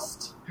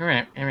last. All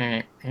right.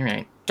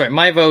 Sorry,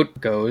 my vote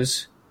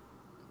goes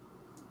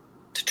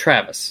to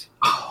Travis.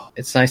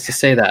 It's nice to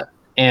say that.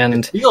 And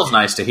it feels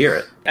nice to hear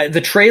it.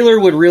 The trailer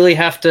would really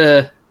have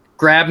to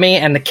grab me,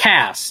 and the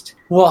cast.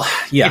 Well,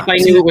 yeah. If I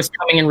knew it was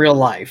coming in real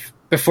life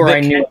before I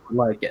knew I would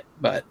like it.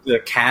 But the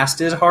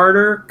cast is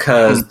harder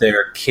because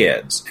they're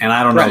kids, and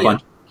I don't know a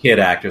bunch of kid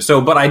actors.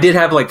 So, but I did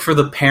have, like, for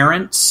the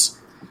parents,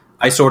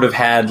 I sort of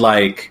had,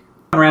 like,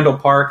 Randall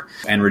Park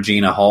and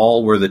Regina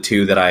Hall were the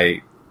two that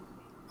I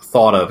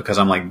thought of because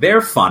I'm like,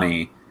 they're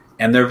funny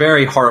and they're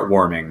very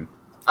heartwarming.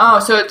 Oh,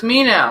 so it's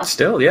me now.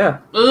 Still, yeah.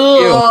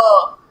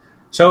 Ugh.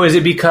 So is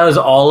it because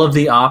all of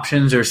the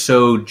options are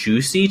so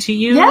juicy to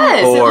you?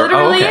 Yes, it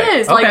literally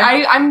is. Okay.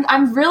 Like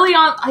I'm really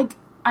on. Like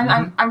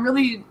I'm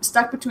really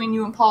stuck between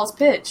you and Paul's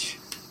pitch.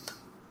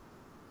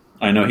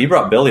 I know he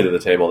brought Billy to the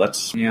table.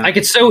 That's I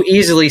could so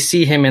easily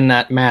see him in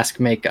that mask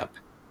makeup.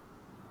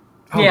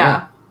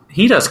 Yeah.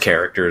 He does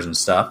characters and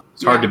stuff.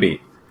 It's hard to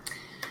beat.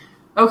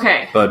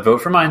 Okay. But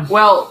vote for mine.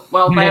 Well,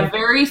 by a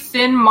very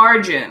thin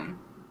margin,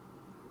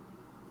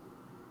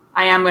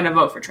 I am going to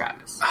vote for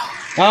Travis.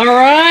 All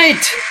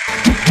right.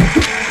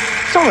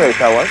 Sorry,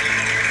 fellas.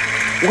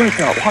 We're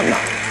not hot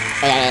now.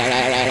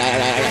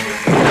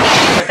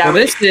 Well,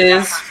 this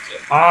is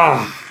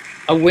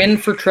a win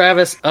for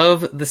Travis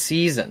of the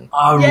season.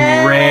 A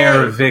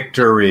rare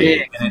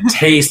victory. And it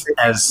tastes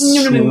as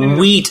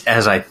sweet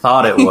as I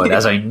thought it would,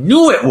 as I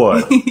knew it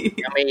would.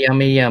 Yummy,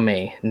 yummy,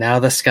 yummy. Now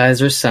the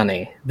skies are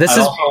sunny. I'd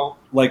also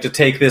like to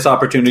take this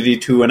opportunity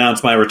to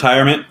announce my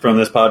retirement from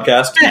this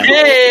podcast.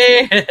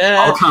 Hey!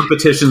 All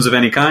competitions of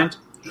any kind.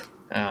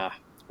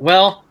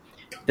 Well,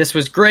 this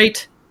was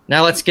great.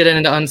 Now let's get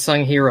into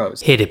Unsung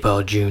Heroes. Hit it,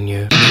 Paul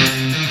Jr.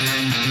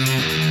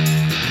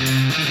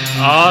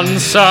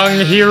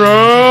 Unsung Heroes!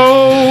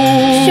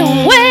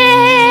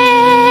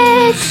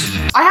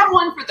 I have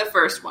one for the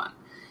first one.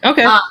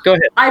 Okay, go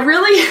ahead. I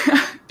really,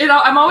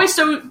 I'm always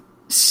so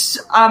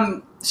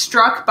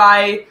struck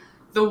by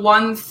the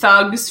one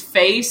thug's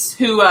face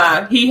who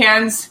he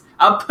hands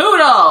a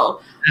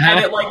poodle, and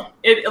it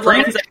he's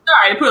like,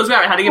 sorry, the poodle's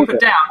gone. How to get put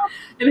down?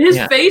 And his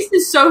face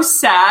is so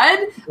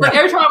sad. Like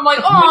every time I'm like,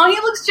 oh, he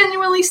looks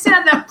genuinely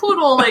sad. That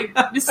poodle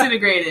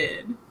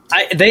disintegrated.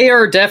 They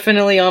are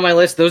definitely on my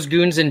list, those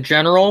goons in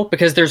general,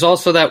 because there's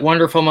also that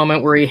wonderful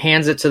moment where he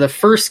hands it to the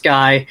first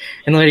guy,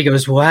 and the lady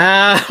goes,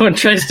 wow, and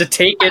tries to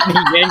take it, and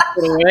he yanks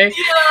it away.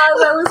 Yeah,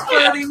 that was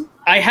funny.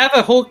 I have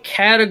a whole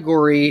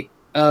category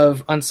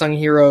of unsung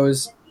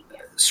heroes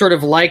sort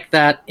of like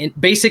that.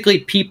 Basically,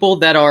 people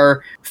that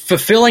are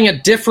fulfilling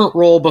a different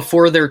role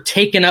before they're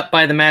taken up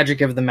by the magic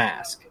of the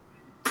mask.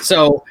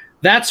 So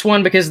that's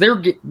one because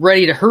they're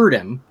ready to hurt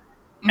him.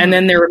 And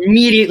then they're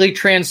immediately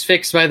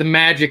transfixed by the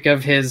magic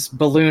of his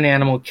balloon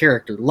animal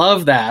character.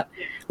 Love that.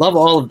 Love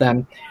all of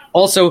them.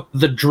 Also,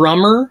 the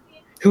drummer,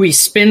 who he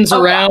spins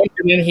around,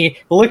 and then he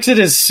looks at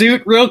his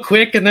suit real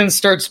quick and then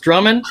starts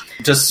drumming.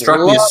 It just struck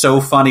me as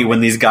so funny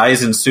when these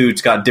guys in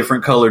suits got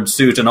different colored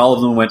suits, and all of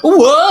them went,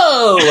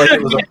 whoa! Like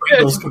it was a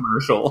Pringles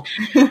commercial.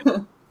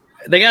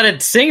 They got a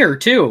singer,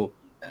 too.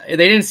 They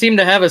didn't seem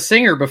to have a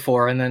singer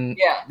before, and then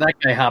that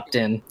guy hopped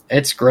in.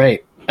 It's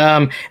great.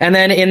 And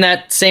then in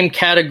that same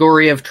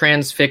category of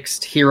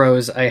transfixed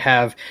heroes, I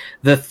have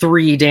the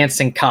 3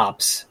 dancing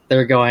cops.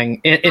 They're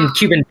going in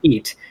Cuban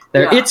Pete.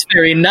 It's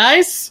very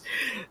nice,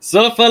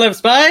 so full of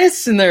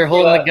spice, and they're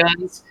holding the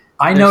guns.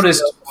 I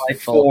noticed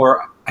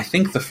for, I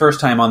think the first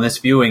time on this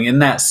viewing, in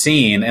that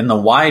scene, in the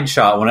wide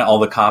shot when all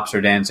the cops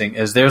are dancing,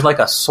 is there's like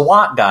a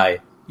SWAT guy.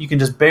 You can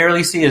just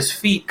barely see his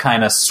feet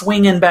kind of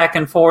swinging back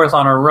and forth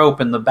on a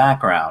rope in the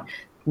background.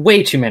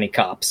 Way too many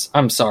cops.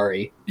 I'm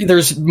sorry.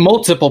 There's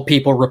multiple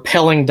people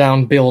rappelling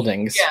down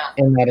buildings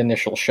in that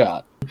initial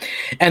shot.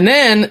 And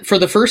then, for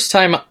the first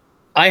time,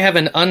 I have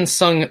an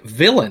unsung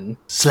villain.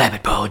 Slap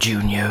it, Paul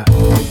Jr.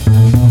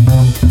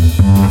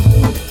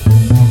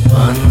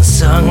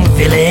 Unsung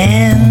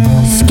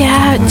villain.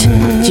 Scout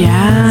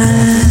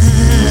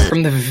John.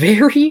 From the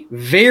very,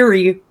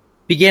 very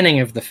beginning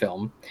of the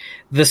film,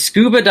 the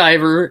scuba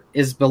diver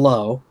is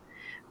below.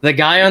 The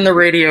guy on the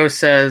radio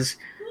says,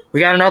 "We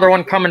got another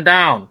one coming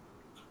down,"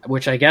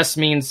 which I guess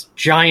means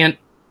giant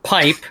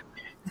pipe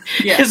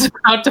is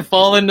about to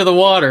fall into the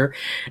water.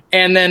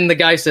 And then the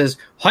guy says,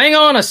 "Hang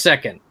on a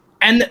second."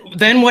 And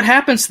then what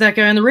happens to that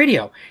guy on the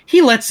radio?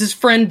 He lets his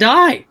friend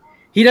die.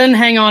 He doesn't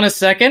hang on a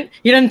second.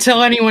 He doesn't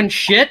tell anyone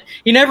shit.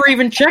 He never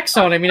even checks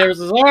on him. He never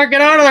says, "Oh,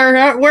 get out of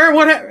there.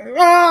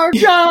 Oh,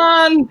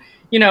 John."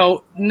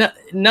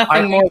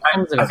 Nothing more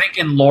comes of it. I think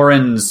in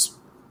Lauren's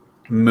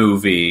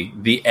movie,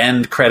 the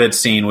end credit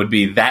scene would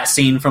be that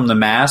scene from The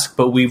Mask,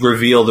 but we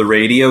reveal the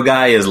radio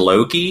guy is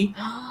Loki.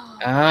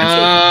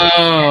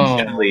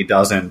 Intentionally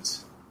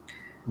doesn't.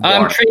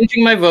 I'm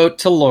changing my vote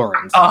to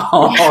Lawrence.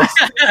 Oh.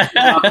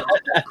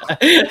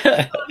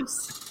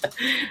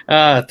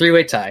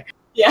 3-way tie.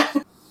 Yeah.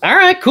 All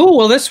right, cool.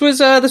 Well, this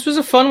was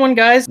a fun one,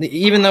 guys.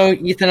 Even though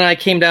Ethan and I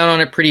came down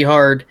on it pretty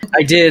hard,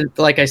 I did,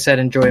 like I said,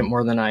 enjoy it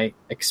more than I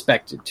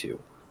expected to.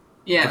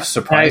 Yeah. That's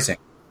surprising.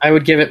 I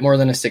would give it more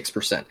than a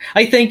 6%.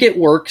 I think it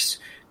works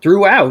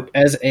throughout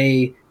as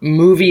a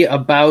movie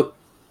about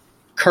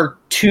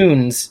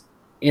cartoons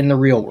in the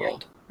real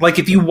world. Like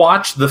if you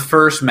watch the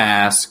first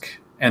Mask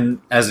and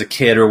as a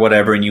kid or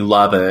whatever and you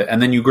love it,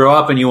 and then you grow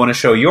up and you want to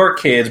show your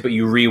kids, but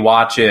you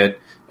rewatch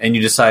it and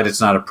you decide it's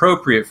not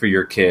appropriate for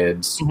your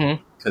kids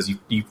because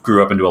you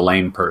grew up into a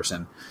lame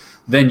person,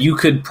 then you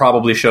could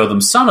probably show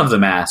them Son of the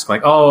Mask.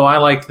 Like, oh, I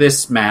like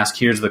this mask.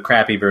 Here's the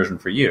crappy version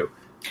for you.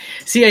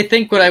 See, I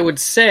think what I would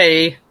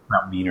say...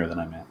 Not meaner than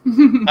I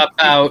meant.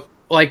 About,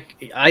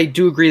 like, I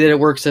do agree that it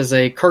works as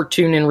a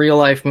cartoon in real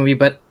life movie,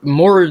 but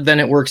more than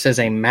it works as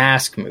a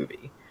Mask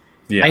movie.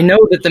 Yeah. I know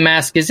that the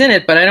Mask is in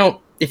it, but I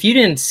don't... If you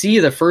didn't see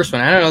the first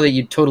one, I don't know that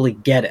you'd totally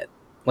get it.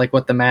 Like,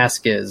 what the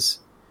Mask is.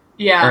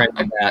 Yeah. Or anything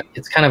like that.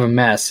 It's kind of a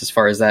mess as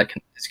far as that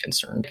is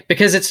concerned.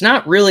 Because it's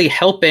not really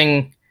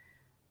helping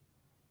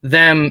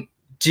them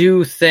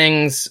do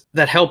things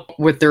that help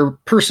with their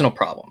personal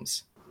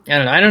problems. I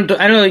don't know. I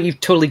don't know that you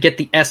totally get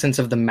the essence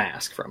of the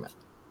Mask from it.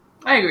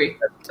 I agree.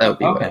 That would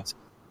be what I'd say.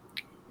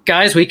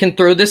 Guys, we can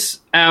throw this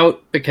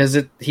out because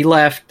he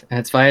left and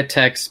it's via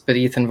text, but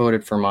Ethan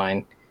voted for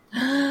mine.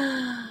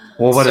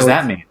 Well, what does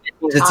that mean?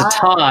 It's a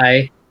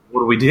tie.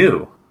 What do we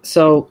do?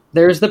 So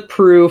there's the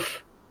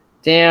proof.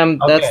 Damn,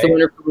 that's the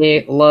winner for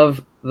me.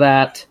 Love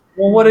that.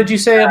 Well, what did you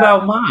say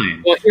about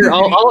mine? Well, here,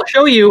 I'll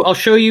show you. I'll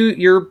show you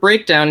your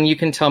breakdown, and you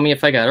can tell me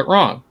if I got it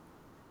wrong.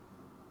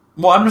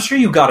 Well, I'm not sure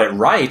you got it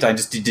right.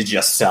 Did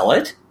you sell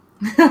it?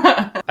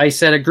 I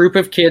said a group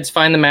of kids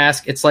find the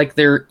mask. It's like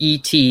they're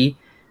E.T.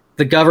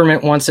 The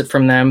government wants it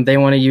from them. They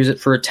want to use it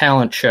for a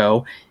talent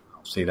show.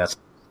 See, that's...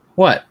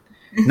 What?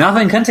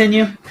 Nothing.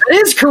 Continue.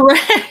 That is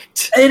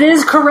correct. It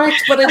is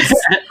correct, but there's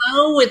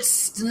no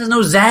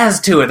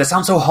zazz to it. That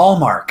sounds so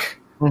Hallmark.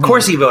 Of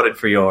course he voted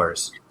for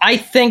yours. I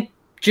think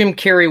Jim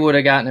Carrey would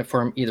have gotten it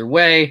for him either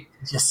way.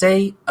 Did you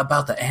say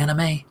about the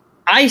anime?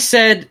 I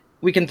said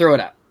we can throw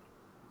it out.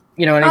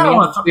 You know what I mean?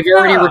 We've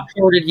already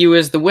recorded you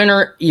as the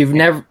winner.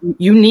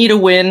 You need a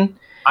win.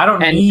 I don't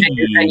need...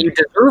 And you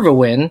deserve a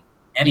win.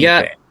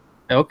 Anything.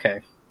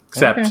 Okay.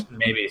 Except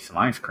maybe some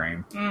ice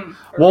cream.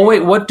 Well,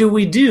 wait. What do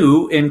we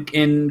do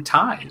in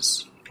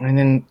ties? I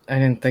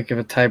didn't think of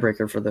a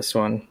tiebreaker for this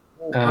one.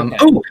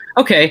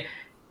 Okay.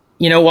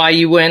 You know why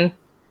you win?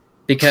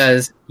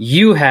 Because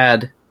you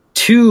had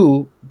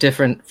 2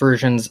 different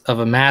versions of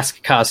a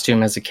mask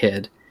costume as a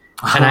kid,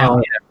 and I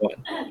only had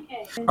one.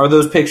 Are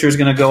those pictures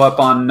going to go up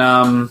on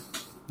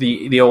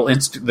the old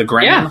the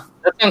gram? Yeah,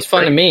 that sounds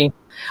fun to me.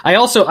 I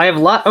have a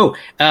lot.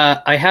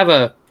 I have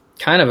a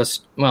kind of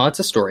it's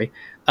a story.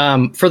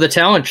 For the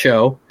talent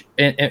show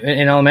in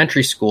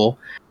elementary school,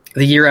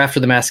 the year after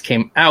the mask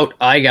came out,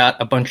 I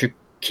got a bunch of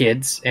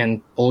kids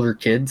and older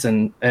kids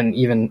and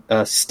even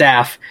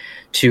staff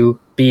to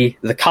be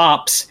the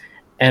cops,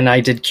 and I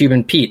did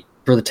Cuban Pete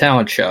for the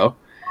talent show. Oh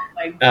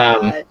my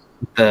God.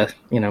 The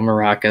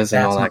maracas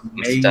and all that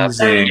kind of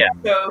stuff. Yeah.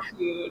 So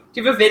cute.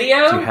 Do you have a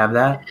video? Do you have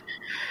that?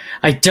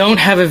 I don't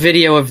have a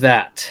video of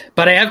that,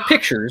 but I have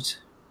pictures.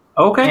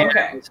 Okay.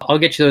 I'll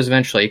get you those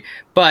eventually.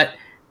 But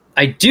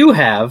I do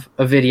have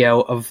a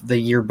video of the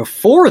year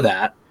before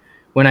that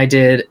when I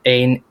did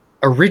an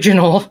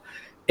original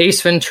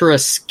Ace Ventura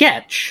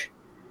sketch,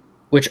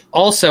 which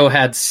also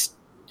had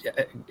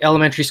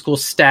elementary school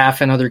staff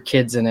and other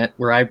kids in it,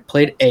 where I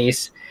played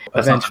Ace.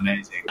 That sounds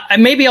amazing.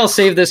 Maybe I'll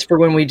save this for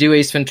when we do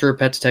Ace Ventura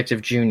Pet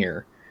Detective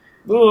Jr.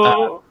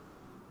 Or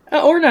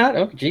not.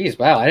 Oh, geez,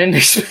 wow. I didn't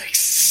expect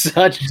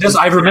such...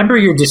 I remember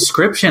your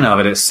description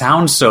of it. It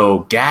sounds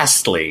so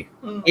ghastly.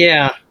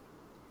 Yeah.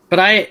 But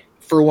I,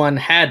 for one,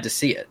 had to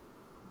see it.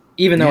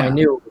 Even though I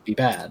knew it would be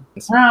bad.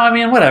 No, I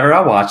mean, whatever.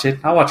 I'll watch it.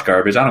 I'll watch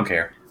garbage. I don't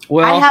care.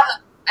 Well, I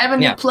have a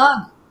new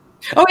plug.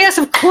 Oh, yes,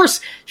 of course.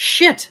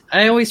 Shit.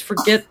 I always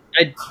forget.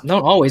 I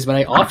don't always, but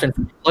I often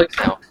forget plugs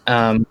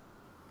now.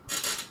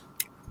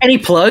 Any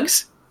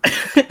plugs?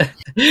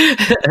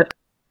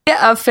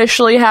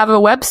 Officially have a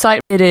website.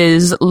 It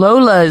is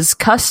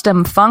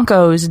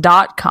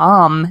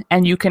lolascustomfunkos.com,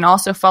 and you can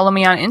also follow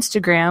me on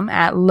Instagram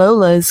at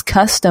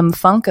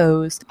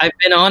lolascustomfunkos. I've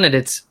been on it.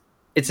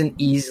 It's an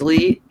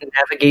easily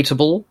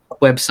navigatable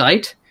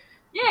website.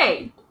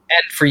 Yay!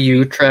 And for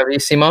you,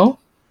 Travissimo?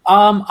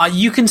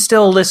 You can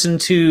still listen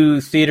to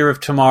Theater of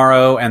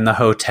Tomorrow and The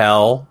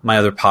Hotel, my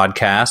other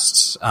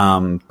podcasts.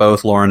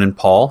 Both Lauren and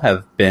Paul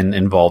have been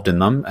involved in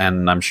them,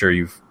 and I'm sure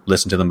you've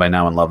listened to them by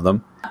now and love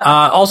them.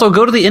 Also,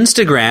 go to the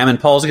Instagram, and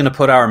Paul's going to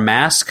put our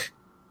mask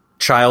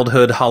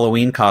childhood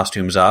Halloween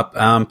costumes up.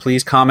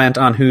 Please comment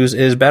on whose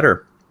is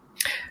better.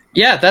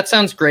 Yeah, that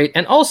sounds great.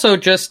 And also,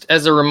 just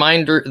as a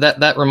reminder,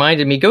 that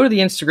reminded me, go to the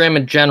Instagram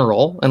in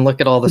general and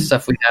look at all the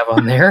stuff we have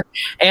on there.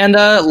 And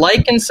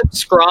like and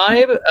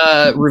subscribe,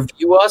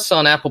 review us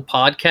on Apple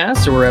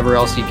Podcasts or wherever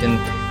else you can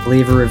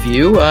leave a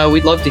review.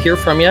 We'd love to hear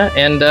from you.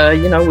 And,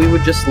 we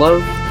just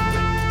love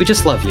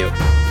you.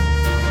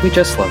 We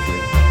just love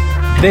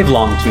you. They've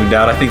long tuned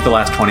out. I think the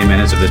last 20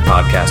 minutes of this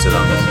podcast is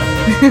on this.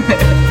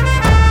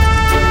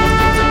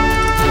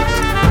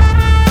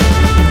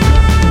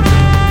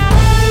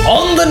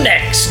 On the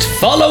next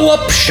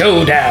follow-up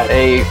showdown,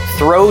 a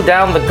throw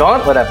down the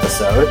gauntlet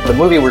episode. The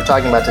movie we're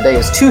talking about today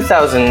is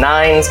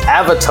 2009's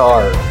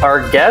Avatar.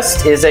 Our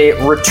guest is a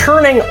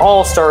returning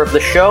all-star of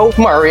the show,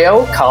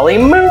 Mario Kali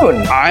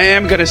Moon. I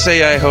am going to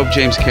say I hope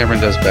James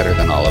Cameron does better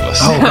than all of us.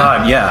 Oh,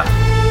 God, yeah.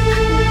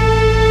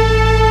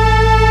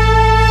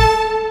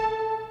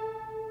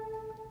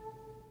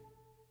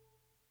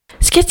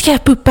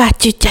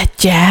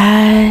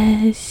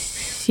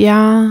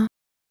 Ja.